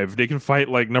 5. They can fight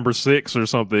like number 6 or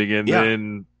something. And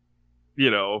then,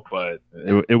 but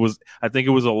it was, I think it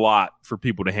was a lot for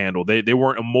people to handle. They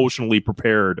weren't emotionally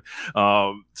prepared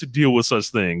to deal with such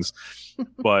things.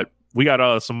 But we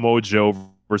got Samoa Joe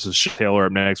versus Shane Taylor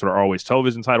up next for our Always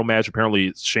Television title match.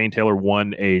 Apparently, Shane Taylor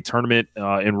won a tournament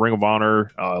in Ring of Honor,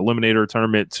 Eliminator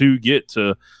tournament to get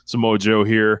to Samoa Joe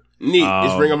here. Neat.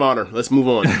 It's Ring of Honor. Let's move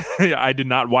on. I did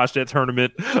not watch that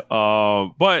tournament, but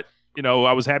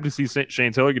I was happy to see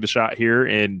Shane Taylor get a shot here,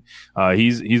 and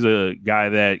he's a guy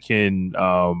that can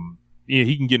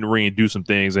he can get in the ring and do some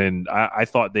things. And I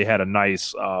thought they had a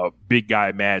nice big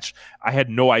guy match. I had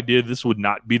no idea this would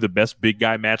not be the best big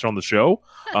guy match on the show.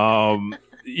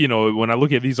 When I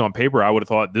look at these on paper, I would have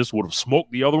thought this would have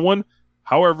smoked the other one.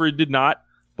 However, it did not.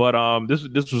 But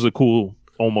this was a cool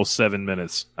almost 7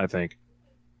 minutes, I think.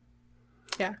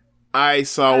 Yeah. I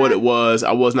saw what it was.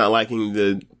 I was not liking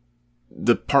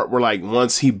the part where, like,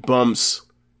 once he bumps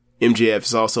MJF,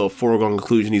 it's also a foregone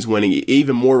conclusion he's winning.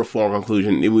 Even more of a foregone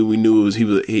conclusion. We knew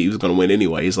he was going to win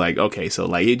anyway. He's like, okay, so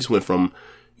like he just went from,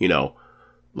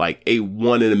 like a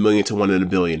 1 in a million to 1 in a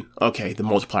billion. Okay, the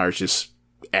multipliers just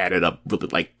added up really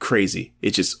like crazy.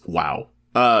 It's just wow.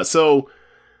 So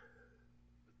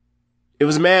it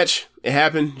was a match. It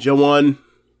happened. Joe won.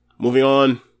 Moving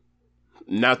on.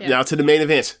 Now to the main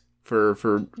event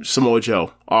for Samoa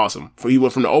Joe. Awesome. He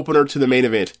went from the opener to the main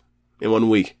event in 1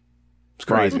 week. It's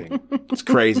crazy. It's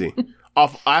crazy.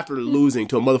 After losing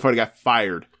to a motherfucker that got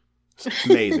fired. It's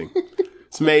amazing.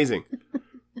 It's amazing.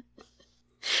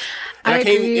 I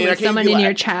agree with someone in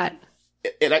your chat.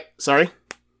 Sorry?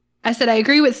 I said I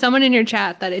agree with someone in your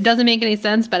chat that it doesn't make any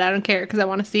sense, but I don't care because I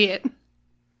want to see it.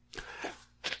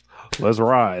 Let's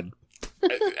ride.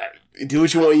 Do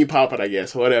what you want when you pop it, I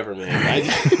guess. Whatever, man.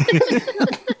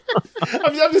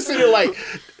 I'm just sitting there like,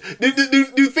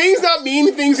 do things not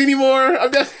mean things anymore?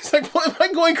 It's like, what, am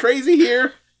I going crazy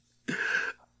here?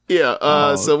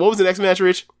 Yeah. So what was the next match,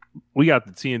 Rich? We got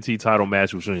the TNT title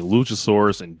match between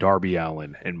Luchasaurus and Darby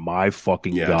Allin, and my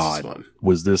fucking God,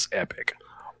 was this epic.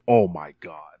 Oh my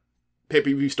God.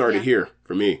 Pay-per-view started here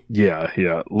for me. Yeah.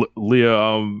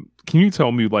 Leah, can you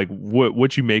tell me like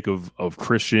what you make of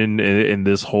Christian in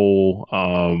this whole,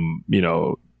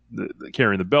 the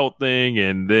carrying the belt thing,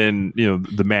 and then,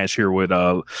 the match here with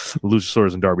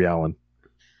Luchasaurus and Darby Allin?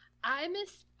 I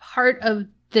missed part of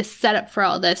this setup for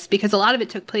all this because a lot of it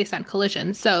took place on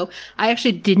Collision. So I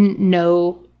actually didn't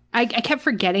know. I kept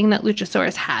forgetting that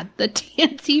Luchasaurus had the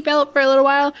TNT belt for a little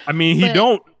while. I mean, he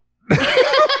don't.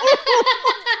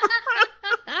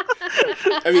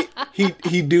 I mean,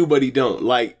 he do, but he don't.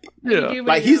 Like,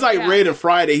 like he's like Red and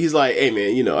Friday. He's like, hey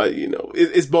man,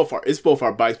 it's both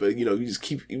our bikes, but you just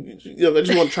keep, I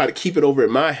just want to try to keep it over at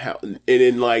my house. And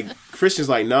then like Christian's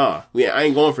like, nah, I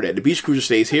ain't going for that. The Beach Cruiser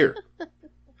stays here.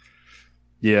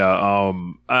 Yeah,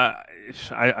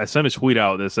 I sent a tweet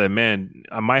out that said, man,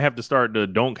 I might have to start the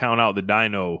don't count out the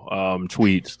dino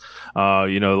tweets. I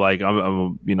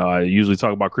usually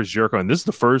talk about Chris Jericho, and this is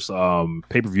the first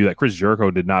pay-per-view that Chris Jericho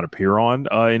did not appear on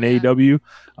in AEW,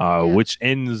 which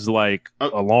ends like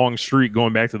a long streak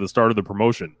going back to the start of the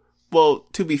promotion. Well,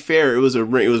 to be fair, it was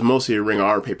mostly a Ring of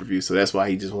Honor pay-per-view, so that's why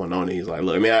he just went on it. He's like,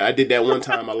 look, I mean, I did that one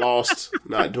time, I lost,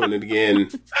 not doing it again.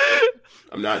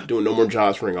 I'm not doing no more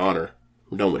jobs for Ring of Honor.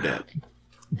 I'm done with that.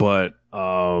 But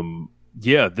I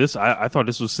thought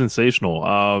this was sensational.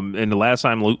 And the last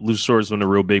time Luchasaurus won a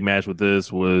real big match with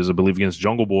this was, I believe, against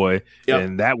Jungle Boy,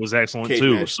 and that was excellent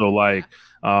too. Match. So like,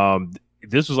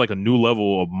 this was like a new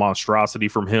level of monstrosity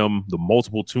from him. The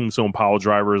multiple tombstone pile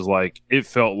drivers, like it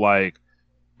felt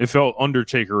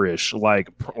Undertaker-ish, like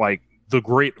the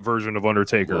great version of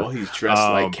Undertaker. Well, he's dressed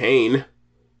like Kane.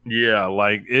 Yeah,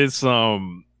 like it's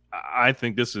I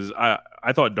think this is I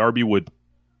thought Darby would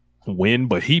win,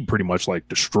 but he pretty much like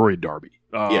destroyed Darby.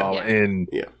 In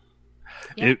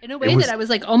a way that I was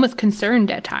like almost concerned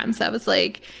at times. I was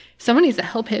like, someone needs to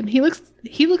help him. He looks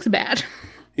bad.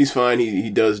 He's fine.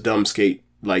 He does dumb skate,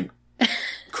 like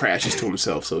crashes to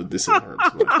himself. So this isn't hurt.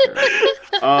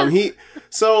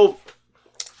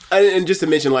 And just to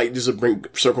mention, like, just to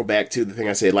circle back to the thing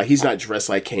I said, like, he's not dressed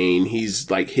like Kane. He's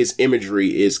like, his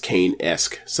imagery is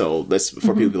Kane-esque. So that's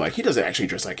for people to be like, he doesn't actually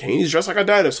dress like Kane. He's dressed like a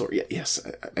dinosaur. Yeah, yes,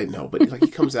 I know. But like,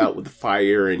 he comes out with the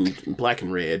fire and black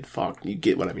and red. Fuck, you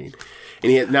get what I mean.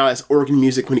 And he now has organ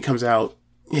music when he comes out.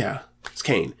 Yeah, it's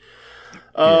Kane.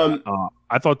 I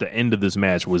thought the end of this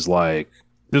match was like,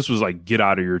 this was like get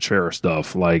out of your chair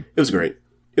stuff. Like, it was great.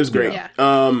 Yeah.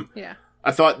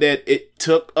 I thought that it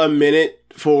took a minute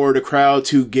for the crowd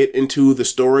to get into the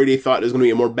story. They thought there was going to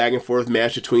be a more back and forth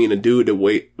match between a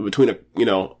bantamweight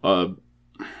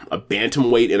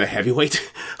and a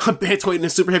heavyweight, a bantamweight and a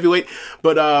super heavyweight.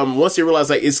 But once they realized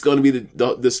like it's going to be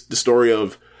the story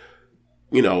of,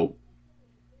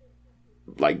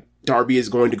 like Darby is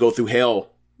going to go through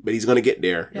hell, but he's going to get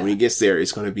there, and when he gets there,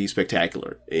 it's going to be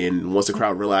spectacular. And once the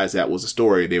crowd realized that was the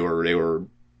story, they were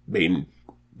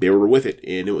with it,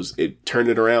 and it turned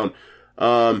it around.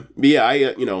 But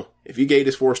yeah, if you gave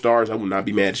this 4 stars, I would not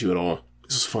be mad at you at all.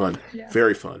 This was fun. Yeah.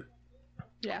 Very fun.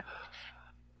 Yeah.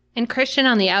 And Christian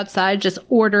on the outside just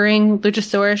ordering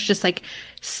Luchasaurus, just like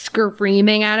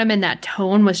screaming at him, and that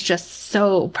tone was just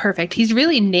so perfect. He's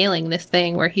really nailing this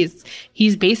thing where he's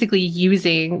basically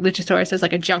using Luchasaurus as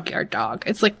like a junkyard dog.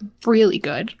 It's like really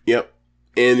good. Yep.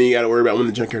 And then you got to worry about when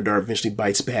the junkyard dog eventually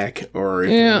bites back, or if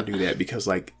they want to do that, because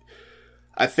like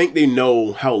I think they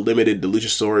know how limited the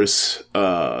Luchasaurus,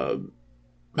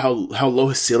 how low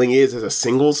his ceiling is as a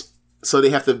singles, so they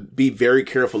have to be very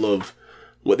careful of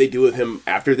what they do with him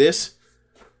after this.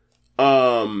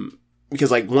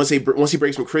 Because like once he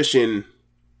breaks from Christian,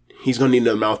 he's gonna need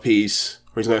another mouthpiece,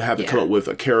 or he's gonna have to come up with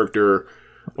a character,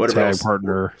 whatever tag else.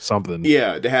 partner, something.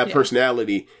 Yeah, to have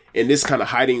personality. And this kind of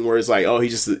hiding where it's like, oh,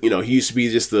 he's just, he used to be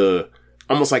just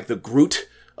almost like the Groot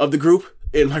of the group.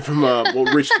 And like from,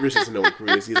 Rich doesn't know what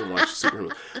Groot is. He doesn't watch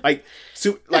Superman. Like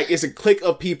it's a clique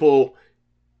of people,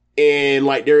 and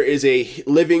like there is a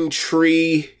living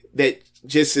tree that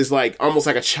just is like almost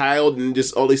like a child, and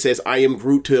just all he says, I am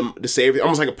Groot to him to say everything.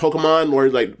 Almost like a Pokemon, or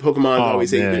like Pokemon always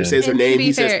says her name.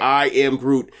 He says, I am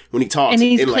Groot when he talks. And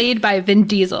he's played by Vin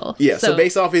Diesel. Yeah, so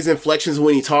based off his inflections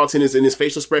when he talks and his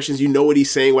facial expressions, you know what he's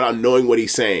saying without knowing what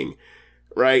he's saying.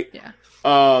 Right? Yeah.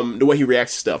 The way he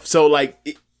reacts to stuff. So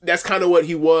like, that's kind of what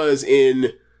he was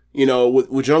in,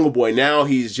 with Jungle Boy. Now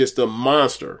he's just a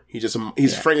monster. He's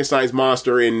Frankenstein's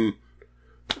monster, and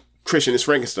Christian is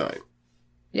Frankenstein.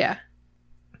 Yeah.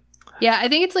 Yeah, I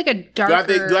think it's like a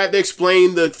darker... Do I have to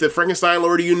explain the Frankenstein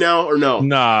lore to you now, or no?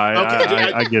 Nah,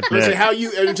 okay. I get that. How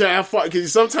you...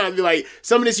 Because sometimes you're like,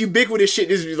 some of this ubiquitous shit,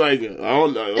 just be like, I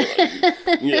don't know.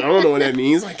 I don't know what that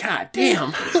means. Like, God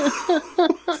damn.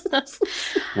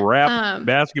 Rap,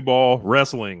 basketball,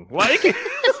 wrestling. Like...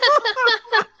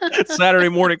 Saturday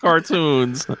morning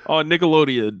cartoons on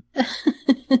Nickelodeon.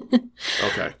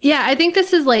 Okay. Yeah, I think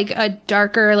this is like a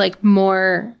darker, like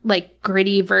more like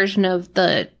gritty version of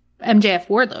the MJF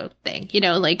Wardlow thing.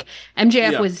 Like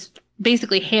MJF was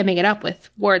basically hamming it up with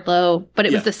Wardlow, but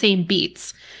it was the same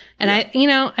beats. And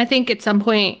I think at some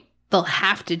point they'll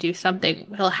have to do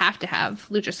something. He'll have to have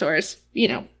Luchasaurus,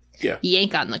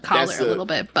 yank on the collar a little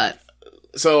bit. But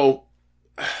so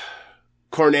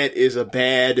Cornette is a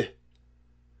bad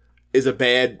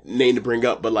name to bring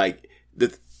up, but like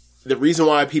the reason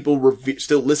why people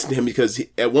still listen to him, because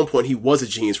at one point he was a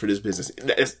genius for this business.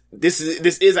 This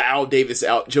is an Al Davis,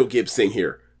 Joe Gibbs thing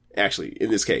here, actually, in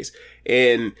this case.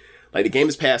 And like the game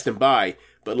has passed him by,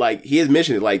 but like he has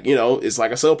mentioned it, like, it's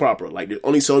like a soap opera. Like there's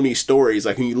only so many stories.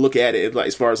 Like when you look at it, like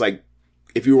as far as like,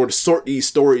 if you were to sort these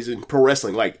stories in pro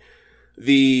wrestling, like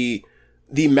the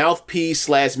mouthpiece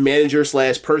 / manager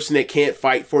 / person that can't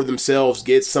fight for themselves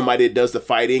gets somebody that does the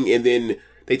fighting, and then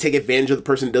they take advantage of the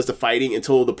person that does the fighting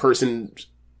until the person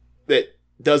that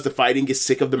does the fighting gets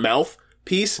sick of the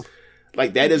mouthpiece.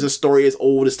 Like that is a story as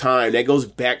old as time. That goes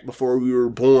back before we were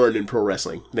born in pro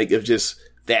wrestling. Like of just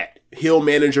that heel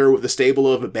manager with a stable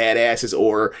of badasses,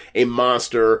 or a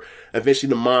monster. Eventually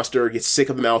the monster gets sick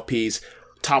of the mouthpiece,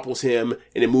 topples him,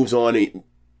 and it moves on. And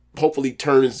hopefully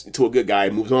turns into a good guy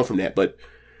and moves on from that. But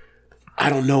I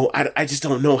don't know. I just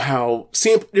don't know how.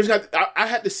 I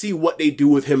have to see what they do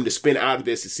with him to spin out of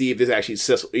this to see if this actually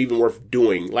is even worth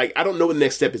doing. Like, I don't know what the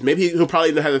next step is. Maybe he'll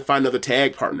probably have to find another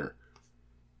tag partner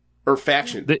or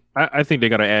faction. I think they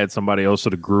got to add somebody else to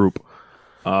the group,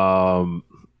 and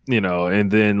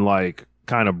then like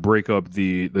kind of break up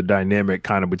the dynamic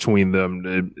kind of between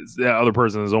them. That other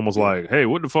person is almost like, hey,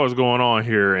 what the fuck's going on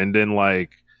here? And then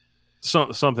like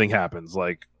something happens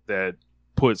like that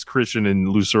puts Christian and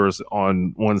Luchasaurus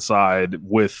on one side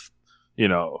with,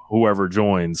 whoever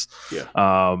joins. Yeah.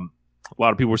 A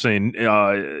lot of people are saying,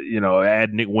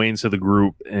 add Nick Wayne to the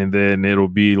group, and then it'll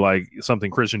be like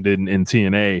something Christian did in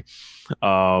TNA.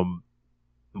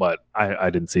 But I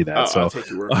didn't see that. So I'll take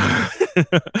your word.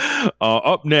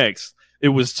 Up next, it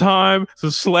was time to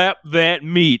slap that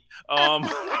meat.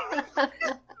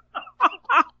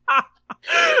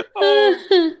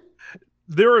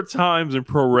 There are times in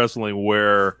pro wrestling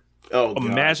where a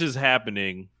match is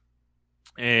happening,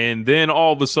 and then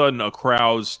all of a sudden a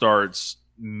crowd starts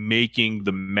making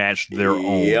the match their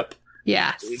own. Yep.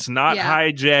 Yes. It's not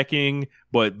hijacking,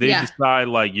 but they decide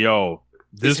like, yo,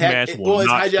 this match will it's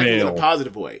not hijacking fail. in a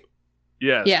positive way.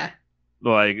 Yes. Yeah.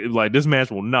 Like this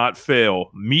match will not fail.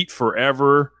 Meat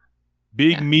forever,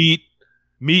 big meat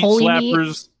Holy slappers,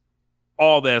 meat.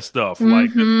 All that stuff. Mm-hmm.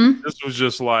 Like this was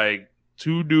just like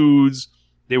two dudes.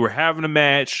 They were having a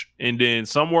match, and then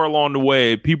somewhere along the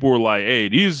way, people were like, hey,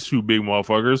 these two big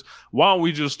motherfuckers, why don't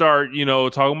we just start,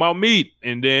 talking about meat?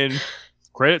 And then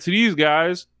credit to these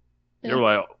guys. They were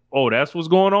like, oh, that's what's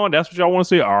going on? That's what y'all want to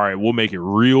say? All right, we'll make it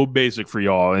real basic for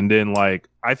y'all. And then, like,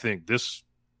 I think this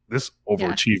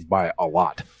overachieved by a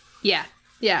lot. Yeah.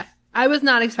 Yeah. I was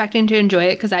not expecting to enjoy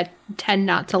it because I tend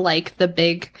not to like the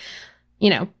big,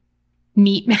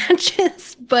 meat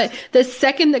matches. But the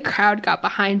second the crowd got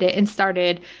behind it and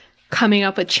started coming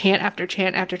up with chant after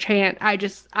chant after chant, I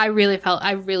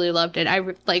really loved it.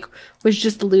 Was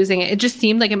just losing it. It just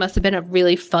seemed like it must have been a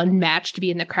really fun match to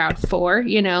be in the crowd for,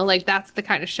 like that's the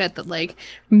kind of shit that like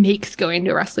makes going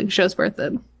to wrestling shows worth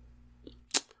it.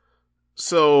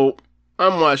 So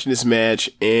I'm watching this match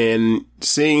and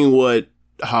seeing what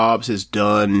Hobbs has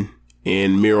done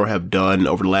and Miro have done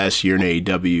over the last year in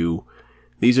AEW.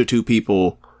 These are two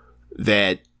people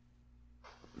that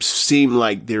seem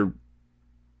like they're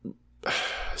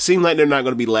not going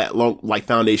to be like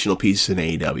foundational pieces in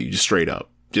AEW, just straight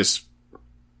up. Just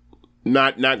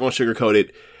not going to sugarcoat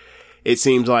it. It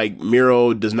seems like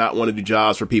Miro does not want to do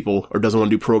jobs for people or doesn't want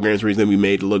to do programs where he's going to be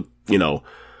made to look,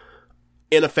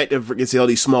 ineffective against all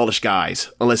these smallish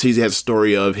guys, unless he has a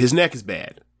story of his neck is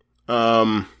bad.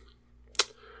 And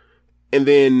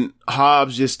then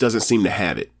Hobbs just doesn't seem to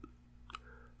have it.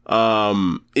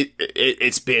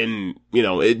 It's been,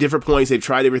 at different points they've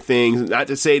tried different things. Not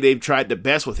to say they've tried the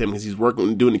best with him because he's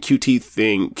doing the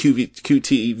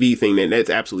QTV thing that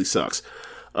absolutely sucks.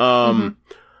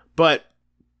 But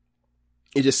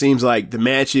it just seems like the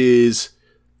matches,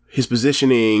 his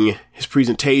positioning, his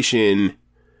presentation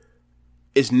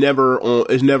is never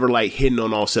like hitting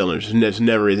on all cylinders. It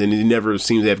never is, and he never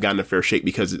seems to have gotten a fair shake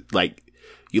because like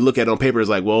you look at it on paper, it's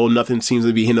like, well, nothing seems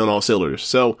to be hitting on all cylinders.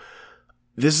 So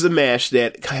this is a match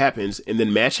that happens, and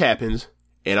then match happens,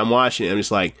 and I'm watching it, I'm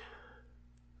just like,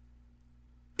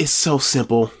 it's so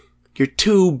simple. You're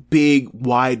two big,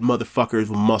 wide motherfuckers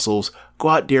with muscles. Go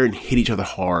out there and hit each other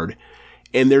hard.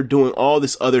 And they're doing all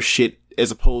this other shit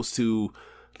as opposed to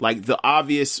like the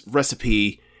obvious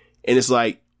recipe. And it's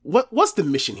like, what's the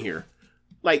mission here?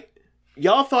 Like,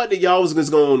 y'all thought that y'all was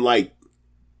just going like,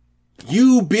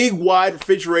 you big, wide,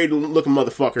 refrigerator looking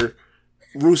motherfucker,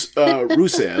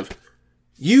 Rusev.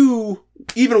 You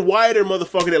even wider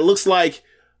motherfucker that looks like,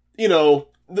 a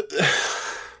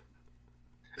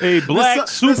black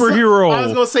superhero. I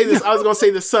was gonna say this. I was gonna say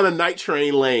the son of Night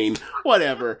Train Lane.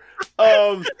 Whatever.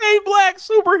 A black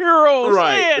superhero.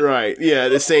 Right. Yeah,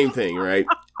 the same thing. Right.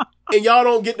 And y'all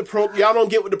don't get y'all don't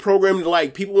get with the program.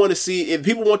 Like, people want to see, if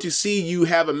people want to see you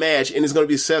have a match and it's going to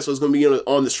be successful, it's going to be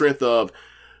on the strength of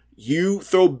you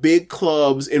throw big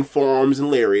clubs and forearms and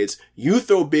lariats. You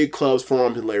throw big clubs,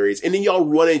 forearms, and lariats, and then y'all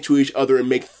run into each other and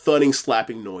make thudding,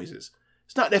 slapping noises.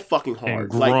 It's not that fucking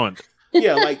hard. And grunt.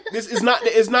 Like this is not.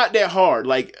 It's not that hard.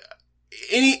 Like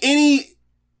anybody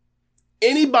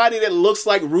that looks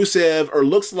like Rusev or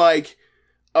looks like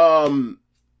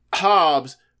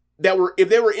Hobbs, if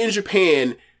they were in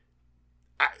Japan,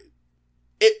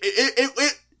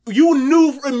 you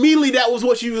knew immediately that was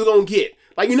what you was gonna get.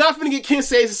 Like, you're not gonna get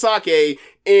Kensei Sasaki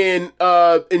and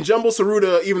Jumbo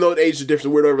Tsuruta, even though the age is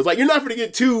different, whatever. It's like, you're not gonna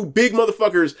get two big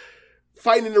motherfuckers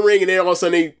fighting in the ring and then all of a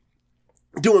sudden they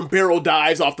doing barrel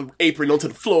dives off the apron onto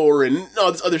the floor and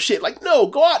all this other shit. Like, no,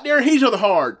 go out there and hit each other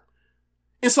hard.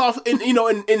 In soft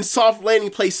landing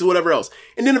places or whatever else.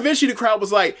 And then eventually the crowd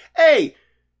was like, hey,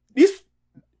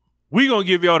 we gonna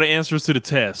give y'all the answers to the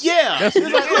test. Yeah. It's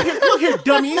like, look here,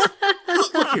 dummies.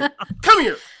 Look here. Come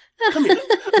here,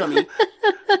 dummy.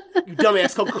 You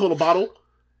dumbass Coca-Cola bottle.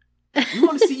 We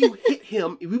want to see you hit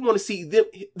him. We want to see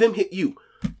them hit you.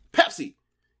 Pepsi,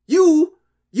 you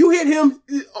hit him.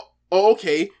 Oh,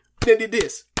 okay. Then did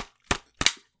this.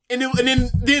 And then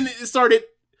it started.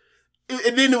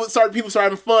 And then people started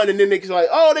having fun, and then they like,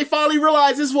 oh, they finally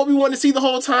realized this is what we wanted to see the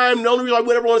whole time. The only reason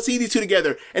we ever want to see these two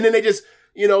together. And then they just,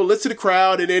 listened to the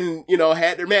crowd, and then,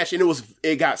 had their match, and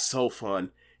it got so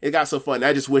fun. It got so fun.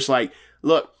 I just wish, like,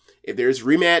 look, if there's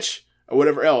rematch or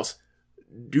whatever else,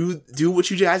 do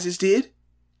what you guys just did.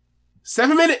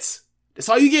 7 minutes. That's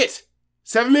all you get.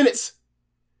 7 minutes.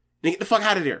 Then get the fuck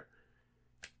out of there.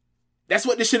 That's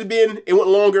what this should have been. It went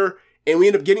longer. And we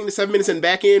ended up getting the 7 minutes and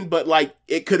back in, but like,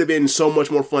 it could have been so much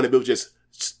more fun if it was just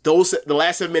the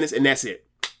last 7 minutes and that's it.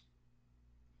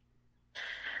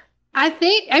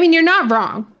 You're not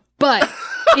wrong, but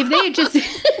if they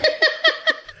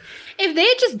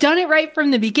had just done it right from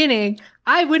the beginning,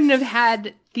 I wouldn't have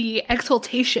had the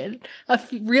exultation of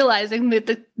realizing that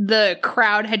the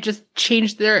crowd had just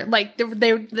changed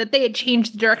that they had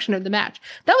changed the direction of the match.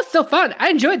 That was so fun. I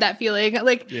enjoyed that feeling.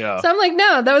 So I'm like,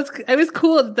 no, it was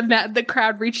cool that the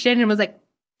crowd reached in and was like,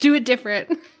 do it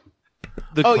different.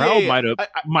 The crowd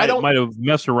might have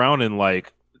messed around and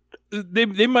like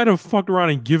they might have fucked around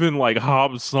and given like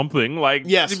Hobbs something like,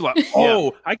 yes, like,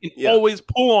 I can always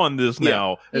pull on this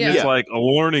now, and it's like a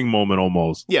learning moment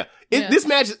almost. This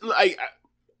match, like,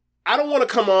 I don't want to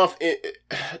come off.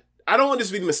 I don't want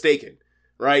this to be mistaken,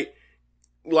 right?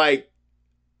 Like,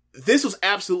 this was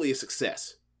absolutely a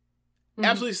success. Mm-hmm.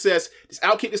 Absolutely success. This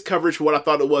outkicked this coverage for what I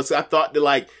thought it was. I thought that,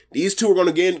 like, these two were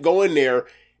going to go in there,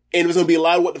 and it was going to be a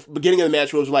lot of what the beginning of the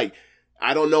match was like.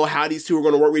 I don't know how these two are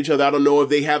going to work with each other. I don't know if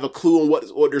they have a clue on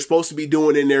what they're supposed to be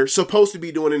doing in there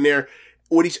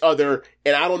with each other.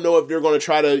 And I don't know if they're going to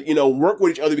try to, work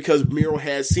with each other because Miro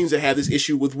seems to have this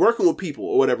issue with working with people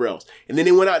or whatever else. And then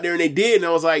they went out there and they did. And I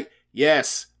was like,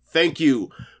 yes, thank you.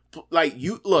 Like,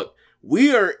 look,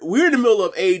 we're in the middle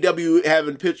of AEW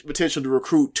having potential to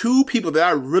recruit two people that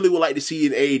I really would like to see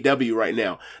in AEW right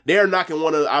now. They're knocking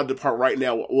one out of the park right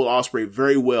now, Will Ospreay,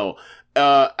 very well.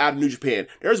 Out of New Japan.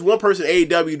 There's one person in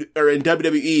AEW or in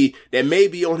WWE that may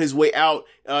be on his way out,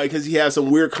 because he has some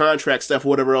weird contract stuff or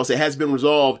whatever else that has been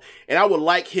resolved. And I would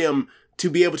like him to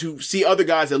be able to see other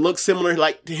guys that look similar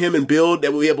like to him and build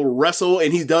that will be able to wrestle.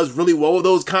 And he does really well with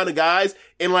those kind of guys.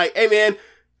 And like, hey man,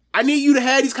 I need you to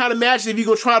have these kind of matches if you're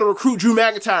going to try to recruit Drew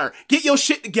McIntyre. Get your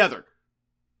shit together.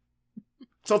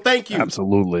 So thank you.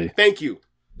 Absolutely. Thank you.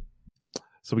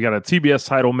 So we got a TBS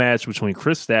title match between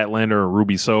Chris Statlander and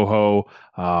Ruby Soho.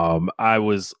 I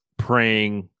was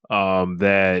praying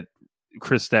that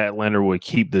Chris Statlander would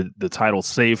keep the title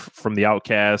safe from the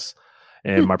Outcasts,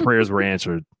 and my prayers were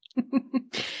answered.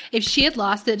 If she had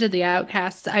lost it to the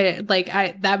Outcasts, that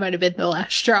might have been the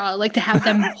last straw. Like, to have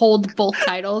them hold both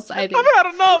titles. I think I've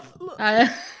had enough.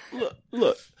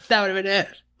 Look, that would have been it.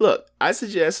 Look,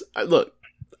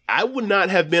 I would not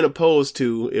have been opposed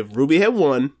to if Ruby had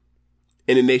won.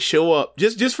 And then they show up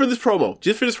just for this promo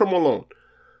alone.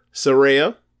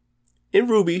 Saraya and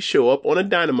Ruby show up on a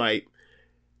Dynamite,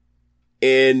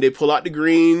 and they pull out the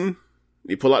green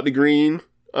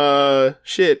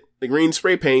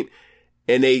spray paint,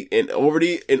 and over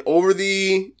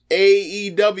the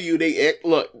AEW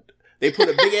they put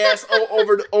a big ass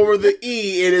over the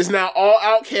E, and it's now all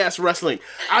Outcast wrestling.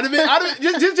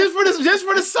 Just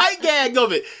for the sight gag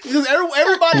of it, because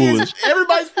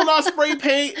everybody's pulling out spray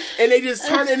paint, and they just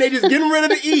getting rid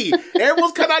of the E.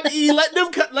 Everyone's cut out the E, let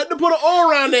them put an O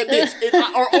around that bitch,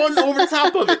 or on over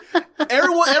top of it.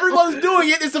 Everyone's doing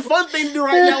it. It's a fun thing to do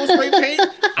right now with spray paint.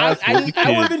 I would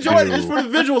have enjoyed it just for the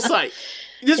visual sight.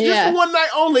 Just for one night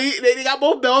only. They got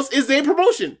both belts. It's their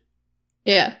promotion.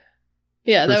 Yeah.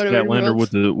 Yeah, that would have been Statlander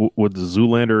with the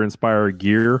Zoolander inspired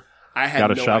gear. I had got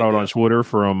a shout out on Twitter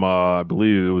from I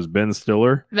believe it was Ben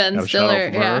Stiller.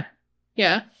 Yeah.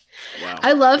 Wow.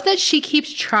 I love that she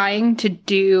keeps trying to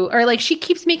do, or like she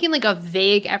keeps making like a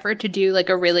vague effort to do like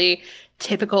a really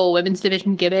typical women's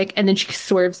division gimmick, and then she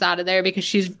swerves out of there because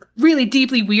she's really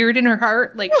deeply weird in her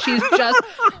heart. Like, she's just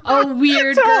a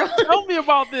weird girl. Tell me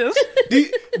about this. Do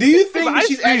you think that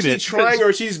she's actually trying,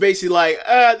 or she's basically like,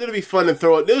 it'll be fun to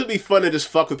throw it. It'll be fun to just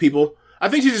fuck with people. I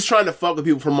think she's just trying to fuck with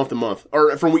people from month to month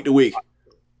or from week to week.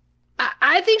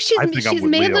 I think she's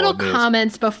made little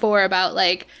comments before about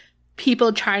like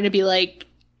people trying to be like,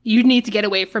 you need to get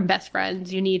away from best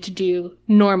friends. You need to do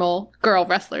normal girl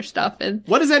wrestler stuff. And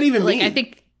what does that even mean? I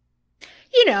think,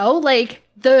 like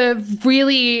the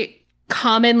really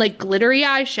common, like glittery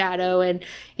eyeshadow, and,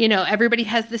 everybody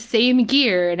has the same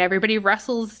gear, and everybody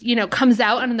wrestles, comes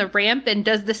out on the ramp and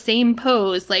does the same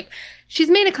pose. Like,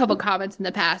 she's made a couple comments in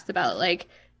the past about like,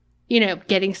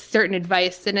 getting certain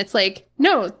advice. And it's like,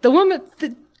 no,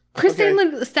 Chris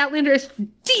Statlander is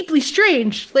deeply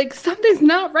strange. Like, something's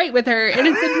not right with her, and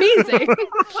it's amazing.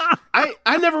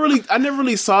 I never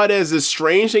really saw it as a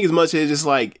strange thing as much as just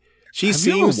like she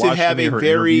seems to have a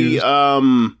very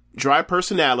dry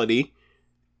personality,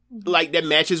 like that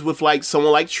matches with like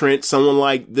someone like Trent, someone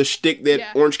like the shtick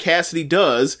that Orange Cassidy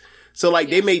does. So like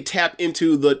they may tap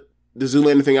into the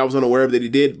Zoolander thing. I was unaware of that he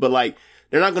did, but like,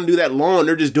 they're not going to do that long.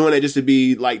 They're just doing it just to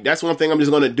be like, that's one thing I'm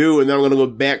just going to do. And then I'm going to go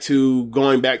back to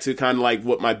kind of like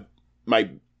what my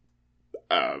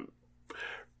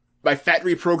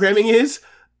factory programming is.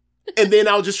 And then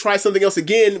I'll just try something else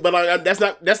again. But that's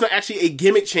not actually a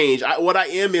gimmick change. What I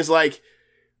am is like,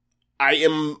 I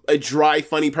am a dry,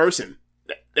 funny person.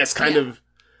 That's kind of.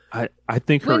 I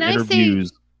think her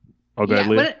interviews.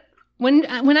 When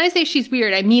I say she's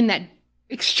weird, I mean that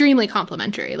extremely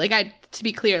complimentary. Like, to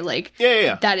be clear, like,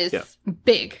 that is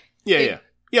big. Yeah.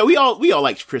 We all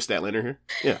like Chris Statlander here.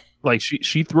 Yeah. Like,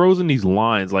 she throws in these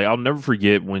lines. Like, I'll never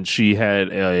forget when she had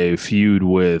a feud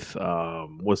with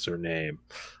what's her name?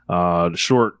 The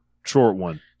short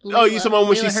one. Oh, you someone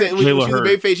when she was a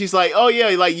babyface, she's like, oh yeah,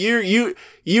 like you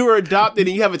were adopted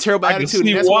and you have a terrible attitude,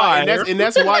 and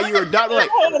that's why you were adopted. Like,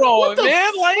 hold on,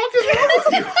 man, like,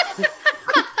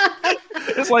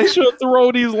 it's like she'll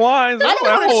throw these lines. I don't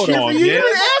want to cheer for you. You're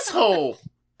an asshole.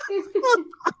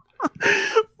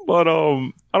 But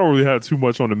I don't really have too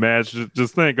much on the match.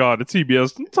 Just thank God the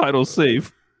TBS title's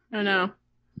safe. I know.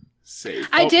 Safe.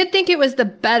 I did think it was the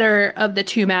better of the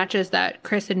two matches that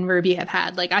Chris and Ruby have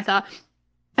had. Like I thought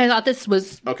this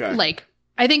was okay. Like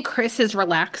I think Chris has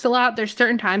relaxed a lot. There's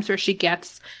certain times where she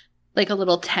gets like a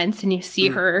little tense and you see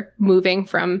her moving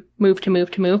from move to move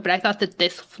to move. But I thought that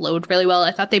this flowed really well.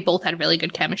 I thought they both had really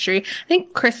good chemistry. I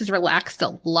think Chris has relaxed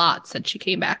a lot since she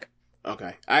came back.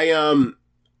 Okay.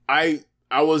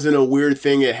 I was in a weird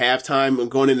thing at halftime,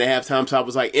 going into halftime, so I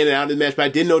was like in and out of the match, but I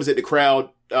did notice that the crowd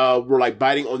were like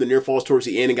biting on the near falls towards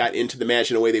the end and got into the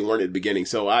match in a way they weren't at the beginning.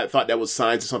 So I thought that was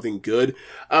signs of something good.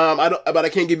 But I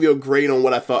can't give you a grade on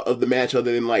what I thought of the match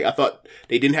other than like I thought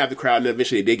they didn't have the crowd and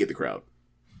eventually they did get the crowd.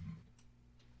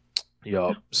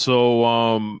 Yeah.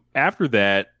 So after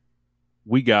that,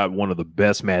 we got one of the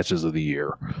best matches of the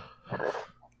year.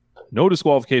 No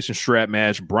disqualification strap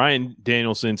match. Bryan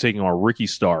Danielson taking on Ricky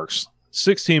Starks.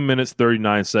 16 minutes,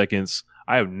 39 seconds.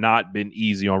 I have not been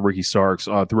easy on Ricky Starks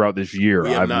throughout this year.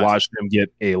 I've watched him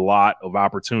get a lot of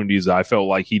opportunities that I felt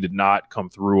like he did not come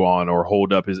through on or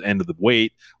hold up his end of the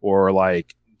weight or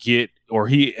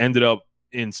he ended up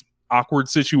in awkward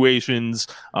situations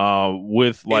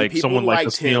with like someone like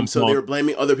the him, so they were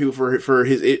blaming other people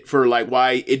for like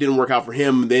why it didn't work out for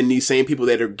him. Then these same people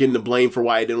that are getting the blame for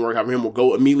why it didn't work out for him will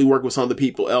go immediately work with some of the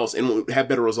people else and have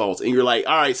better results. And you're like,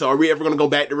 all right, so are we ever going to go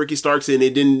back to Ricky Starks and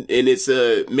it didn't? And it's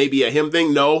maybe a him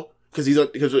thing? No, because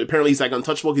apparently he's like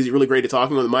untouchable because he's really great at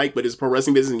talking on the mic, but it's pro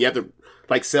wrestling business and you have to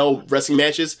like sell wrestling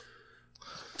matches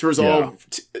to resolve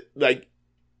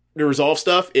resolve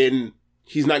stuff and.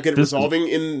 He's not good at resolving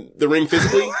in the ring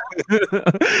physically.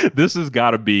 This has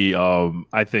got to be,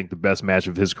 I think, the best match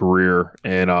of his career,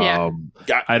 and I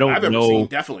don't I've ever know. seen,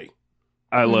 definitely,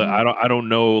 I don't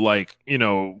know, like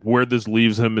where this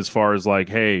leaves him as far as like,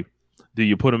 hey, do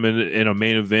you put him in a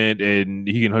main event and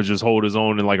he can just hold his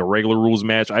own in like a regular rules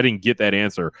match? I didn't get that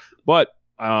answer, but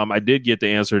I did get the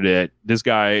answer that this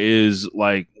guy is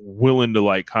like willing to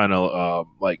like kind of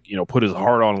put his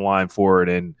heart on the line for it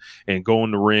and go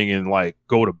in the ring and like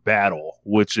go to battle,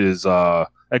 which is that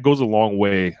goes a long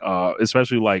way,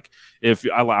 especially like if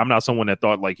I'm not someone that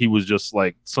thought like he was just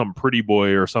like some pretty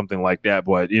boy or something like that,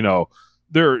 but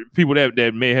there are people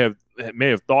that may have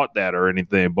thought that or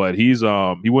anything, but he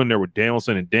went there with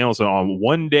Danielson, and Danielson on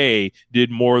one day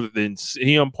did more than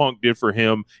CM Punk did for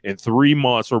him in 3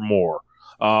 months or more.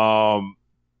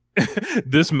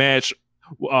 This match,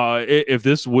 if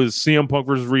this was CM Punk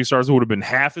versus Ricky Starks, it would have been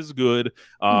half as good.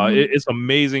 It's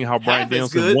amazing how Bryan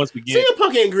Danielson once again. CM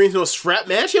Punk ain't agreeing to a strap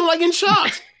match. He don't like getting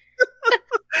shot.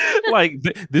 Like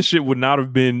this shit would not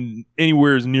have been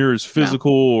anywhere as near as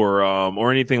physical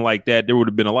or anything like that. There would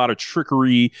have been a lot of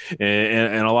trickery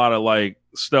and a lot of like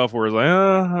stuff where it's like,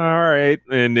 all right,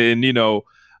 and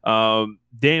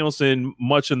Danielson,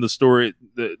 much in the story,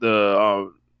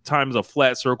 the times a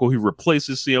flat circle, he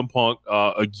replaces CM Punk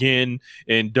again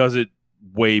and does it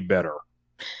way better.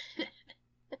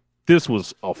 This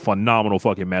was a phenomenal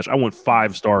fucking match. I went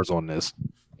 5 stars on this.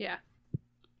 Yeah.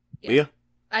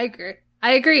 I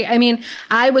agree. I mean,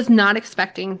 I was not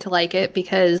expecting to like it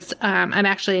because I'm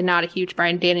actually not a huge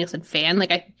Bryan Danielson fan.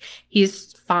 Like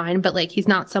he's fine, but like he's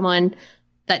not someone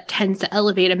that tends to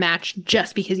elevate a match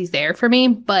just because he's there for me.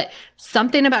 But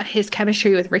something about his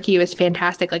chemistry with Ricky was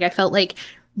fantastic. Like I felt like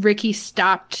Ricky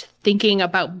stopped thinking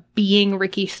about being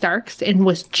Ricky Starks and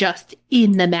was just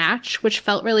in the match, which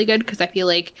felt really good because I feel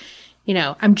like,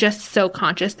 I'm just so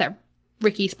conscious that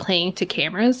Ricky's playing to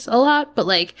cameras a lot. But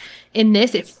like in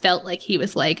this, it felt like he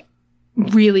was like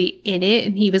really in it.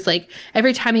 And he was like,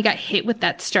 every time he got hit with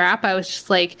that strap, I was just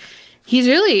like, he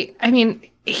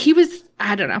was,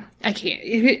 I don't know.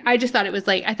 I just thought it was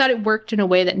like, I thought it worked in a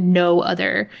way that no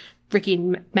other Ricky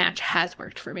match has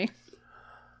worked for me.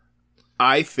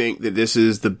 I think that this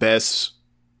is the best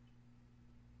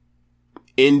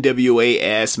NWA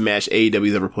ass match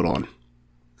AEW's ever put on.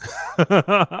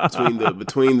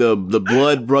 between the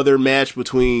blood brother match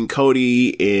between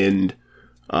Cody and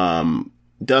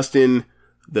Dustin,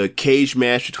 the cage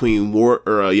match between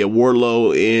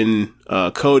Wardlow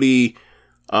and Cody,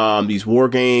 these war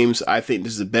games. I think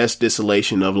this is the best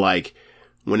distillation of like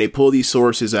when they pull these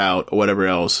sources out or whatever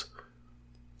else.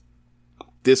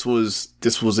 This was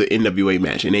an NWA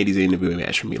match, an 80s NWA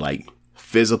match for me. Like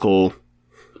physical,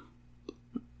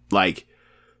 like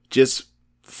just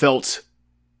felt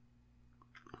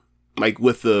like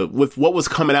with what was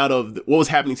coming out of what was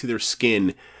happening to their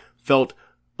skin, felt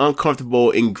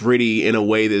uncomfortable and gritty in a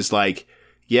way that's like,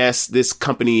 yes, this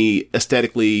company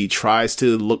aesthetically tries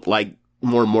to look like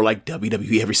more and more like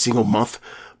WWE every single month,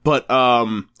 but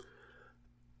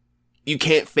you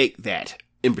can't fake that.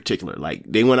 in particular. Like,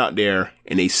 they went out there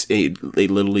and they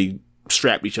literally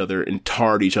strapped each other and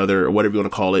tarred each other, or whatever you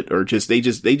want to call it, or they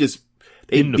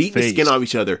beat the skin off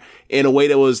each other in a way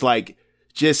that was like,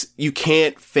 just, you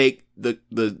can't fake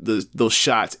those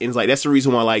shots. And it's like, that's the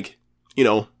reason why, like, you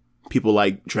know, people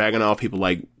like Dragunov, people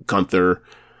like Gunther,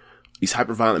 these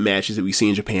hyper violent matches that we see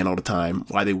in Japan all the time,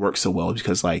 why they work so well,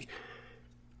 because, like,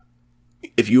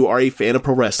 if you are a fan of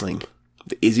pro wrestling,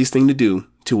 the easiest thing to do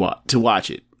to watch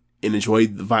it and enjoy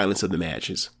the violence of the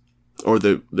matches, or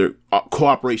the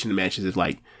cooperation in the matches, is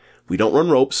like, we don't run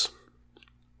ropes,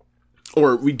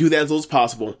 or we do that as little as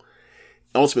possible.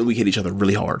 Ultimately, we hit each other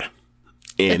really hard.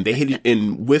 And they hit,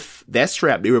 and with that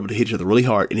strap, they were able to hit each other really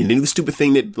hard. And they did the stupid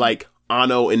thing that, like,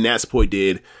 Ano and Natsupoi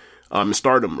did in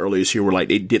Stardom earlier this year, where, like,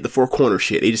 they did the four corner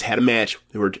shit. They just had a match.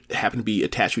 They happened to be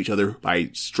attached to each other by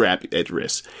strap at the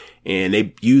wrist. And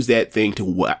they used that thing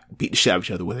to beat the shit out of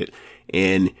each other with it.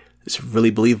 And it's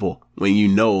really believable when you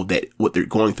know that what they're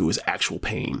going through is actual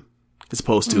pain, as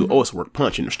opposed to, it's a work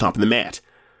punch and they're stomping the mat.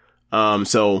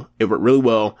 So it worked really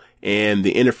well. And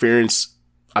the interference,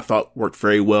 I thought, worked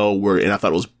very well, and I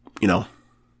thought it was, you know,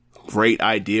 great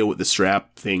idea with the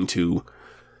strap thing to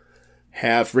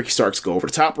have Ricky Starks go over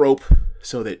the top rope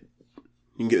so that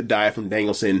you can get a dive from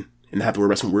Danielson and have to worry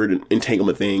about some weird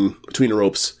entanglement thing between the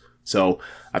ropes. So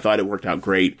I thought it worked out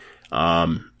great.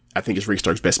 I think it's Ricky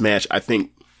Starks' best match. I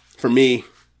think, for me,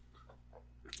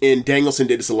 and Danielson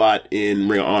did this a lot in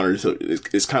Ring of Honor, so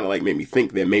it's kind of like made me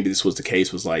think that maybe this was the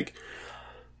case, was like,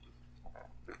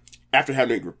 after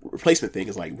having a replacement thing,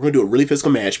 is like, we're going to do a really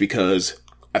physical match, because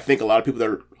I think he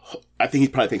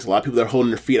probably thinks a lot of people that are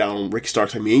holding their feet out on Ricky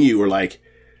Starks, like me and you, are like,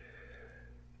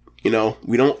 you know,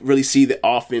 we don't really see the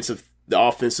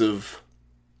offensive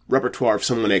repertoire of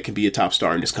someone that can be a top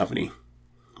star in this company.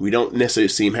 We don't necessarily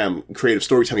see him have creative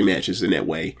storytelling matches in that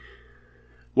way.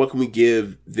 What can we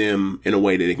give them in a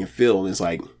way that they can feel? And it's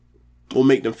like, we'll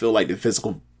make them feel like the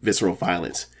physical, visceral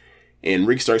violence. And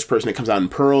Ricky Starks' person that comes out in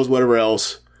pearls, whatever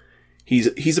else,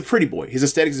 he's a pretty boy. His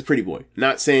aesthetic is a pretty boy.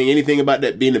 Not saying anything about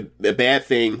that being a bad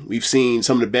thing. We've seen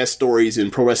some of the best stories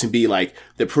in pro wrestling be like,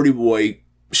 the pretty boy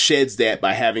sheds that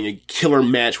by having a killer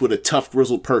match with a tough,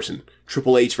 grizzled person.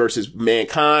 Triple H versus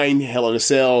Mankind, Hell in a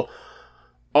Cell,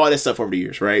 all that stuff over the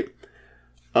years, right?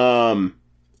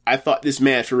 I thought this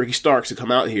match for Ricky Starks to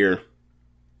come out here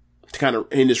to kind of,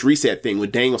 in this reset thing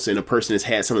with Danielson, a person that's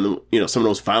had some of the, you know, some of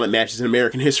those violent matches in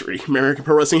American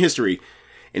pro wrestling history.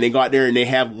 And they go out there and they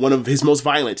have one of his most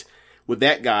violent with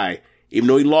that guy. Even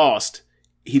though he lost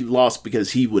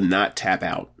because he would not tap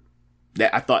out.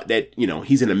 That, I thought that, you know,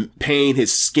 he's in a pain.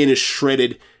 His skin is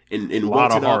shredded and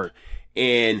welted up.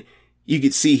 And you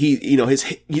could see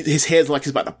his head's like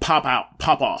he's about to pop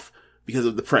off because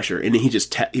of the pressure. And then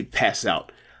he passes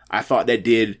out. I thought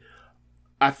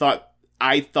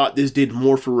this did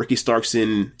more for Ricky Starks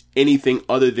than anything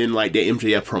other than like that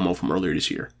MJF promo from earlier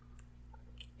this year.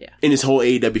 Yeah. In his whole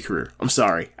AEW career. I'm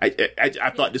sorry.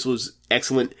 I thought this was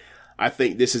excellent. I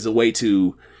think this is a way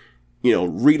to, you know,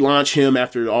 relaunch him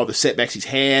after all the setbacks he's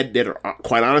had that are,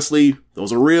 quite honestly,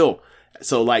 those are real.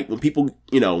 So like when people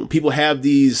have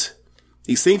these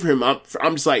things for him,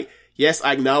 I'm just like, yes,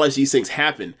 I acknowledge these things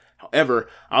happen. However,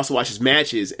 I also watch his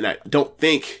matches and I don't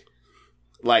think,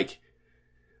 like,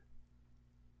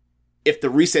 if the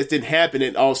resets didn't happen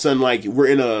and all of a sudden, like, we're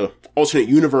in a alternate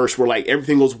universe where, like,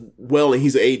 everything goes well and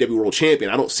he's an AEW world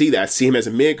champion. I don't see that. I see him as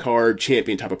a mid-card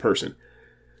champion type of person.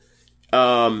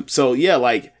 So yeah,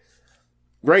 like,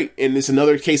 great. And it's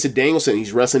another case of Danielson.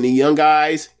 He's wrestling the young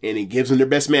guys and he gives them their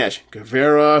best match.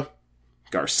 Guevara,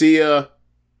 Garcia,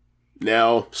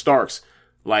 now Starks.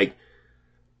 Like,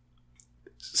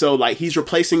 so, like, he's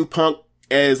replacing Punk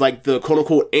as, like, the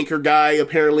quote-unquote anchor guy,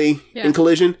 apparently, in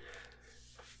Collision.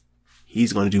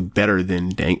 He's going to do better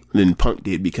than Punk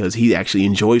did because he actually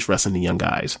enjoys wrestling the young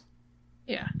guys.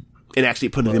 Yeah. And actually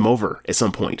putting them over at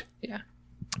some point. Yeah.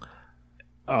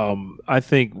 I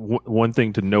think one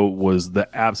thing to note was the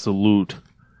absolute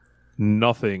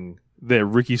nothing that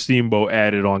Ricky Steamboat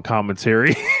added on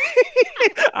commentary.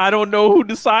 I don't know who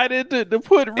decided to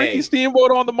put Ricky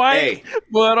Steamboat on the mic,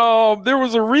 but there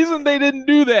was a reason they didn't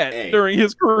do that during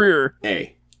his career.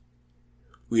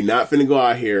 We're not finna go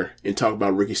out here and talk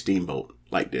about Ricky Steamboat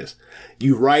like this.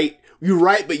 You right,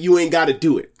 but you ain't got to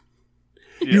do it.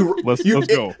 Yeah, let's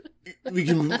go.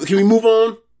 Can we move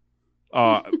on?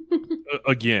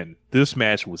 Again, this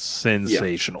match was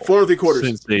sensational. 4 3/4.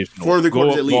 Sensational. 4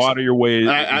 3/4 at least. Go out of your way.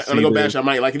 I'm gonna go bash. I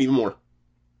might like it even more.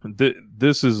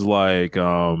 This is like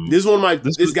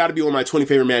this got to be one of my 20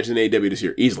 favorite matches in AEW this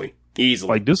year, easily.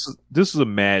 Like this is a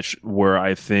match where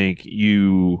I think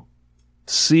you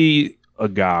see a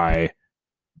guy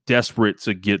desperate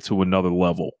to get to another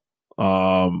level.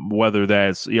 Whether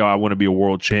that's, I want to be a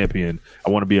world champion, I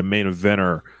want to be a main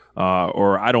eventer,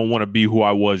 or I don't want to be who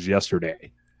I was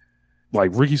yesterday.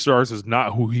 Like, Ricky Starks is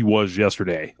not who he was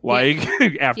yesterday. Like,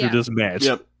 after this match.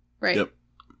 Yep. Right.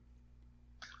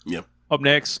 Yep. Up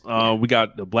next, we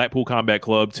got the Blackpool Combat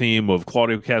Club team of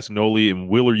Claudio Castagnoli and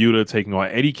Wheeler Yuta taking on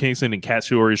Eddie Kingston and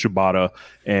Katsuyori Shibata.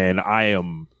 And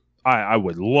I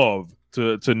would love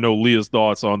to know Leah's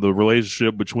thoughts on the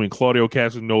relationship between Claudio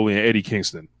Castagnoli and Eddie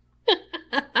Kingston.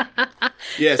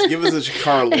 Yes, give us a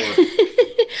Chikara lore.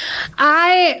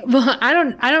 I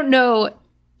don't know,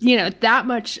 that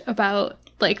much about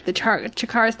like the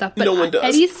Chikara stuff, but no one does.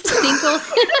 Eddie's single.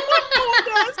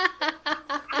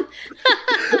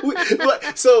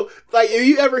 So, like, if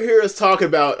you ever hear us talk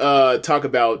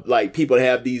about like people that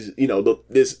have these,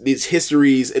 these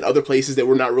histories in other places that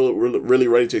we're not really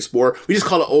ready to explore, we just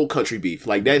call it old country beef.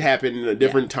 Like, that happened in a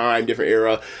different time, different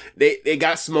era. They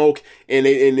got smoke, and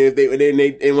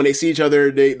when they see each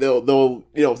other,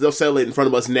 they'll settle it in front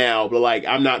of us now. But like,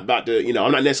 I'm not about to,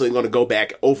 I'm not necessarily going to go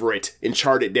back over it and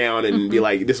chart it down and be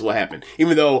like, this is what happened.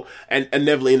 Even though I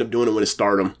never end up doing it when it's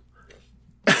Stardom.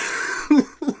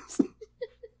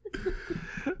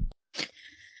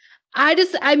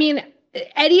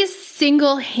 Eddie's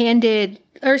single-minded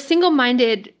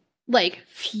like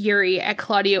fury at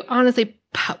Claudio honestly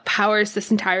powers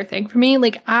this entire thing for me.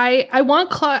 Like, I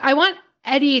want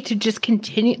Eddie to just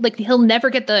continue. Like, he'll never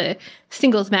get the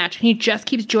singles match, and he just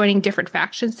keeps joining different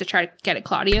factions to try to get at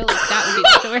Claudio. Like, that would be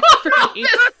the story for me.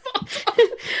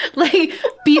 Like,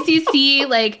 BCC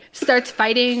like starts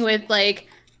fighting with like,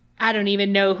 I don't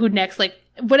even know who next, like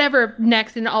whatever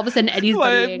next, and all of a sudden Eddie's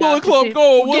like, Bullet Club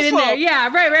Gold, get in up? there.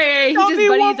 Yeah, right. He just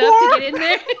buddies up to get in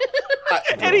there.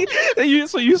 Eddie,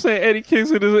 so you say Eddie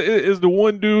Kingston is the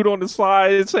one dude on the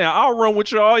side saying, "I'll run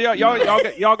with y'all.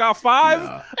 Y'all got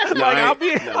five. I'll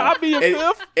be a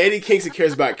fifth." Eddie Kingston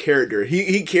cares about character.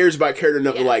 He cares about character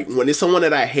enough to, like, when it's someone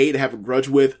that I hate and have a grudge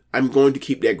with, I'm going to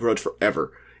keep that grudge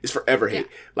forever. It's forever hate.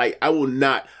 Like, I will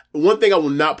not. One thing I will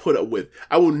not put up with,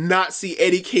 I will not see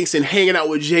Eddie Kingston hanging out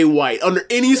with Jay White under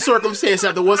any circumstance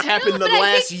after what's happened in the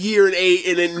last year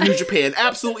in New Japan.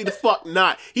 Absolutely the fuck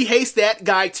not. He hates that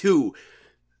guy too.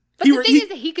 But the thing is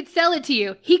that he could sell it to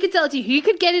you. He could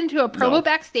get into a promo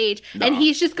backstage, and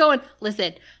he's just going,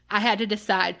 listen, I had to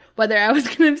decide whether I was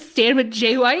going to stand with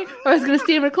Jay White or I was going to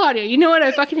stand with Claudio. You know what?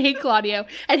 I fucking hate Claudio.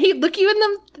 And he'd look you in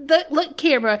the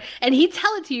camera, and he'd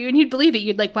tell it to you, and you'd believe it.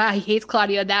 You'd like, wow, he hates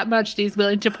Claudio that much that he's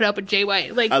willing to put up with Jay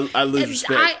White. Like, I lose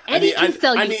respect. Eddie can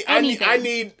sell you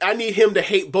anything. I need him to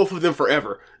hate both of them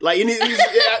forever. Like,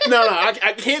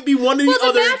 I can't be one or the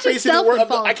other.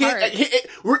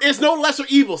 It's no lesser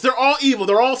evils. They're all evil.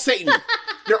 They're all Satan.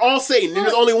 They're all Satan.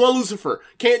 There's only one Lucifer.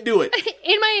 Can't do it.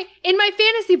 In my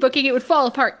fantasy booking, it would fall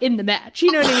apart in the match.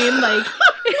 You know what I mean? Like,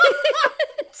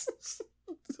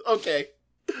 okay,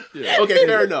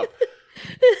 fair enough.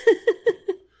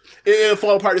 It'll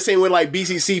fall apart the same way like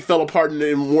BCC fell apart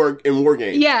in War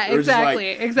Games. Yeah,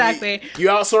 exactly. You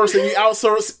outsource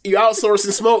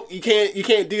and smoke. You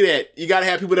can't do that. You got to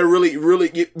have people that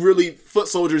really foot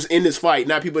soldiers in this fight,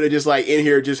 not people that just like in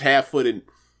here just half-footed.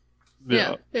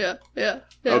 Yeah.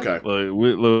 Okay.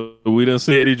 Like, we done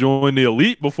see Eddie join the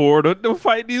Elite before to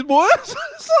fight these boys.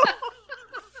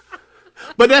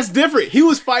 But that's different. He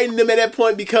was fighting them at that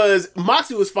point because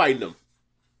Moxley was fighting them.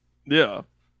 Yeah.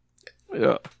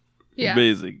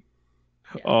 Amazing.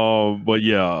 Yeah.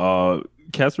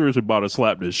 Katsuyori Shibata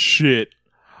slapped the shit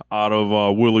out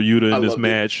of Wheeler Yuta in this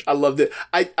match. I loved it.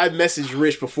 I messaged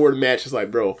Rich before the match. It's like,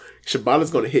 bro,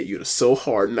 Shibata's going to hit Yuta so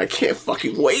hard, and I can't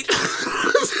fucking wait.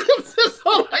 That's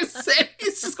all I said.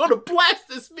 He's just going to blast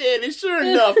this man, and sure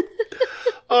enough.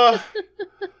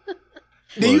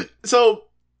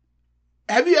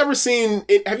 Have you ever seen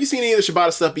any of the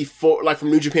Shibata stuff before, like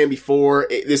from New Japan before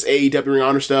this AEW Ring of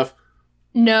Honor stuff?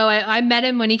 No, I met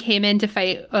him when he came in to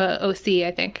fight OC,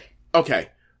 I think. Okay.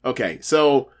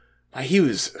 So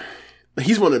he's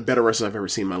one of the better wrestlers I've ever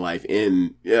seen in my life,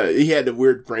 and he had the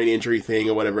weird brain injury thing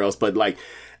or whatever else. But like,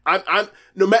 I'm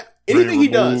no matter anything he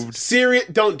does, serious.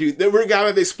 Don't do that. We're gonna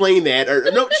have to explain that. Or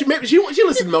no, she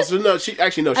listens to Meltzer. No, she do.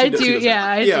 I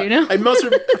do know. And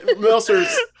Meltzer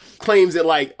claims that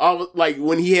like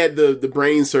when he had the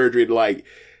brain surgery, like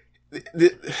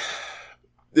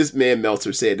this man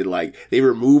Meltzer said that like they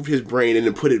removed his brain and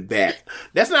then put it back.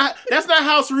 That's not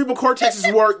how cerebral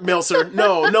cortexes work, Meltzer.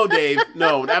 No, Dave.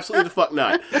 No, absolutely the fuck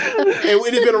not. And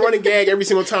it has been a running gag every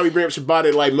single time we bring up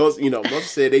Shibata. Like Meltzer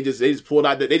said, they just pulled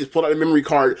out the memory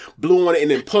card, blew on it, and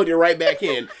then plugged it right back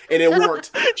in, and it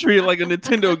worked. Treat it like a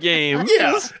Nintendo game.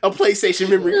 Yeah, a PlayStation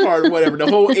memory card or whatever. The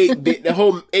whole 8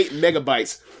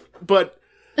 megabytes. But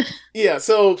yeah,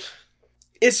 so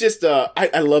it's just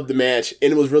I love the match,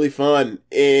 and it was really fun,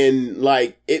 and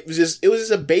like it was just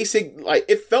a basic, like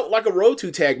it felt like a Road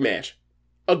to tag match,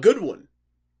 a good one.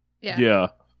 Yeah.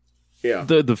 Yeah.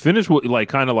 The finish like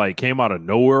kind of like came out of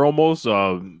nowhere almost.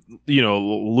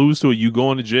 Lose to a you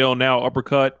going to jail now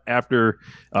uppercut after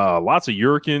lots of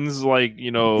Hurricanes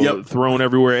thrown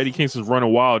everywhere. Eddie Kingston's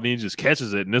running wild and he just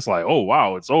catches it and it's like, oh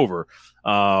wow, it's over.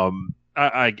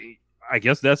 I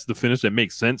guess that's the finish that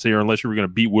makes sense here, unless you were going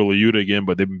to beat Wheeler Yuta again,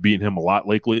 but they've been beating him a lot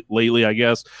lately, I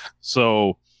guess.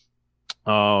 So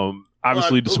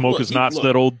obviously the smoke is not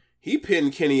settled. He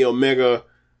pinned Kenny Omega.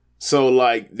 So,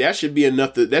 like, that should be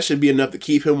enough to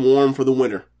keep him warm for the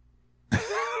winter.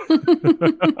 A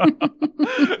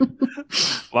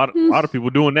lot of people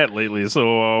doing that lately.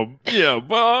 So, yeah,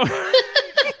 but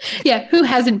yeah, who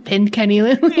hasn't pinned Kenny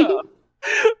lately? Yeah.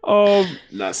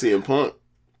 Not CM Punk.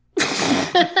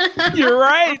 You're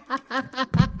right.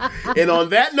 And on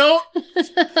that note.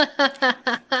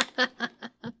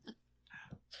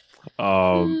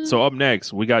 So up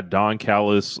next, we got Don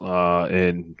Callis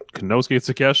and Konosuke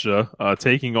Takeshita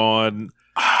taking on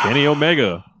Kenny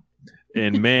Omega.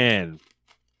 And man,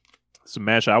 it's a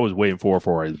match I was waiting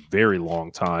for a very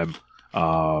long time.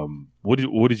 What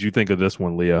did you think of this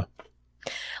one, Leah?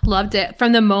 Loved it.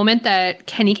 From the moment that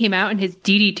Kenny came out in his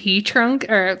DDT trunk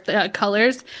or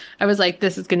colors, I was like,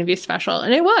 this is going to be special.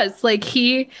 And it was. Like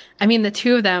the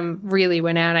two of them really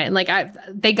went at it. And like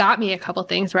they got me a couple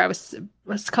things where I was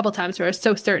a couple times where I was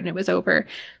so certain it was over.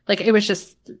 Like it was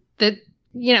just that,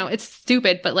 it's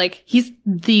stupid, but like he's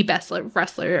the best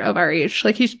wrestler of our age.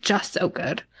 Like he's just so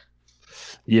good.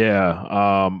 Yeah.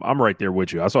 I'm right there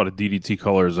with you. I saw the DDT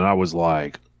colors and I was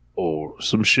like, oh,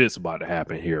 some shit's about to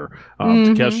happen here.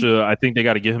 Takeshita, I think they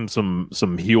got to give him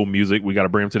some heel music. We got to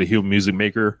bring him to the heel music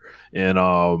maker and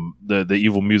the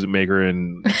evil music maker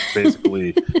and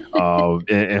basically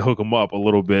and hook him up a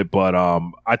little bit. But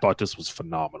I thought this was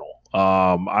phenomenal.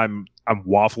 I'm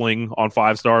waffling on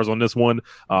 5 stars on this one.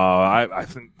 I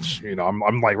think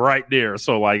I'm like right there.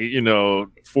 So like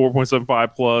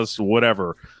 4.75 plus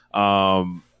whatever.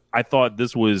 I thought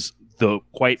this was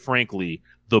quite frankly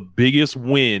the biggest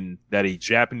win that a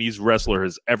Japanese wrestler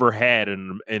has ever had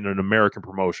in an American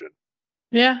promotion.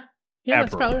 Yeah, ever.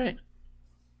 That's probably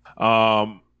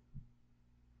right.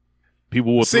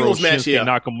 People will throw Shinsuke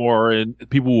Nakamura and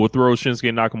people will throw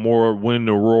Shinsuke Nakamura winning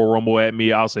the Royal Rumble at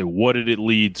me. I'll say, what did it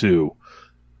lead to?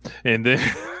 And then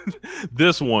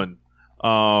this one,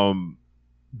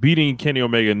 beating Kenny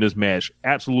Omega in this match,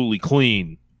 absolutely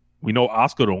clean. We know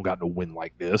Asuka don't got no win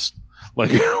like this.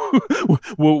 Like,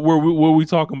 what we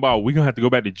talking about? We're going to have to go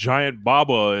back to Giant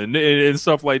Baba and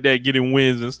stuff like that, getting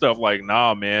wins and stuff. Like,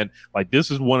 nah, man. Like, this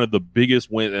is one of the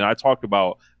biggest wins. And I talked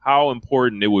about how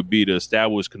important it would be to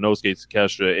establish Konosuke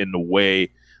Takeshita in the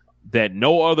way that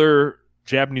no other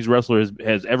Japanese wrestler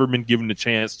has ever been given the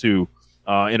chance to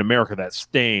in America. That's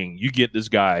staying. You get this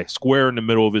guy square in the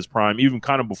middle of his prime, even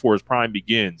kind of before his prime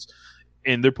begins.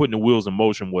 And they're putting the wheels in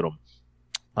motion with him.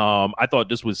 I thought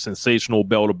this was sensational,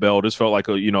 bell to bell. This felt like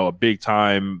a big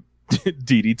time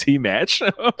DDT match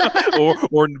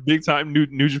or big time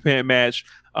New Japan match.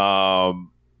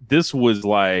 This was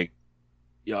like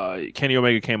Kenny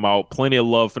Omega came out, plenty of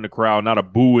love from the crowd, not a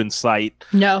boo in sight.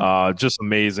 No, just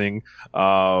amazing.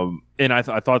 And I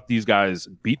thought these guys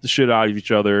beat the shit out of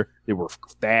each other. They were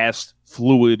fast,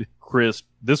 fluid, crisp.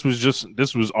 This was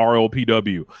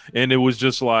RLPW, and it was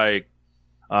just like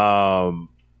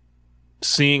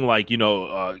seeing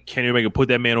Kenny Omega put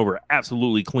that man over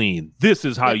absolutely clean. This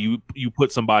is how you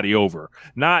put somebody over.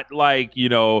 Not like,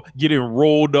 getting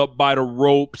rolled up by the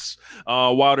ropes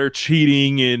while they're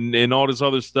cheating and all this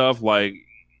other stuff. Like,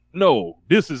 no,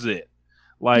 this is it.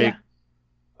 Like,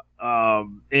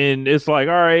 and it's like,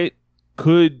 all right,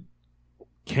 could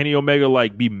Kenny Omega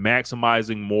be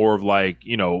maximizing more of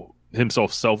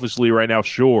himself selfishly right now?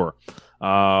 Sure.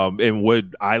 And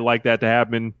would I like that to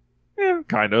happen? Yeah,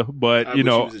 kind of, but I wish he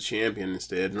was a champion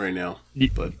instead right now.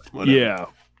 But whatever. Yeah,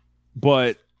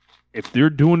 but if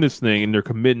they're doing this thing and they're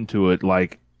committing to it,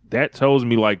 that tells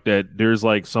me that there's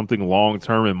something long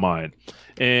term in mind.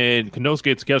 And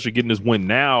Konosuke Takeshita getting this win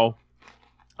now,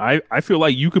 I feel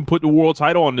like you can put the world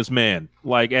title on this man,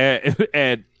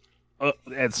 at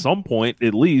some point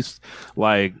at least.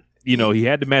 He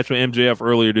had the match with MJF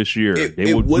earlier this year.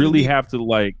 They would really have to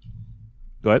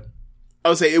Go ahead. I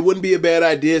would say it wouldn't be a bad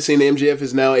idea seeing MJF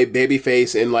is now a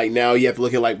babyface and now you have to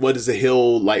look at what is the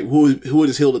heel, who would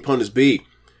his heel opponents be?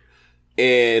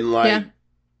 And all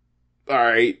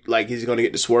right, he's going to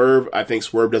get the Swerve. I think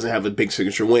Swerve doesn't have a big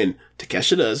signature win.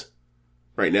 Takeshita does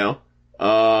right now.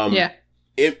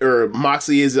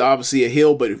 Moxley is obviously a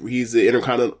heel, but he's the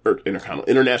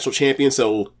international champion,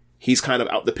 so he's kind of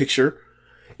out the picture.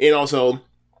 And also,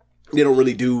 they don't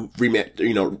really do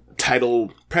rematch,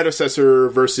 title predecessor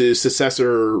versus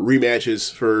successor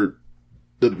rematches for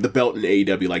the belt in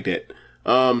AEW like that.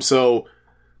 So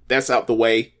that's out the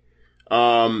way.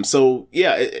 So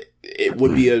yeah, it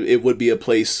would be a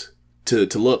place to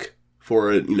look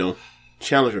for a,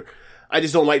 challenger. I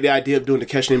just don't like the idea of doing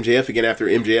Takeshi and MJF again after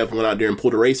MJF went out there and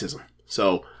pulled a racism.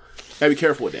 So gotta be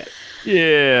careful with that.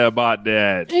 Yeah, about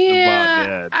that. Yeah, about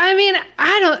that. I mean,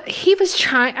 he was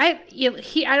trying. I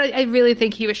really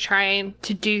think he was trying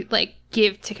to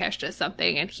give Takeshita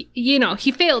something, and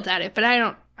he failed at it. But I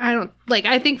don't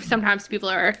I think sometimes people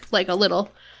are a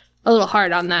little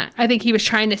hard on that. I think he was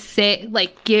trying to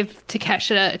give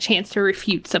Takeshita a chance to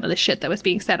refute some of the shit that was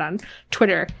being said on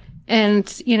Twitter,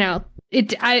 and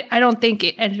I don't think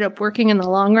it ended up working in the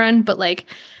long run. But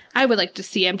I would like to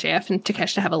see MJF and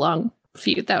Takeshita have a long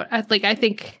feud. That I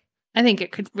think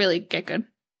it could really get good.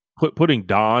 Putting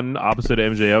Don opposite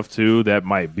MJF too, that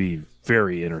might be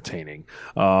very entertaining.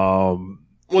 Well,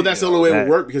 that's the only way it would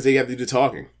work because they have to do the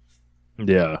talking.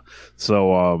 Yeah.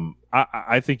 So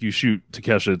I think you shoot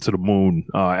Takeshita to the moon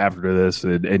after this,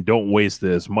 and don't waste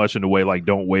this much in the way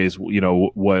don't waste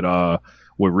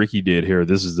what Ricky did here.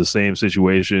 This is the same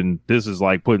situation. This is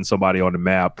like putting somebody on the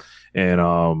map,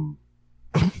 and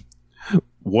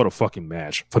what a fucking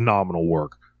match. Phenomenal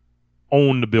work.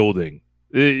 Own the building.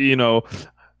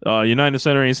 United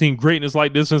Center ain't seen greatness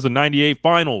like this since the 98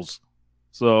 finals.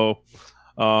 So,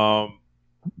 yeah,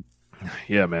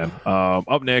 man.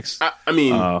 Up next.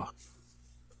 They've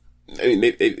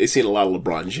seen a lot of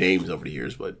LeBron James over the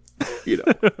years, but,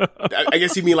 I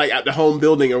guess you mean at the home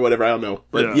building or whatever. I don't know.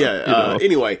 But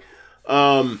anyway.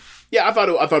 Yeah, I thought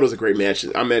it was a great match.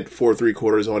 I'm at 4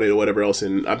 3/4 on it or whatever else,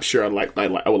 and I'm sure I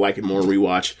would like it more in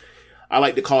rewatch. I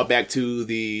like to call it back to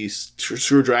the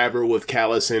screwdriver with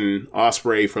Callis and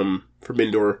Ospreay from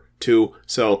Forbidden Door 2.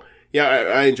 So yeah,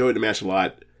 I enjoyed the match a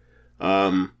lot.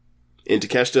 And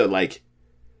Takeshita,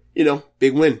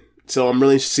 big win. So I'm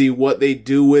really interested to see what they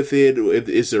do with it.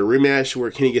 Is there a rematch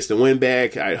where Kenny gets the win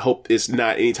back? I hope it's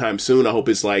not anytime soon. I hope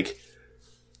it's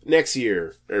next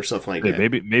year or something like that.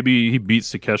 Maybe he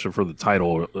beats Takeshita for the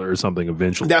title or something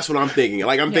eventually. That's what I'm thinking.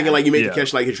 I'm thinking you make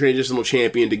Takeshita a transitional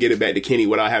champion to get it back to Kenny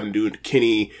without having to do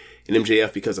Kenny and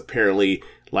MJF, because apparently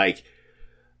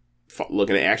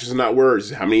looking at actions and not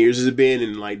words, how many years has it been,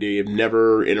 and they have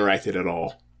never interacted at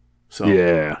all. So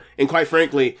yeah. And quite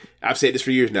frankly, I've said this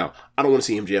for years now. I don't want to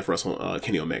see MJF wrestle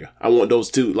Kenny Omega. I want those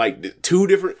two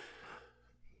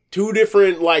two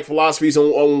different philosophies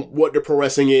on what the pro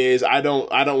wrestling is. I don't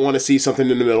want to see something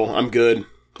in the middle. I'm good.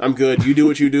 You do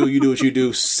what you do. You do what you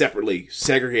do separately,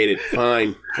 segregated.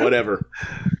 Fine, whatever.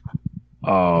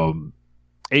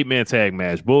 8-man tag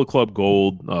match. Bullet Club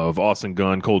Gold of Austin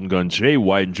Gunn, Colton Gunn, Jay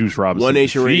White, and Juice Robinson. One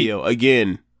Nation Radio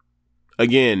again.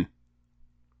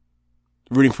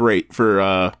 Rooting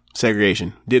for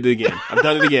segregation. Did it again. I've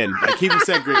done it again. I keep it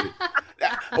segregated.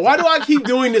 Why do I keep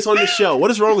doing this on this show?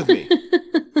 What is wrong with me?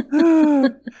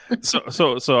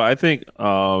 So I think here's to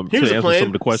a answer plan. some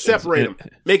of the questions, Separate them.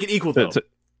 Make it equal though. To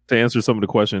answer some of the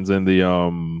questions in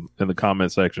the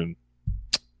comment section,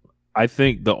 I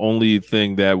think the only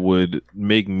thing that would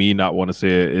make me not want to say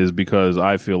it is because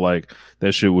I feel like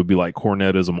that shit would be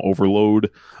cornetism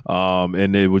overload,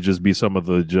 and it would just be some of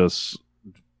the just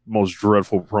most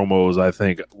dreadful promos I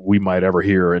think we might ever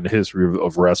hear in the history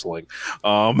of wrestling.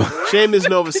 Seamus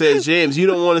Nova says, James, you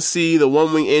don't want to see the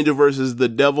One Wing Angel versus the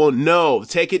Devil? No,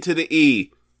 take it to the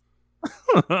E.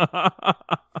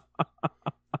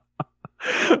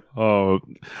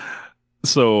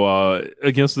 So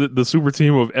against the super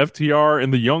team of FTR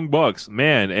and the Young Bucks,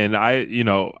 man, and I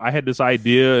had this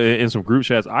idea in some group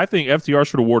chats. I think FTR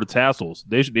should have wore the tassels.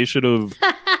 They should have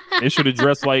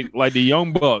dressed like the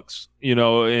Young Bucks,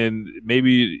 and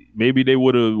maybe they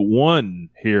would have won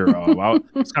here. I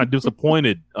was kind of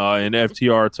disappointed, and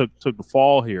FTR took the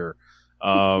fall here.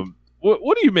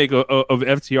 What do you make of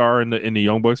FTR and the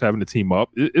Young Bucks having to team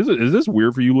up? Is this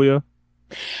weird for you, Leah?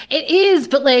 It is,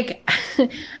 but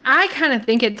I kind of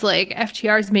think it's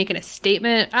FTR is making a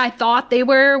statement. I thought they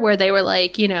were, where they were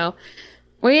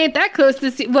we ain't that close to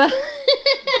see. Well,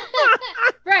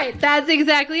 right, that's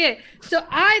exactly it. So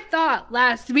I thought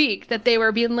last week that they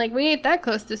were being we ain't that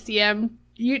close to CM.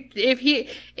 If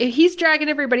he's dragging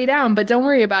everybody down, but don't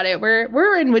worry about it.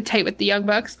 We're in with tight with the Young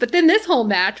Bucks. But then this whole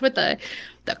match with the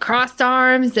crossed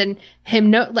arms and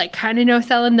him kind of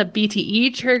selling the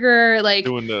BTE trigger,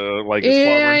 doing the slobbering time.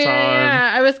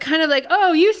 Yeah, I was kind of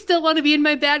oh, you still want to be in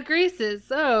my bad graces?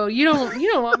 Oh, you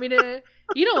don't want me to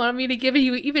You don't want me to give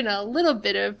you even a little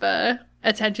bit of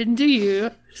attention, do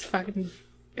you? Just fucking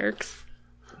jerks.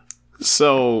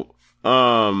 So,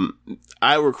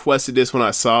 I requested this when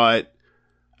I saw it.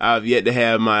 I've yet to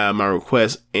have my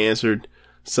request answered.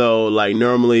 So, like,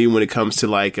 normally when it comes to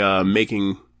like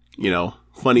making,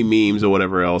 funny memes or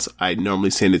whatever else, I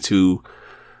normally send it to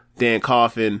Dan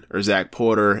Coffin or Zach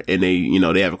Porter, and they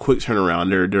have a quick turnaround.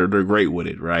 They're great with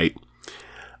it, right?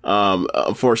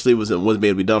 Unfortunately, it wasn't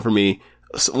able to be done for me.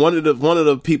 So one of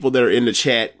the people that are in the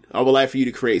chat, I would like for you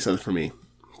to create something for me.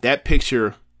 That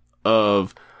picture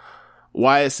of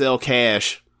YSL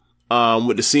Cash,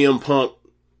 with the CM Punk,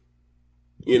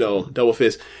 double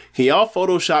fist. Can y'all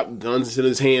Photoshop guns into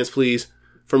his hands, please,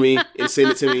 for me, and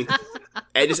send it to me?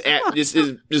 And just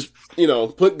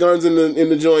put guns in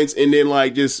the joints, and then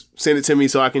like just send it to me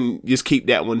so I can just keep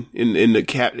that one in the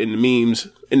memes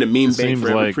in the meme bank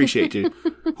forever. Like, appreciate you,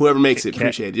 whoever makes it.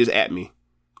 Appreciate it. Just at me,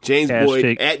 James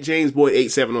Boyd at James Boyd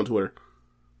 87 on Twitter.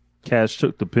 Cash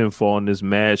took the pinfall in this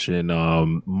match, and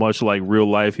much like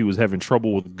real life, he was having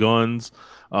trouble with guns.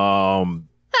 And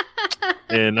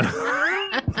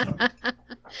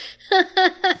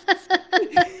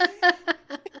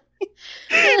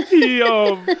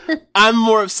I'm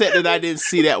more upset that I didn't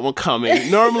see that one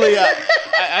coming. Normally,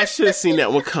 I should have seen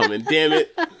that one coming. Damn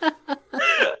it!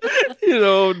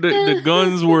 The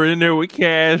guns were in there with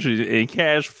Cash, and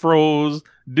Cash froze.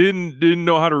 Didn't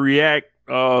know how to react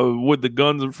with the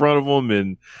guns in front of him,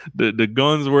 and the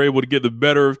guns were able to get the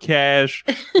better of Cash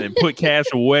and put Cash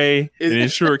away and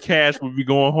ensure Cash would be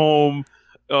going home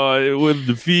with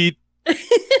defeat.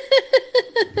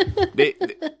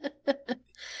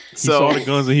 He saw the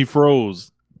guns and he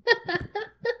froze.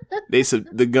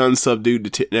 The guns subdued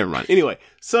the never mind. Anyway,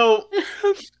 so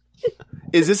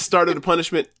is this start of the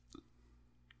punishment?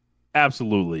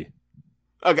 Absolutely.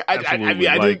 Okay, Absolutely.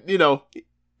 I did,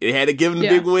 it had to give him the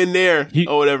big win there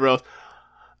or whatever else.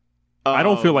 I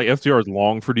don't feel like FTR is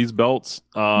long for these belts.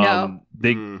 No.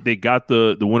 They got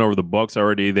the win over the Bucks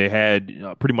already. They had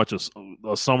pretty much a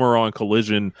summer on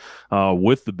Collision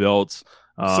with the belts.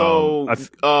 I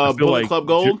feel Bullet like Club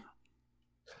Gold?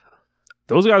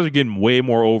 Those guys are getting way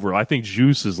more over. I think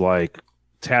Juice is like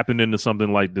tapping into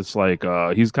something like this. Like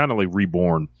he's kind of like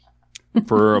reborn.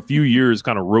 For a few years,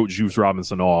 kind of wrote Juice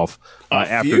Robinson off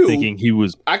after thinking he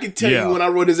was. I can tell you when I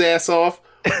wrote his ass off.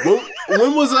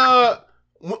 When was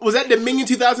that Dominion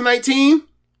 2019?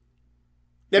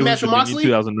 That match with Moxley?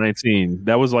 2019.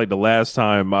 That was like the last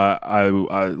time I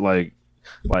like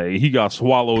he got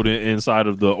swallowed inside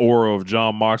of the aura of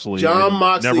John Moxley. John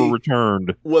Moxley never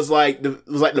returned. Was like the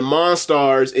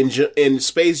Monstars in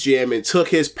Space Jam, and took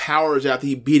his powers after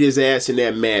he beat his ass in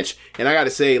that match. And I got to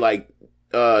say, like.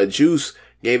 Juice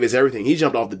gave us everything. He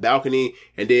jumped off the balcony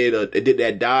and did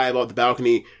that dive off the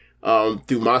balcony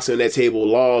through Moxley on that table,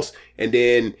 lost, and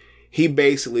then he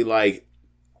basically like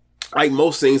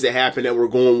most things that happened that were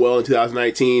going well in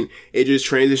 2019, it just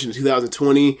transitioned to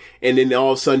 2020, and then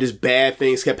all of a sudden just bad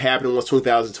things kept happening once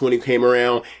 2020 came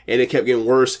around, and it kept getting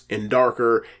worse and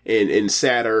darker and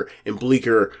sadder and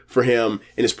bleaker for him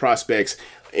and his prospects.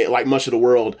 Like much of the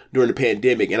world during the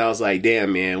pandemic. And I was like,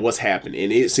 damn, man, what's happening?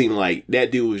 And it seemed like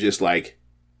that dude was just like,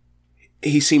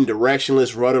 he seemed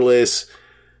directionless, rudderless.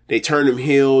 They turned him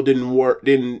heel,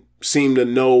 didn't seem to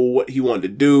know what he wanted to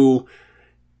do.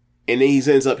 And then he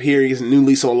ends up here, he gets a new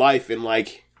lease on life. And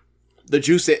like the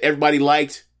Juice that everybody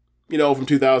liked, from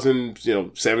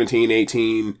 2017,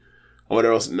 18, or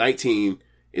whatever else, 19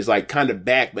 is like kind of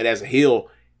back, but as a heel.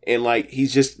 And like,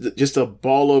 he's just a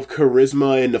ball of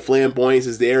charisma, and the flamboyance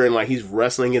is there, and like, he's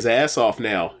wrestling his ass off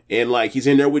now. And like, he's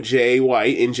in there with Jay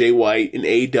White, and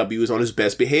AEW is on his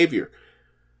best behavior.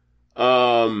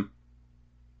 Yeah,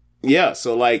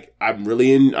 so like,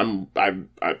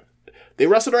 they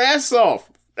wrestled their asses off.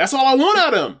 That's all I want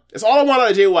out of him. That's all I want out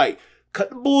of Jay White.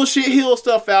 Cut the bullshit heel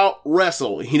stuff out,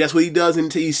 wrestle. That's what he does in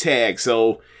these tags.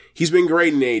 So he's been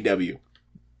great in AEW.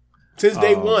 Since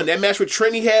day one. That match with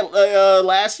Trent he had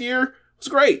last year was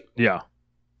great. Yeah.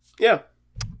 Yeah.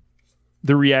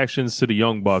 The reactions to the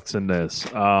Young Bucks in this.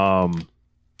 It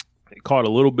caught a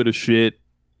little bit of shit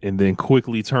and then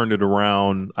quickly turned it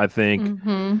around, I think.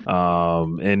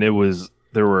 Mm-hmm. And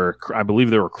I believe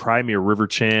there were Cry Me a River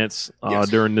chants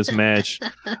during this match,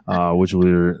 which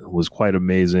was quite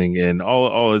amazing. And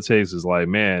all it takes is like,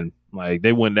 man, like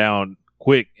they went down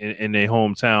quick in their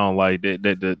hometown, like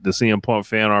the CM Punk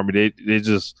fan army, they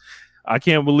just, I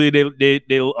can't believe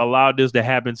they allowed this to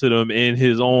happen to them in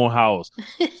his own house.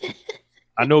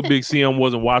 I know Big CM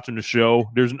wasn't watching the show.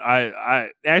 I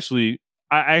actually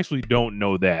don't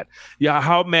know that. Yeah,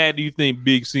 how mad do you think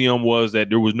Big CM was that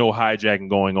there was no hijacking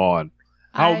going on?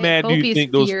 How I mad do hope you he's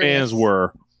think those furious. fans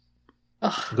were?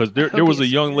 Ugh, Because I hope there was a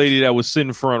he's young lady that was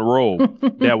sitting front row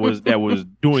that was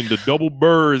doing the double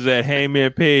birds at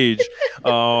Hangman Page,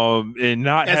 and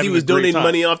not As he having was a great donating time.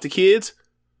 money off to kids.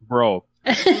 Bro,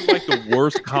 this was like the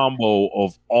worst combo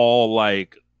of all.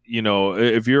 Like, you know,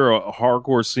 if you're a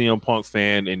hardcore CM Punk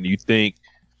fan and you think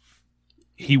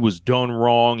he was done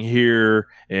wrong here,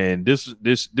 and this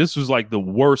was like the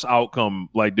worst outcome.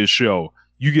 Like this show,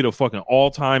 you get a fucking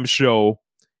all-time show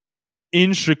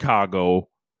in Chicago,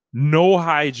 no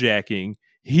hijacking.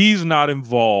 He's not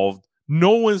involved.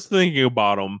 No one's thinking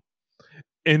about him,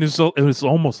 and it's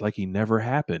almost like he never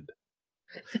happened.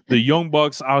 The Young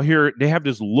Bucks out here, they have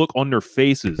this look on their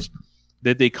faces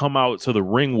that they come out to the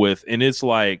ring with, and it's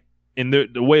like, and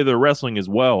the way they're wrestling as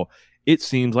well, it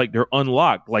seems like they're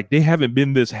unlocked. Like they haven't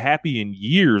been this happy in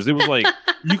years. It was like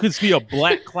you could see a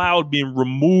black cloud being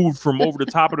removed from over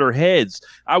the top of their heads.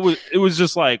 It was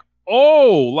just like,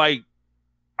 oh, like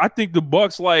I think the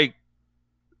Bucks, like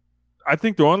I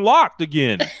think they're unlocked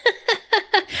again.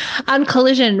 On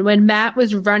Collision, when Matt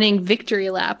was running victory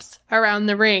laps around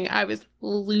the ring, I was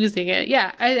losing it.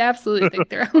 Yeah, I absolutely think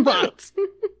they're unlocked.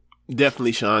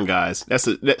 Definitely Sean, guys.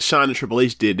 That Sean and Triple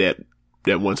H did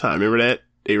that one time. Remember that?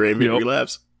 They ran victory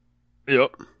laps.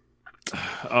 Yep.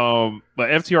 But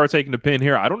FTR taking the pin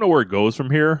here. I don't know where it goes from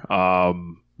here.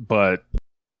 But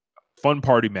fun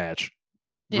party match.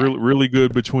 Yeah. Really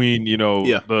good between,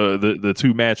 the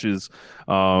two matches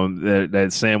that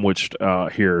sandwiched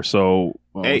here. So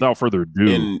without further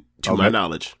ado, and to my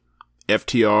knowledge,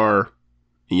 FTR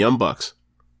and Young Bucks,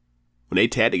 when they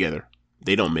tag together,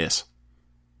 they don't miss.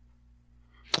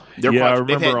 They've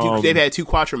had two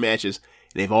Quattro matches,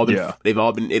 and they've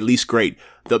all been at least great.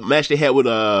 The match they had with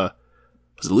was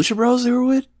it Lucha Bros they were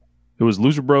with? It was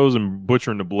Lucha Bros and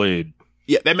Butcher and the Blade.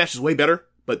 Yeah, that match is way better,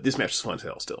 but this match is fun as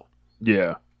hell still.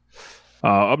 Yeah.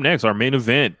 Up next, our main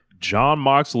event, Jon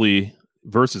Moxley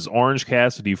versus Orange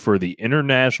Cassidy for the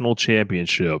International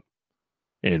Championship.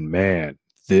 And man,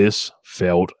 this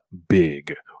felt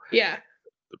big. Yeah.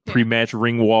 The pre-match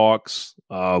ring walks.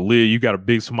 Leah, you got a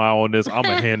big smile on this. I'm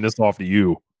going to hand this off to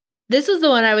you. This was the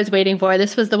one I was waiting for.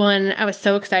 This was the one I was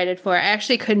so excited for. I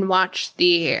actually couldn't watch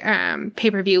the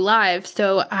pay-per-view live,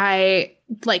 so I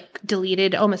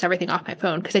deleted almost everything off my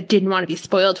phone because I didn't want to be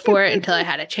spoiled for it until I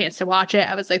had a chance to watch it.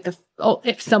 I was like,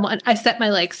 I set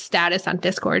my status on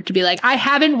Discord to be like, I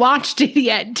haven't watched it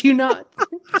yet. Do not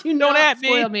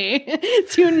spoil me.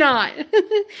 Do not.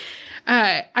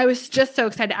 I was just so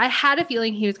excited. I had a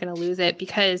feeling he was going to lose it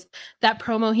because that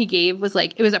promo he gave was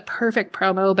it was a perfect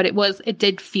promo, but it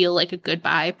did feel like a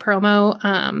goodbye promo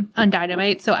on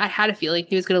Dynamite. So I had a feeling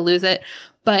he was going to lose it,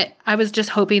 but I was just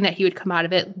hoping that he would come out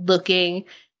of it looking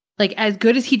as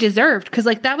good as he deserved. Cause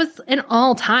that was an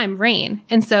all-time reign.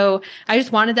 And so I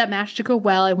just wanted that match to go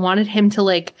well. I wanted him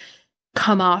to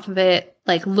come off of it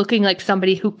looking like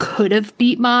somebody who could have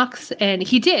beat Mox, and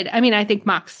he did. I mean, I think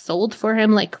Mox sold for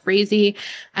him like crazy.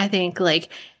 I think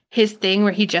his thing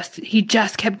where he just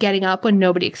kept getting up when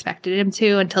nobody expected him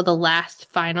to until the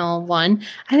last final one.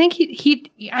 I think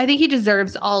he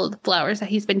deserves all of the flowers that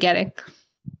he's been getting.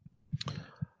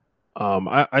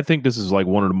 I think this is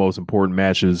one of the most important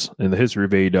matches in the history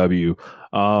of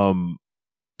AEW.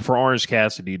 For Orange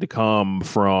Cassidy to come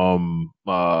from,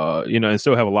 and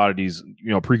still have a lot of these,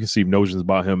 preconceived notions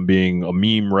about him being a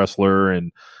meme wrestler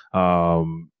and,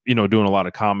 doing a lot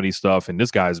of comedy stuff. And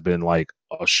this guy's been a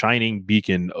shining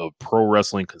beacon of pro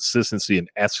wrestling consistency and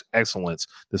excellence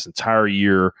this entire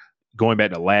year, going back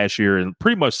to last year and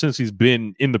pretty much since he's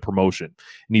been in the promotion.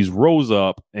 And he's rose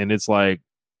up, and it's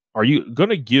are you going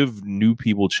to give new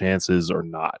people chances or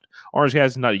not? Orange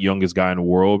Cassidy's not the youngest guy in the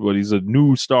world, but he's a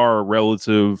new star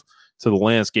relative to the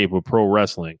landscape of pro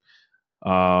wrestling.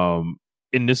 And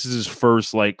this is his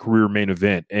first career main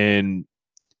event. And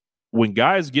when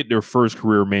guys get their first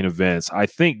career main events, I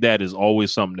think that is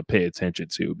always something to pay attention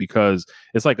to because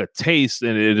it's like a taste,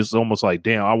 and it is almost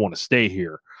damn, I want to stay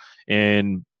here.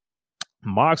 And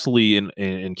Moxley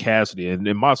and Cassidy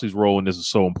and Moxley's role in this is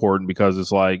so important because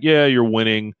it's yeah, you're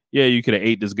winning. Yeah, you could have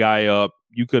ate this guy up.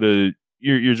 You could have.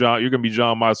 You're gonna be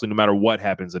Jon Moxley no matter what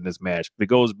happens in this match. If it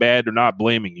goes bad, they're not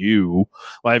blaming you.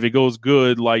 If it goes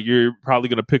good, you're probably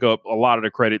gonna pick up a lot of the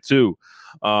credit too.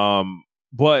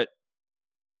 But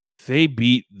they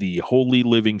beat the holy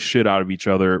living shit out of each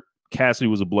other. Cassidy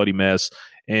was a bloody mess,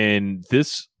 and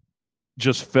this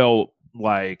just felt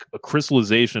like a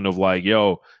crystallization of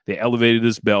yo, they elevated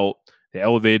this belt, they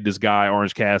elevated this guy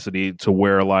Orange Cassidy to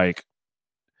where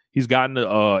he's gotten a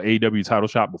AEW title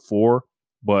shot before,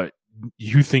 but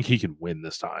you think he can win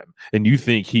this time, and you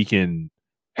think he can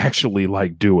actually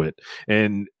like do it,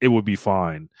 and it would be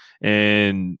fine.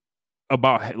 And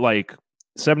about like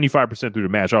 75% through the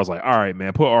match, I was like, all right,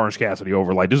 man, put Orange Cassidy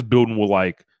over. Like, this building will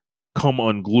like come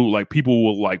unglued. Like, people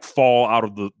will like fall out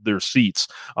of their seats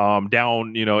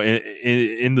down,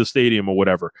 in the stadium or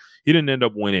whatever. He didn't end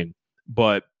up winning,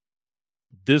 but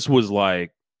this was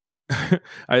like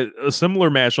a similar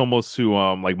match almost to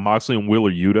like Moxley and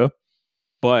Wheeler Yuta,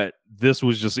 but this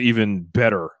was just even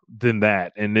better than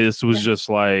that. And this was just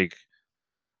like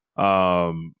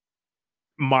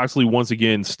Moxley once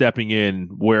again stepping in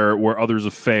where others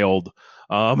have failed,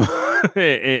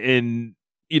 and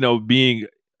being.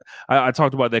 I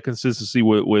talked about that consistency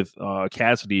with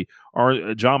Cassidy.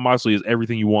 John Moxley is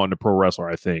everything you want in a pro wrestler,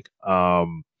 I think.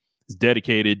 He's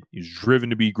dedicated. He's driven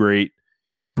to be great.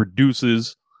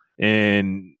 Produces,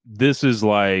 and this is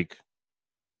like,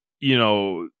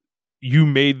 you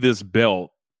made this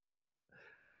belt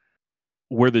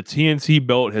where the TNT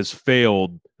belt has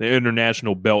failed. The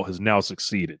international belt has now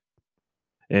succeeded,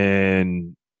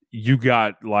 and you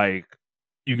got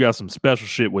some special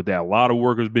shit with that. A lot of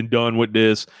work has been done with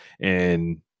this,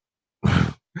 and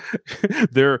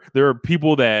there are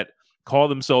people that call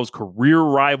themselves career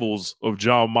rivals of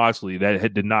John Moxley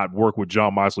that did not work with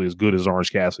John Moxley as good as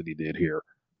Orange Cassidy did here.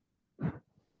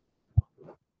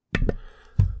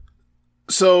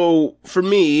 So for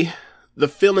me, the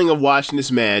feeling of watching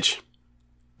this match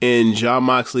and John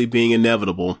Moxley being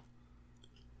inevitable,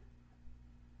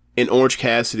 and Orange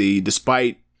Cassidy,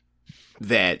 despite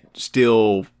that,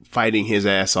 still fighting his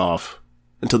ass off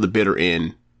until the bitter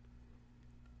end,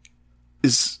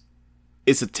 it's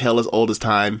a tale as old as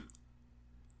time.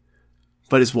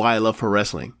 But it's why I love pro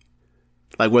wrestling.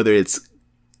 Like, whether it's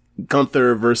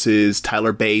Gunther versus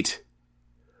Tyler Bate,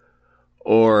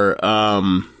 or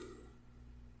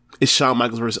it's Shawn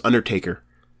Michaels versus Undertaker.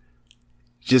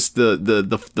 Just the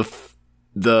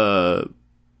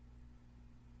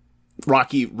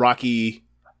Rocky.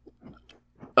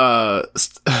 Oh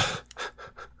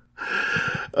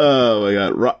my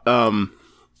God.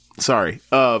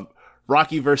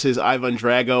 Rocky versus Ivan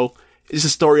Drago. It's a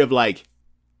story of like,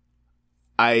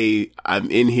 I'm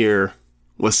in here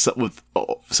with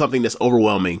something that's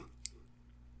overwhelming.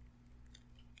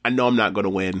 I know I'm not going to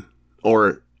win,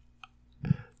 or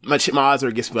my odds are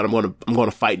against me, but I'm going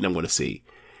to fight and I'm going to see.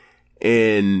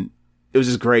 And it was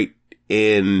just great.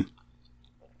 And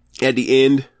at the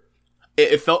end,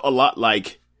 it felt a lot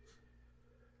like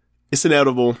it's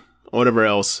inevitable or whatever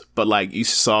else, but like, you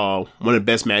saw one of the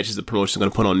best matches the promotion is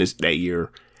going to put on that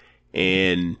year.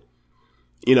 And,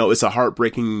 it's a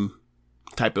heartbreaking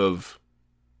type of,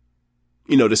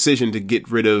 decision to get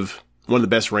rid of one of the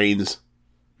best reigns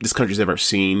this country's ever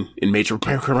seen in Major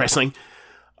American Wrestling.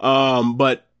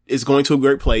 But it's going to a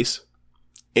great place.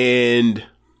 And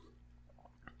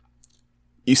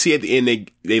you see at the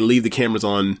end, they leave the cameras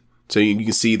on, so you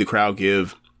can see the crowd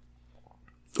give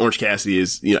Orange Cassidy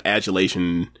his,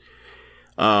 adulation,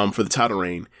 for the title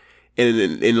reign.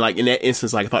 And like, in that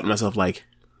instance, like, I thought to myself, like,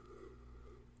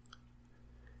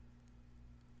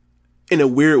 in a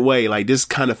weird way, like, this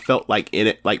kind of felt like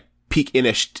peak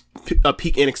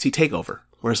NXT takeover,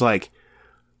 where it's like,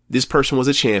 this person was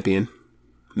a champion.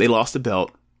 They lost the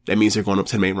belt. That means they're going up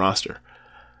to the main roster.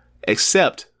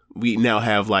 Except we now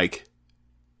have like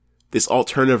this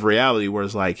alternative reality where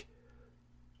it's like,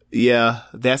 yeah,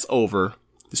 that's over.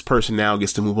 This person now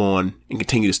gets to move on and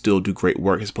continue to still do great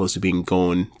work, as opposed to being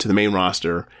going to the main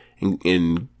roster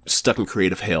and stuck in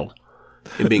creative hell.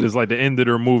 And being, it's like the end of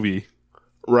their movie.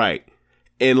 Right.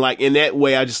 And like, in that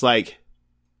way, I just like,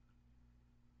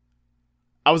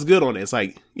 I was good on it. It's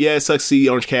like, yeah, it sucks to see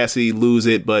Orange Cassidy lose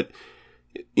it, but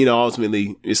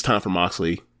ultimately it's time for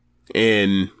Moxley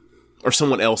or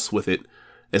someone else with it.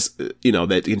 That's,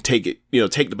 that can take it,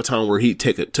 take the baton where he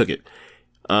took it.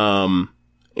 And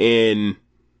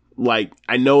like,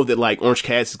 I know that like Orange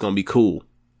Cassidy is going to be cool,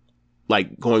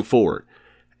 like, going forward,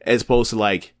 as opposed to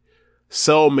like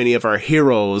so many of our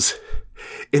heroes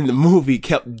in the movie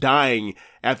kept dying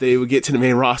after they would get to the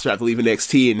main roster after leaving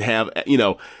NXT and have,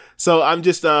 so I'm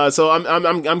just,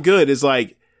 I'm good. It's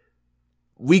like,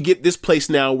 we get this place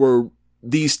now where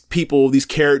these people, these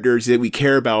characters that we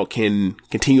care about can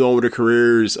continue on with their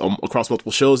careers across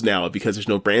multiple shows now, because there's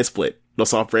no brand split, no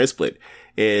soft brand split.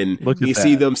 And you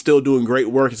see them still doing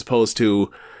great work, as opposed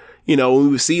to,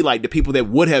 when we see like the people that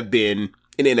would have been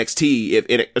in NXT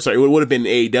it would have been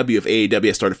AEW if AEW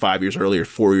had started 5 years earlier,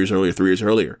 4 years earlier, 3 years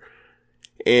earlier.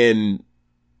 And,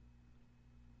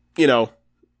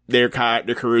 their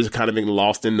careers have kind of been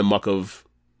lost in the muck of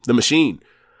the machine.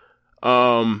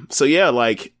 So yeah,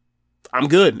 like, I'm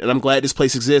good, and I'm glad this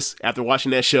place exists. After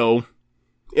watching that show,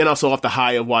 and also off the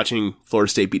high of watching Florida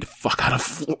State beat the fuck out of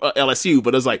LSU.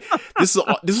 But it was like, this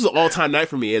is an all-time night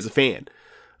for me as a fan.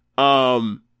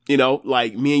 You know,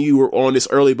 like me and you were on this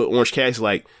early, but Orange Cassidy,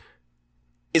 like,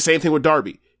 it's same thing with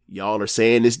Darby. Y'all are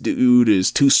saying this dude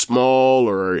is too small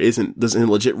or isn't a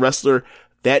legit wrestler.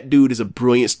 That dude is a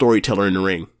brilliant storyteller in the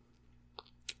ring.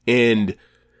 And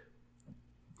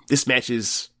this match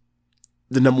is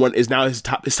the number one, is now his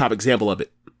top example of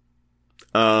it.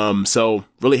 So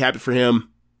really happy for him.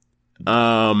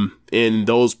 And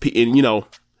you know,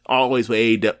 always with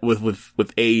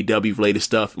AEW related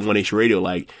stuff and One Nation Radio,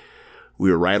 like, we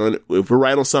were right on it. If we're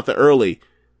right on something early,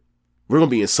 we're going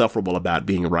to be insufferable about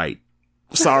being right.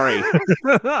 Sorry.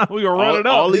 We gonna run it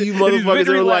up. All of you motherfuckers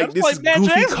are like, this is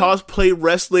goofy cosplay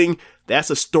wrestling. That's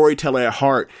a storyteller at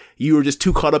heart. You're just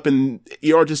too caught up on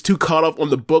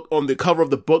the book, on the cover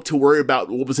of the book, to worry about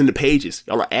what was in the pages.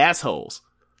 Y'all are assholes.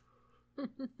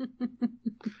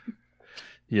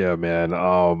 Yeah, man.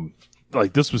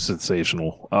 Like, this was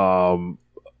sensational.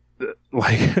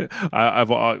 Like, I've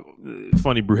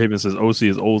funny. Bruhaven says OC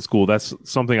is old school. That's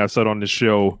something I've said on this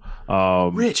show.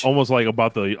 Rich, almost like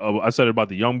about I said it about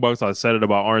the Young Bucks. I said it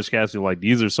about Orange Cassidy. Like,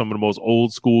 these are some of the most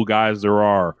old school guys there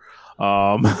are.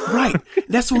 Right.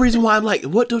 That's the reason why I'm like,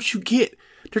 what don't you get?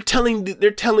 They're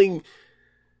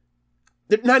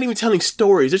not even telling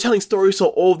stories. They're telling stories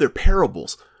so old they're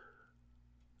parables.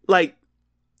 Like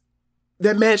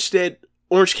that match that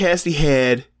Orange Cassidy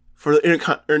had for the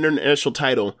international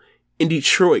title in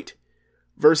Detroit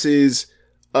versus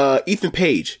Ethan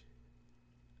Page.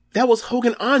 That was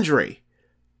Hogan Andre.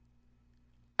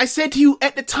 I said to you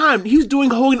at the time, he was doing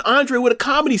Hogan Andre with a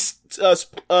comedy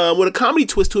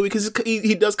twist to it, because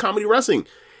he does comedy wrestling.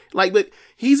 Like, but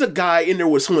he's a guy in there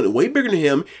with someone way bigger than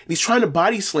him, and he's trying to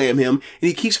body slam him, and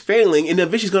he keeps failing, and then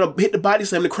eventually he's gonna hit the body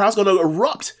slam, and the crowd's gonna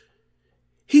erupt.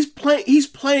 He's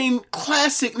playing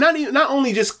classic, not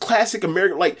only just classic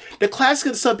American, like the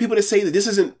classic of some people that say that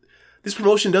this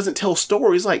promotion doesn't tell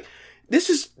stories. Like, this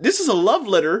is a love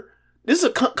letter. This is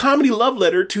a comedy love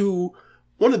letter to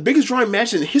one of the biggest drawing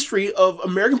matches in the history of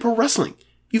American pro wrestling.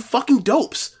 You fucking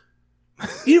dopes.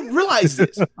 You didn't realize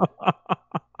this.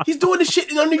 He's doing this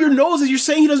shit under your nose as you're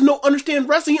saying he doesn't understand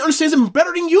wrestling. He understands it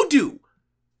better than you do.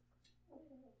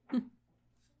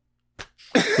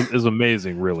 It's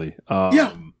amazing, really.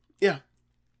 Yeah.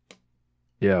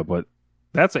 But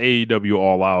that's AEW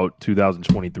All Out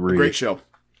 2023. Great show.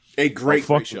 A great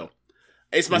show.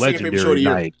 It's my second favorite show of the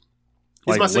year. Night.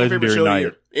 It's my second favorite show of the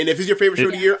year. And if it's your favorite show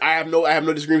of the year, I have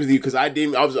no disagreement with you, because I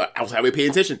was halfway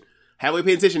paying attention.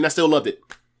 And I still loved it.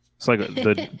 It's like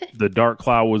the dark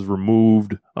cloud was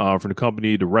removed from the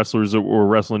company. The wrestlers that were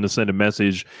wrestling to send a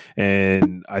message,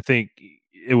 and I think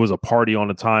it was a party on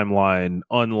the timeline,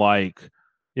 unlike,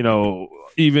 you know,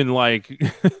 even like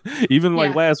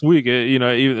last week, you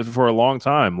know, even for a long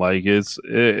time. Like, you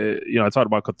know, I talked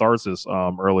about catharsis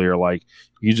earlier. Like,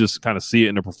 you just kind of see it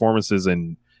in the performances,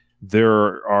 and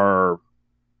there are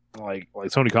like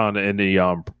Tony Khan in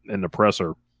the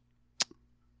presser.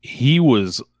 He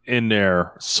was in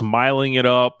there smiling it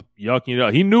up, yucking it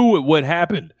up. He knew what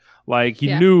happened. Like,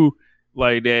 he knew,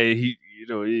 like, that he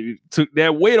took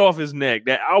that weight off his neck.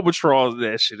 That albatross,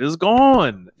 that shit is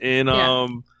gone. And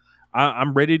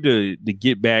I'm ready to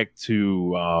get back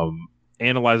to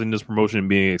analyzing this promotion and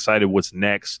being excited what's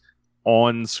next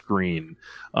on screen.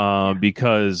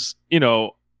 Because, you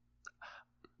know,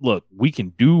 look, we can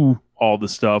do all the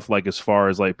stuff, like, as far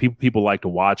as like people like to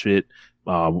watch it.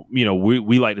 You know,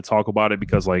 we like to talk about it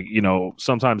because, like, you know,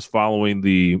 sometimes following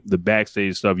the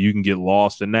backstage stuff, you can get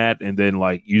lost in that, and then,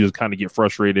 like, you just kind of get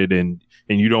frustrated, and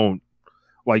you don't,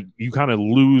 like, you kind of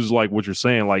lose, like, what you're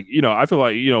saying. Like, you know, I feel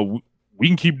like, you know, we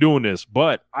can keep doing this,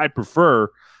 but I prefer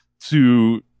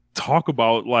to talk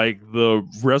about, like, the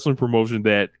wrestling promotion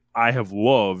that I have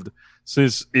loved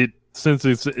since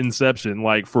its inception,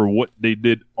 like, for what they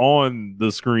did on the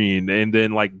screen, and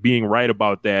then, like, being right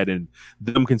about that, and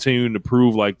them continuing to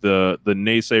prove, like, the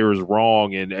naysayers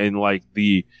wrong, and like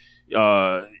the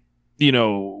you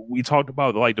know, we talked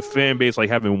about, like, the fan base, like,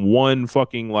 having one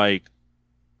fucking, like,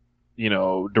 you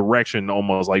know, direction,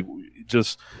 almost, like,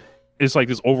 just, it's like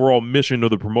this overall mission of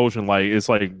the promotion. Like, it's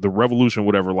like the revolution,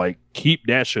 whatever. Like, keep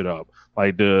that shit up.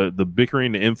 Like, the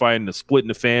bickering, the infighting, the splitting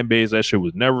the fan base, that shit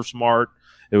was never smart.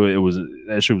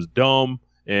 That shit was dumb,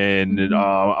 and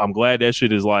I'm glad that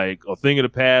shit is, like, a thing of the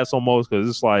past almost, because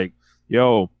it's like,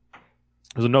 yo,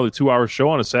 there's another 2-hour show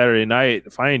on a Saturday night.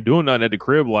 If I ain't doing nothing at the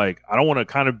crib, like, I don't want to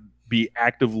kind of be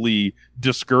actively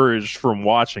discouraged from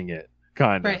watching it,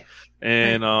 kind of. Right.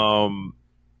 And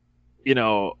you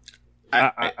know,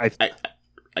 I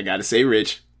gotta say,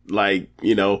 Rich, like,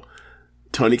 you know,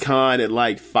 Tony Khan at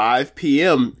like 5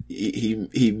 p.m.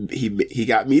 He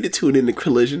got me to tune in to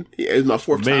Collision. It was my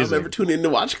fourth time ever tuning in to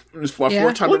watch. It was my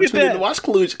fourth time ever tuning in to watch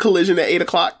Collision at 8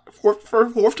 o'clock.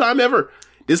 Fourth time ever.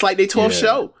 It's like their 12th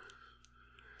show.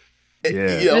 Yeah.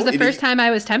 It was the first time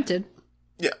I was tempted.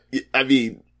 Yeah, I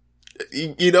mean,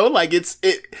 like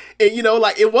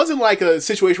it wasn't like a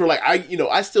situation where like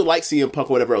I still like CM Punk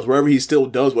or whatever else, wherever he still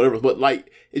does whatever, but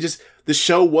like it just the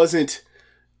show wasn't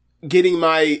getting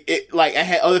I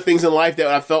had other things in life that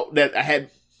I felt that I had,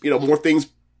 more things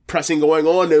pressing going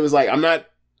on. It was like,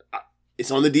 it's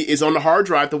on the hard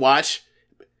drive to watch,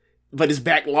 but it's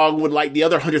backlogged with like the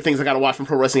other 100 things I got to watch from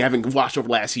pro wrestling I haven't watched over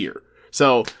last year.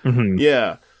 So,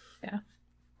 yeah.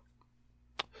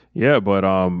 Yeah, but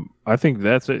I think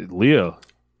that's it. Leah,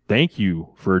 thank you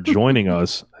for joining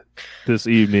us this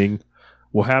evening.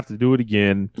 We'll have to do it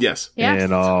again. Yes.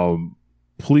 And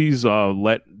please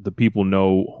let the people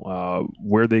know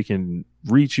where they can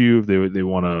reach you if they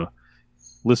want to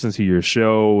listen to your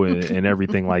show and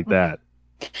everything like that.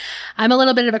 I'm a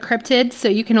little bit of a cryptid, so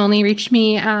you can only reach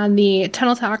me on the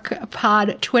Tunnel Talk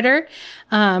Pod Twitter.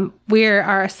 We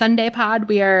are a Sunday pod.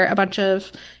 We are a bunch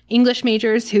of English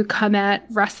majors who come at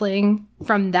wrestling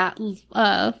from that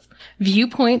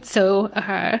viewpoint. So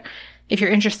if you're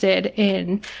interested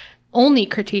in only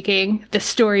critiquing the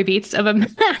story beats of a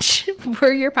match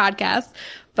for your podcast.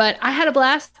 But I had a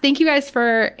blast. Thank you guys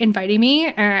for inviting me.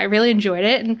 I really enjoyed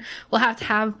it. And we'll have to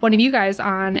have one of you guys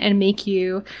on and make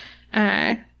you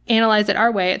analyze it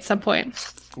our way at some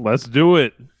point. Let's do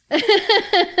it.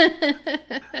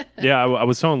 Yeah, I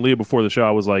was telling Leah before the show,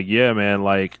 I was like, yeah, man,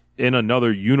 like in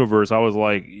another universe, I was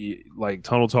like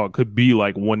Tunnel Talk could be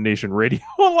like One Nation Radio.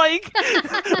 like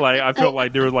I felt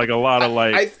like there was like a lot of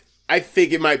like... I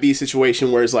think it might be a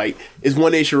situation where it's like, is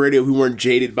One Nation Radio who weren't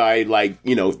jaded by like,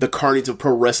 the carnage of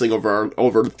pro wrestling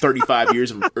over 35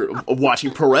 years of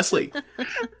watching pro wrestling.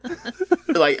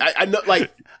 Like, I know,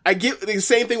 like, I get the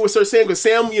same thing with Sir Sam, because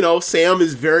Sam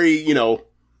is very,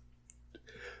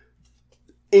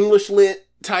 English lit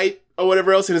type or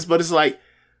whatever else it is, but it's like,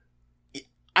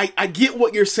 I get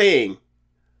what you're saying.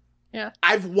 Yeah,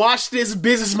 I've watched this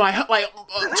business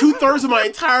 2/3 of my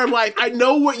entire life. I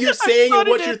know what you're saying and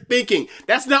what you're thinking.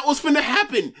 That's not what's going to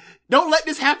happen. Don't let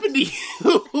this happen to you.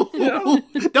 Yeah.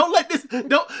 Don't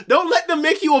let them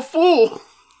make you a fool.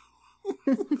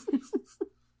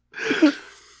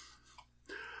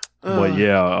 But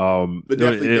yeah,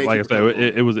 like I said,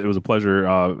 it was a pleasure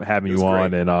having you on,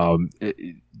 great.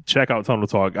 And check out Tunnel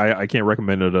Talk. I can't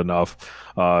recommend it enough.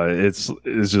 It's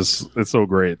so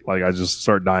great. Like I just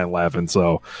start dying laughing.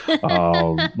 So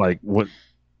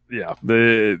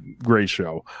great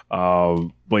show.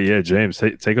 But yeah, James,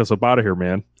 take us up out of here,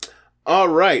 man. All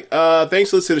right. Thanks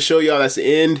for listening to the show, y'all. That's the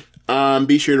end.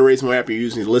 Be sure to raise my app you're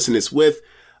using to listen this with.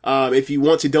 If you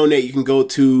want to donate, you can go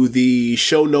to the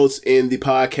show notes in the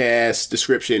podcast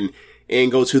description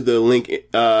and go to the link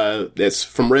that's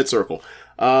from Red Circle.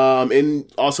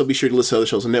 And also be sure to listen to other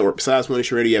shows on the network. Besides One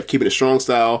Nation Radio, you have Keeping It Strong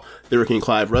Style, the Rick and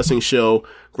Clive Wrestling Show,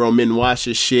 Grown Men Watch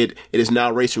This Shit. It is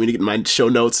now race for me to get my show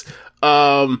notes.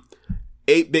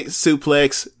 8-Bit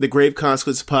Suplex, the Grave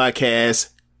Consequences Podcast,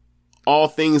 All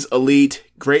Things Elite,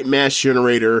 Great Match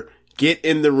Generator, Get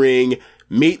in the Ring,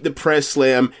 Meet the Press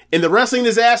Slam, and the Wrestling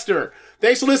Disaster.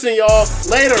 Thanks for listening, y'all.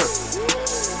 Later.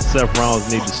 Seth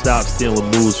Rollins needs to stop stealing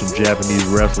moves from Japanese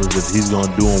wrestlers if he's going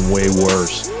to do them way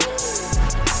worse.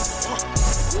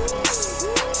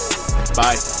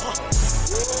 Bye.